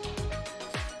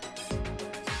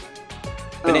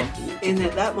 And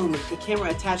at that moment, the camera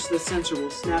attached to the sensor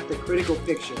will snap the critical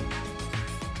picture.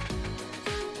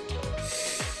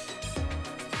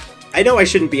 I know I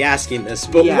shouldn't be asking this,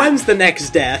 but when's the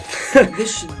next death?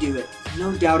 This should do it.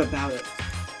 No doubt about it.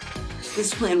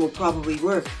 This plan will probably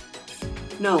work.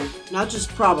 No, not just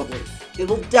probably. It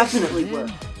will definitely work.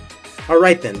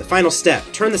 Alright then, the final step.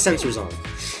 Turn the sensors on.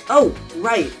 Oh,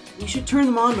 right. We should turn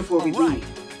them on before we leave.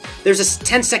 There's a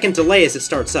 10-second delay as it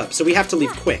starts up, so we have to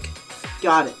leave quick.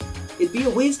 Got it. It'd be a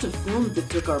waste of film if it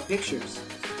took our pictures.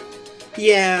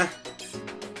 Yeah.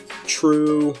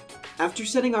 True. After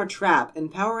setting our trap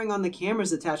and powering on the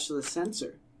cameras attached to the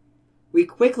sensor, We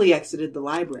quickly exited the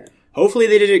library. Hopefully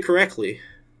they did it correctly.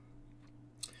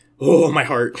 Oh, my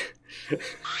heart.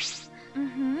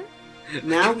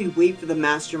 Now we wait for the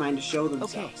mastermind to show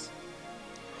themselves.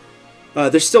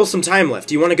 There's still some time left.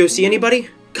 Do you want to go see anybody?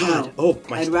 God, No, oh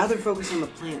my... I'd rather focus on the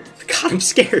plan. God, I'm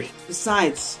scared.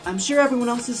 Besides, I'm sure everyone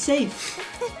else is safe.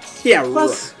 Yeah,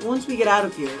 Plus, once we get out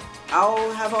of here,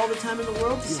 I'll have all the time in the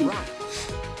world to see.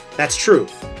 that's true.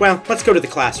 Well, let's go to the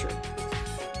classroom.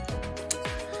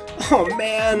 Oh,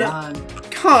 man.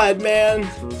 God, man.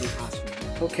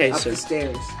 Okay, Up so... the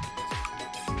stairs.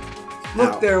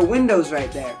 Look, Ow. there are windows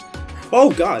right there.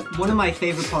 Oh, God. One of my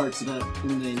favorite parts in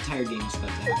the entire game is about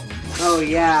to happen. Oh,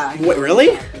 yeah. What,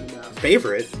 really?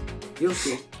 Favorite? You'll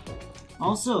see.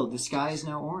 Also, the sky is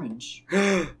now orange.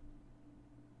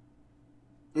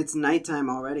 It's nighttime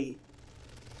already. ...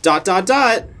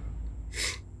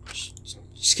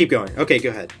 Just keep going. Okay, go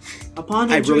ahead.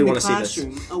 Upon I entering really the wanna see this.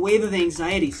 classroom, a wave of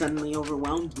anxiety suddenly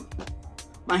overwhelmed me.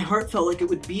 My heart felt like it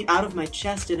would beat out of my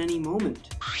chest at any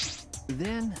moment.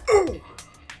 Then...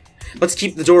 Let's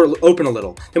keep the door open a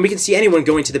little. Then we can see anyone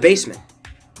going to the basement.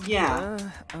 Yeah.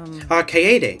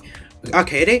 Kaede.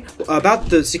 Kaede? About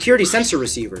the security sensor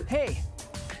receiver. Hey!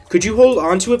 Could you hold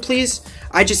on to it, please?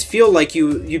 I just feel like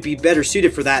you'd be better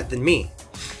suited for that than me.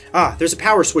 There's a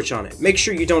power switch on it. Make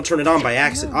sure you don't turn it on by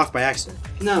accident. Off by accident.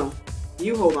 No,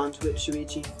 you hold on to it,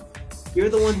 Shuichi. You're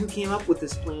the one who came up with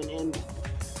this plan, and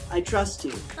I trust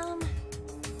you.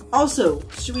 Also,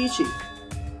 Shuichi,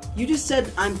 you just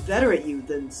said I'm better at you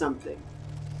than something.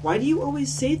 Why do you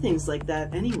always say things like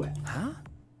that anyway? Huh?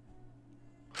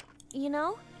 You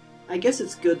know? I guess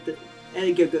it's good that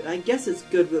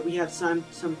we have some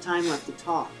time left to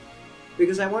talk.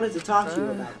 Because I wanted to talk to you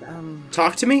about that.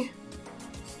 Talk to me?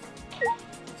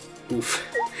 Oof.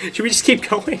 Should we just keep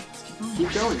going?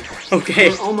 Keep going. Okay.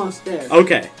 We're almost there.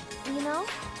 Okay. You know?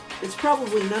 It's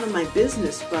probably none of my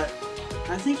business, but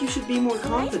I think you should be more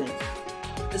confident.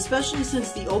 Especially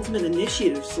since the Ultimate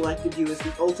Initiative selected you as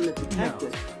the Ultimate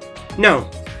Detective. No,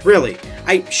 really.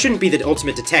 I shouldn't be the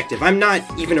ultimate detective. I'm not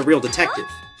even a real detective.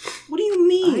 What do you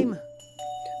mean?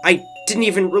 I didn't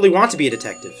even really want to be a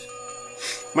detective.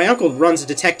 My uncle runs a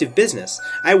detective business.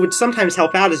 I would sometimes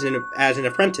help out as an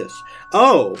apprentice.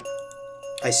 Oh,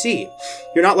 I see.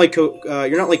 You're not like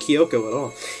Kyoko at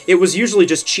all. It was usually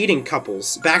just cheating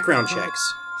couples, background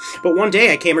checks. But one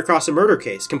day I came across a murder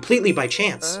case, completely by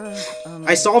chance.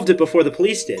 I solved it before the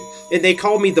police did, and they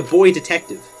called me the boy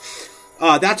detective.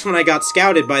 That's when I got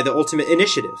scouted by the Ultimate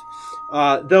Initiative.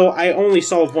 Though I only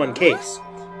solved one case.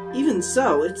 Even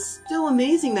so, it's still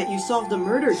amazing that you solved a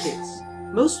murder case.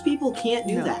 Most people can't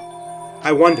do that.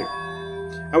 I wonder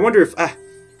if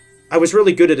I was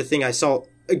really good at a thing I solved.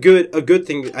 A good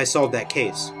thing I solved that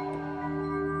case.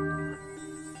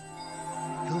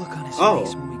 The look on his Oh.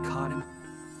 face when we caught him.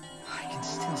 I can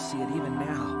still see it even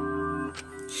now.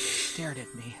 He stared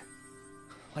at me.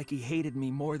 Like he hated me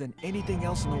more than anything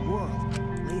else in the world.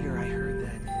 Later I heard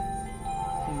that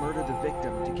he murdered the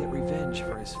victim to get revenge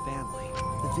for his family.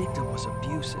 The victim was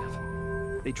abusive.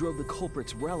 They drove the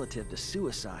culprit's relative to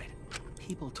suicide.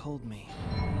 People told me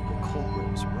the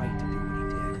culprit was right to do what he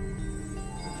did.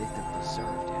 The victim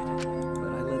deserved it. But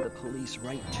I led the police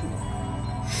right to him.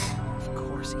 Of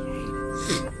course he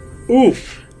hated me.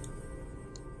 Oof.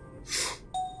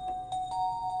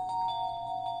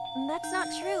 That's not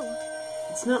true.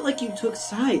 It's not like you took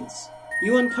sides.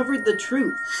 You uncovered the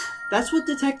truth. That's what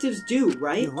detectives do,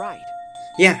 right? You're right.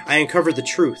 Yeah, I uncovered the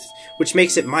truth, which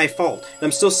makes it my fault, and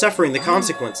I'm still suffering the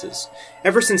consequences.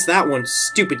 Ever since that one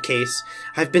stupid case,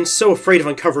 I've been so afraid of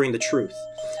uncovering the truth.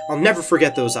 I'll never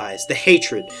forget those eyes, the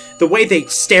hatred, the way they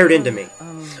stared into me.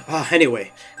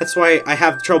 Anyway, that's why I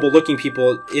have trouble looking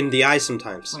people in the eyes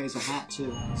sometimes. Why he has a hat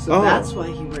too. So that's why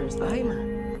he wears that.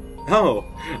 Oh,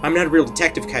 I'm not a real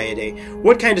detective, Kaede.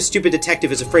 What kind of stupid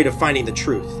detective is afraid of finding the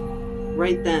truth?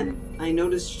 Right then, I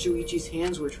noticed Shuichi's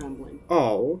hands were trembling.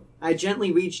 Oh. I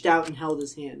gently reached out and held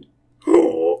his hand.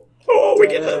 Oh, we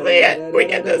get to see it. We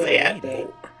get to see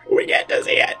it. We get to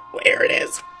see it. Where it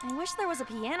is. I wish there was a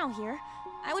piano here.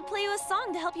 I would play you a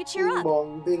song to help you cheer up.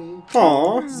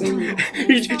 Aww.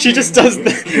 She just does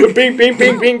the bing, bing,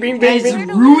 bing, bing, bing, bing, bing.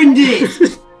 Ruined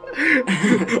it!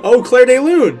 Oh, Claire de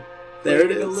Lune. There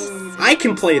it is. I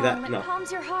can play that. It No.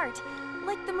 calms your heart,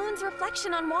 like the moon's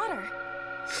reflection on water.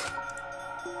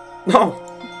 No.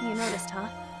 You noticed, huh?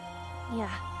 Yeah.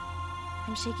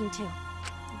 I'm shaking too.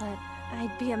 But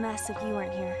I'd be a mess if you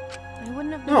weren't here. I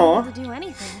wouldn't have been able to do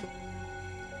anything.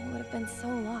 I would have been so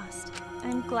lost.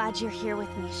 I'm glad you're here with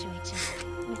me,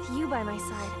 Shuichi. With you by my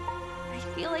side, I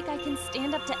feel like I can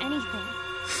stand up to anything.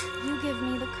 You give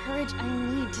me the courage I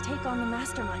need to take on the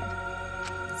mastermind.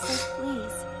 So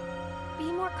please,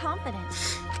 Be more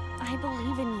confident. I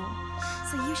believe in you,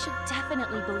 so you should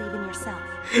definitely believe in yourself.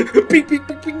 Beep, beep,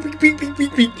 beep, beep, beep, beep,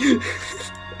 beep, beep, beep.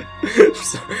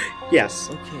 So, yes.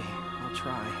 Okay, I'll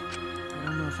try. I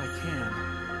don't know if I can,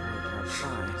 but I'll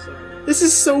try. This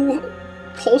is so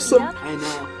wholesome. Yep, I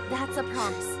know. that's a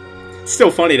promise. It's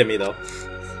still funny to me, though.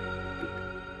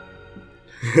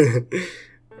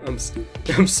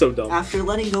 I'm so dumb. After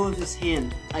letting go of his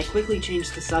hand, I quickly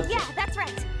changed the subject. Yeah, that's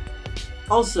right.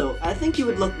 Also, I think you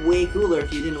would look way cooler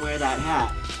if you didn't wear that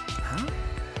hat. Huh?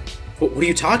 What are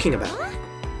you talking about?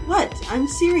 What? I'm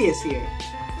serious here.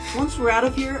 Once we're out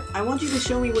of here, I want you to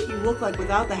show me what you look like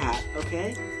without the hat,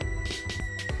 okay?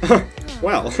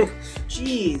 Well.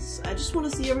 Jeez, I just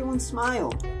want to see everyone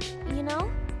smile. You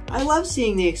know? I love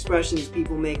seeing the expressions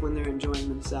people make when they're enjoying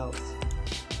themselves.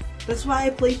 That's why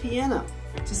I play piano.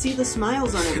 To see the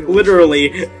smiles on everyone. Literally,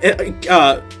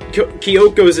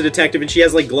 Kyoko's a detective and she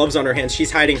has like gloves on her hands.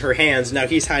 She's hiding her hands, now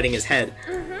he's hiding his head.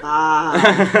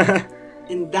 Ah.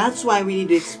 And that's why we need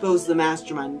to expose the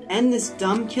mastermind and end this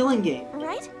dumb killing game.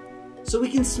 Right? So we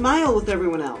can smile with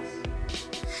everyone else.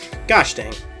 Gosh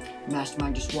dang.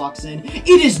 Mastermind just walks in. It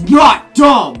is not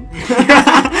dumb!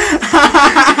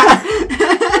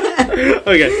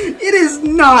 Okay. It is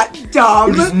not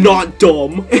dumb! It is not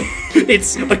dumb.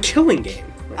 It's a killing game.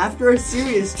 After a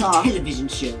serious talk, Television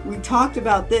show. we talked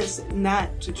about this and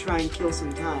that to try and kill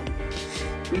some time.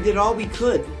 We did all we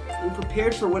could and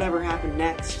prepared for whatever happened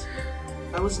next.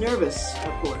 I was nervous,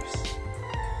 of course.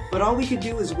 But all we could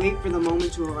do was wait for the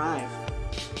moment to arrive.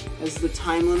 As the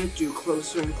time limit drew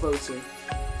closer and closer.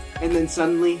 And then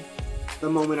suddenly, the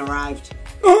moment arrived.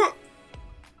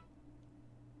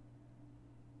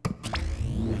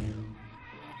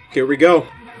 Here we go.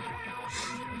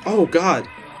 Oh god.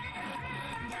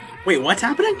 Wait, what's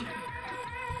happening?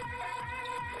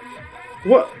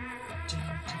 What?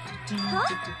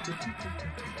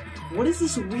 What is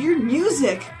this weird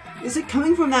music? Is it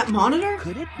coming from that monitor?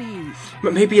 Could it be?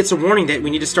 But maybe it's a warning that we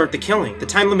need to start the killing. The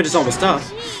time limit is almost up.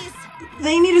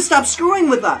 They need to stop screwing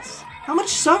with us. How much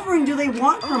suffering do they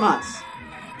want from us?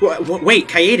 Wait,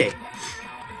 Kaede.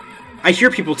 I hear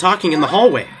people talking in the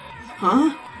hallway.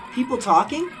 Huh? People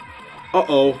talking?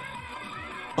 Uh-oh.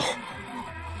 Oh.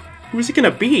 Who's it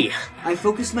gonna be? I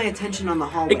focused my attention on the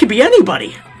hallway. It could be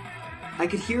anybody. I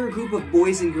could hear a group of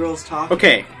boys and girls talking.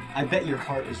 Okay. I bet your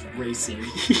heart is racing.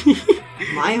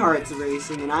 My heart's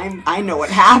racing, and I know what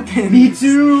happened. Me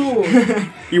too!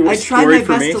 You were I tried my worried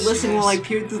for best me? to listen while I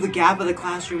peered through the gap of the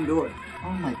classroom door.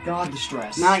 Oh my god, the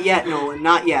stress. Not yet, Nolan,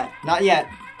 not yet. Not yet.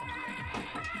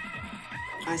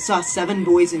 I saw 7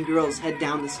 boys and girls head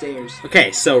down the stairs.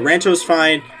 Okay, so Rancho's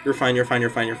fine. You're fine, you're fine, you're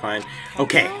fine, you're fine.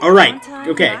 Okay, alright.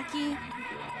 Okay.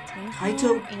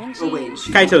 Kaito? Oh wait, is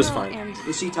she Kaito's fine.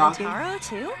 Is she talking? Rantaro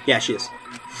too? Yeah, she is.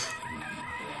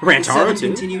 The Rantaro 7 too?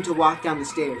 continued to walk down the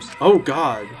stairs. Oh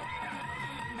god.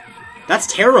 That's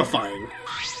terrifying.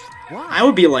 Why? I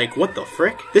would be like, what the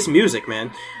frick? This music,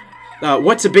 man.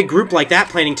 What's a big group like that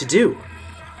planning to do?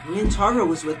 Rantaro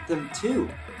was with them too.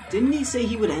 Didn't he say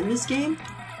he would end this game?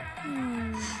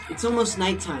 It's almost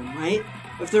nighttime, right?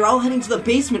 If they're all heading to the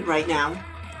basement right now...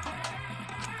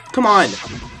 Come on.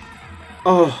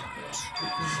 Oh.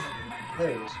 There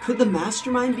it is. Could the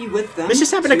mastermind be with them? This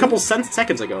just happened a too? couple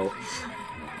seconds ago.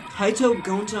 Kaito,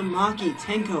 Gonta, Maki,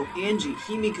 Tenko, Angie,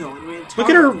 Himiko, and Rantaro. Look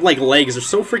at her, like, legs. They're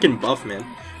so freaking buff, man.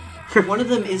 One of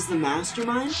them is the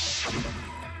mastermind?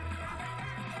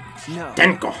 No.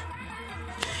 Tenko.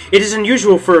 It is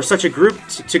unusual for such a group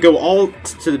to go all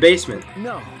to the basement.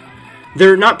 No.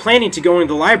 They're not planning to go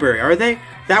into the library, are they?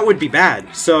 That would be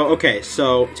bad. So, okay,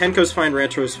 so Tenko's fine,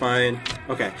 Rancho's fine.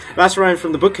 Okay. Mastermind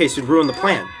from the bookcase would ruin the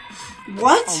plan.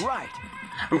 What? Alright.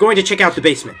 I'm going to check out the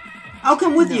basement. I'll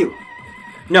come with you.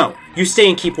 No, you stay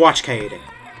and keep watch, Kaede.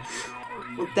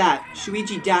 With that,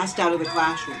 Shuichi dashed out of the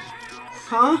classroom.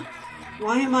 Huh?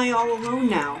 Why am I all alone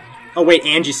now? Oh wait,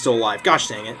 Angie's still alive. Gosh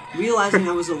dang it. Realizing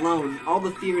I was alone, all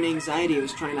the fear and anxiety I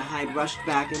was trying to hide rushed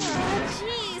back into me.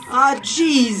 Jeez. Ah,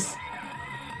 jeez!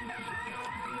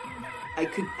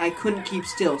 I couldn't keep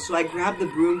still, so I grabbed the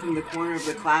broom from the corner of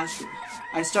the classroom.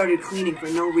 I started cleaning for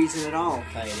no reason at all.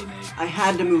 I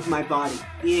had to move my body.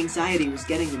 The anxiety was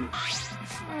getting to me.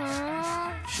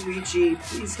 Shuichi,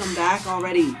 please come back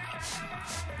already.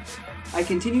 I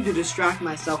continued to distract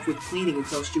myself with cleaning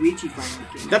until Shuichi finally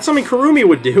came. That's something Kurumi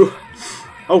would do.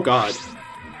 Oh god.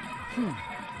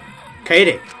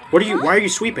 Kaede, why are you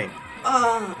sweeping?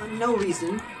 No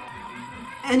reason.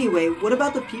 Anyway, what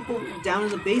about the people down in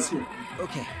the basement?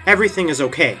 Okay. Everything is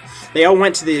okay. They all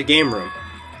went to the game room.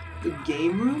 The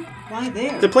game room? Why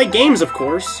there? To play games, of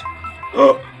course.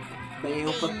 Oh.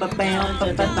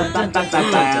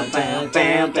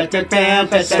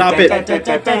 Stop it.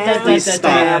 Please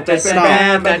stop.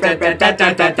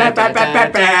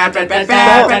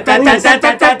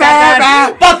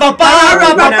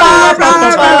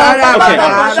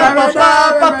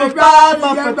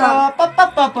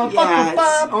 Yeah,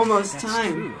 it's almost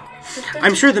time.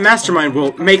 I'm sure the Mastermind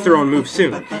will make their own move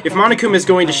soon. If Monokuma is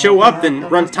going to show up, then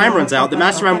time runs out. The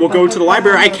Mastermind will go to the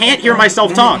library. I can't hear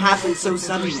myself It talk. happened so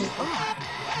suddenly.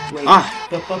 Wait.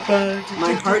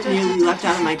 My heart nearly leapt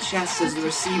out of my chest as the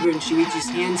receiver in Shuichi's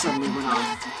hand suddenly went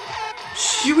off.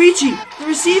 Shuichi! The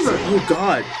receiver! Oh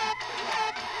god.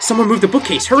 Someone move the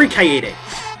bookcase. Hurry, Kaede.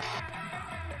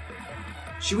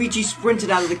 Shuichi sprinted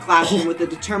out of the classroom with the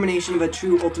determination of a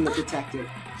true ultimate detective.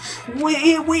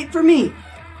 Wait for me!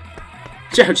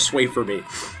 Just wait for me.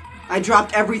 I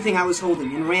dropped everything I was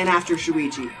holding and ran after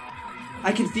Shuichi.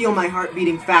 I could feel my heart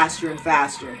beating faster and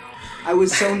faster. I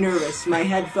was so nervous, my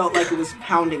head felt like it was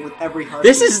pounding with every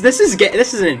heartbeat. This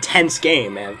is an intense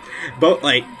game, man. But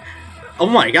like, oh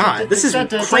my god, this is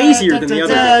crazier than the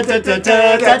other game.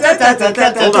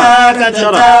 Hold on.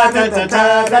 Shut up.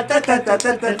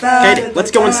 Okay, let's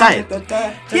go inside.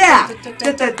 Yeah!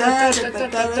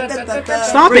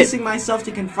 Stop it! Bracing myself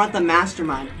to confront the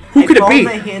Mastermind, Who could it I be?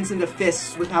 balled my hands into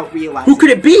fists without realizing. Who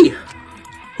could it be?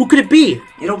 Who could it be?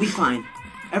 It'll be fine.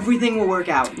 Everything will work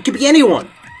out. It could be anyone.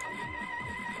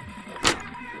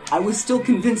 I was still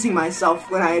convincing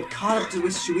myself when I had caught up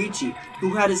with Shuichi,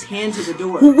 who had his hand to the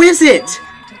door. Who is it?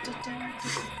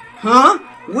 Huh?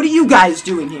 What are you guys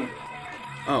doing here?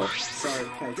 Oh. Sorry,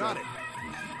 got it.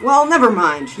 Well, never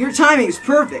mind. Your timing's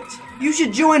perfect. You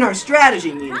should join our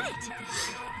strategy meeting.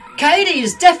 Kaede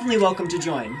is definitely welcome to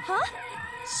join.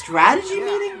 Strategy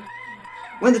meeting?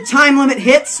 When the time limit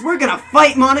hits, we're gonna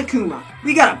fight Monokuma.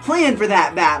 We got a plan for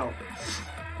that battle.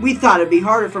 We thought it'd be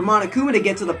harder for Monokuma to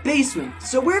get to the basement,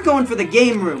 so we're going for the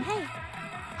game room.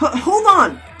 Hold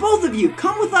on! Both of you,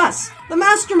 come with us! The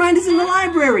Mastermind is in the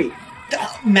library!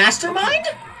 Mastermind?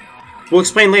 We'll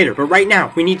explain later, but right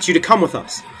now, we need you to come with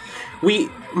us.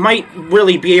 We might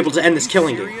really be able to end this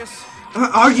killing game.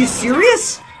 Are you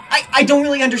serious? I don't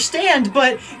really understand,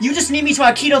 but you just need me to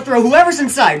Aikido throw whoever's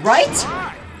inside, right?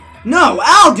 No,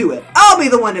 I'll do it! I'll be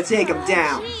the one to take him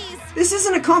down! This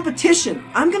isn't a competition.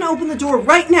 I'm gonna open the door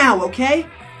right now, okay?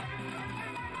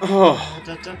 Oh.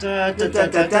 With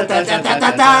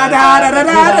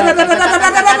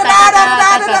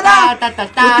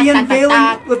the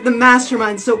unveiling with the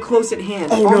Mastermind so close at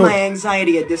hand, all my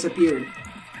anxiety had disappeared.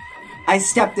 I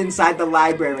stepped inside the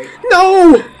library.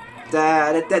 No!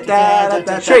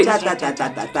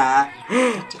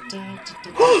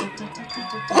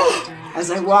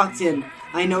 As I walked in,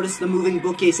 I noticed the moving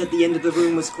bookcase at the end of the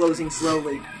room was closing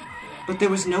slowly. But there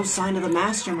was no sign of the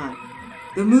Mastermind.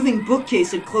 The moving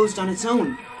bookcase had closed on its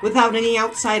own, without any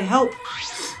outside help.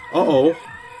 Uh-oh.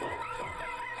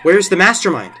 Where's the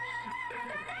Mastermind?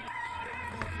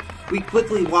 We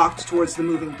quickly walked towards the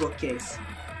moving bookcase.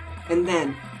 And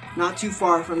then, not too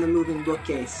far from the moving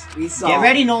bookcase, we saw... Get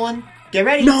ready, Nolan. Get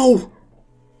ready. No!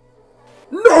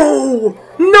 No!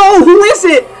 No! Who is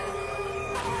it?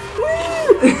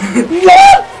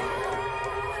 What?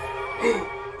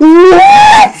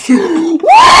 What?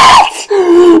 What?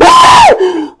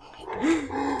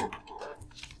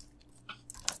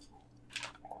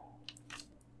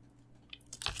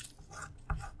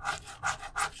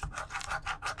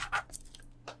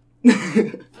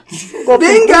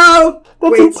 Bingo!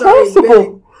 That's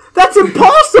impossible! That's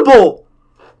impossible!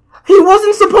 He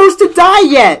wasn't supposed to die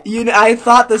yet! I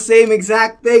thought the same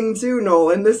exact thing too,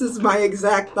 Nolan. This is my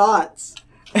exact thoughts.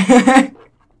 Can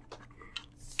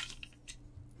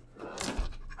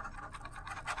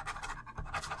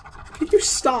you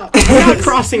stop? I'm not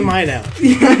crossing mine out.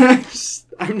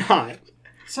 I'm not.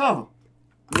 So,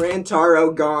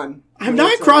 Rantaro gone. I'm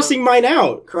not crossing mine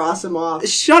out. Cross him off.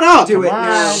 Shut up. Do it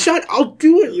now. I'll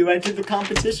do it. you entered the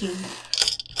competition.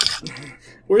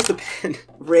 Where's the pen?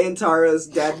 Rantaro's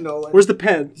dead, Nolan. Where's the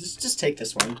pen? Just take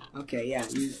this one. Okay, yeah.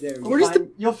 There we go. Where's the...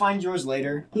 You'll find yours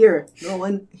later. Here,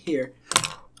 Nolan. Here.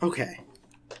 Okay.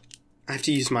 I have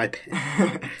to use my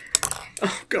pen.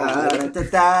 Oh, God.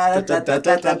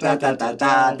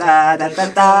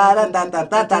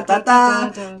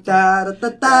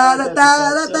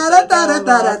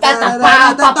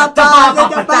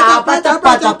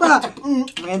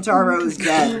 Rantaro's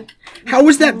dead. How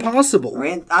is that possible?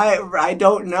 I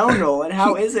don't know, Nolan.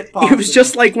 How is it possible? It was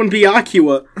just like when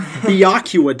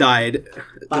Byakuya died.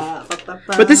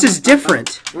 But this is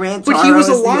different. But he was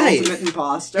alive. The ultimate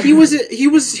imposter. He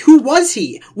was. Who was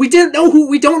he? We don't know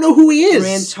who he is.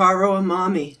 Rantaro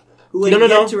Amami, who had No.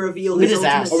 yet to reveal his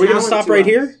ultimate Are we gonna talent stop to right us.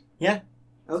 here? Yeah.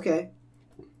 Okay.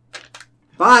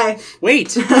 Bye.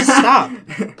 Wait, stop.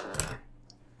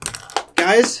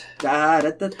 Guys, Stop.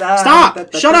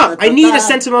 stop! Shut up! I need a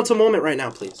sentimental moment right now,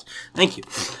 please. Thank you.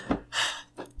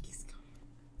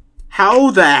 How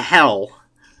the hell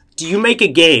do you make a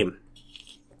game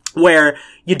where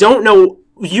you don't know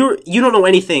you don't know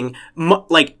anything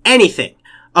like anything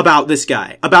about this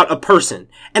guy, about a person,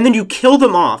 and then you kill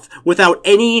them off without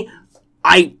any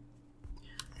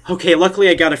Okay, luckily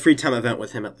I got a free time event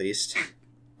with him at least.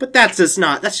 But that's just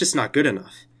not good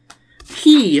enough.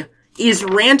 He is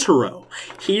Rantaro.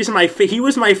 He was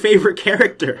my favorite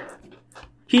character.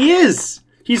 He is.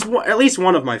 He's at least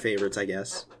one of my favorites, I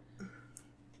guess.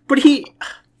 But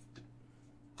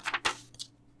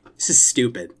this is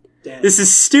stupid. Dead. This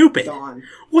is stupid. Gone.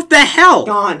 What the hell?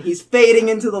 Gone. He's fading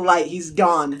into the light. He's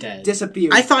gone. Dead.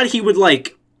 Disappeared. I thought he would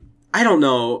I don't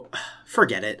know.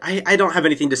 Forget it. I don't have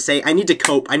anything to say. I need to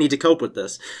cope. I need to cope with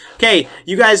this. Okay,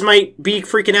 you guys might be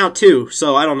freaking out too,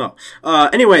 so I don't know.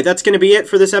 Anyway, that's gonna be it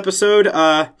for this episode.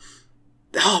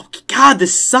 Oh, God,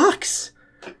 this sucks.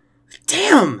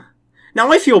 Damn.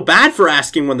 Now I feel bad for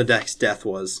asking when the next death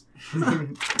was.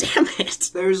 Damn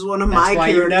it. There's one of my That's why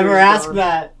you characters never ask gone.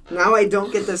 that. Now I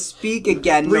don't get to speak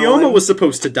again. Ryoma was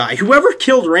supposed to die. Whoever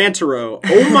killed Rantaro,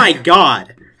 oh my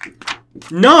God.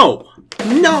 No.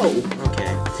 No.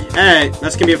 Okay. Alright,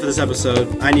 that's gonna be it for this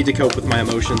episode. I need to cope with my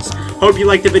emotions. Hope you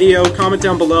liked the video. Comment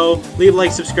down below. Leave a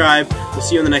like, subscribe. We'll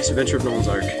see you in the next adventure of Nolan's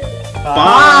Ark.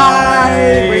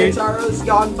 Bye! Rantaro's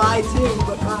gone by too,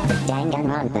 but bye.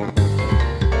 Danganronpa.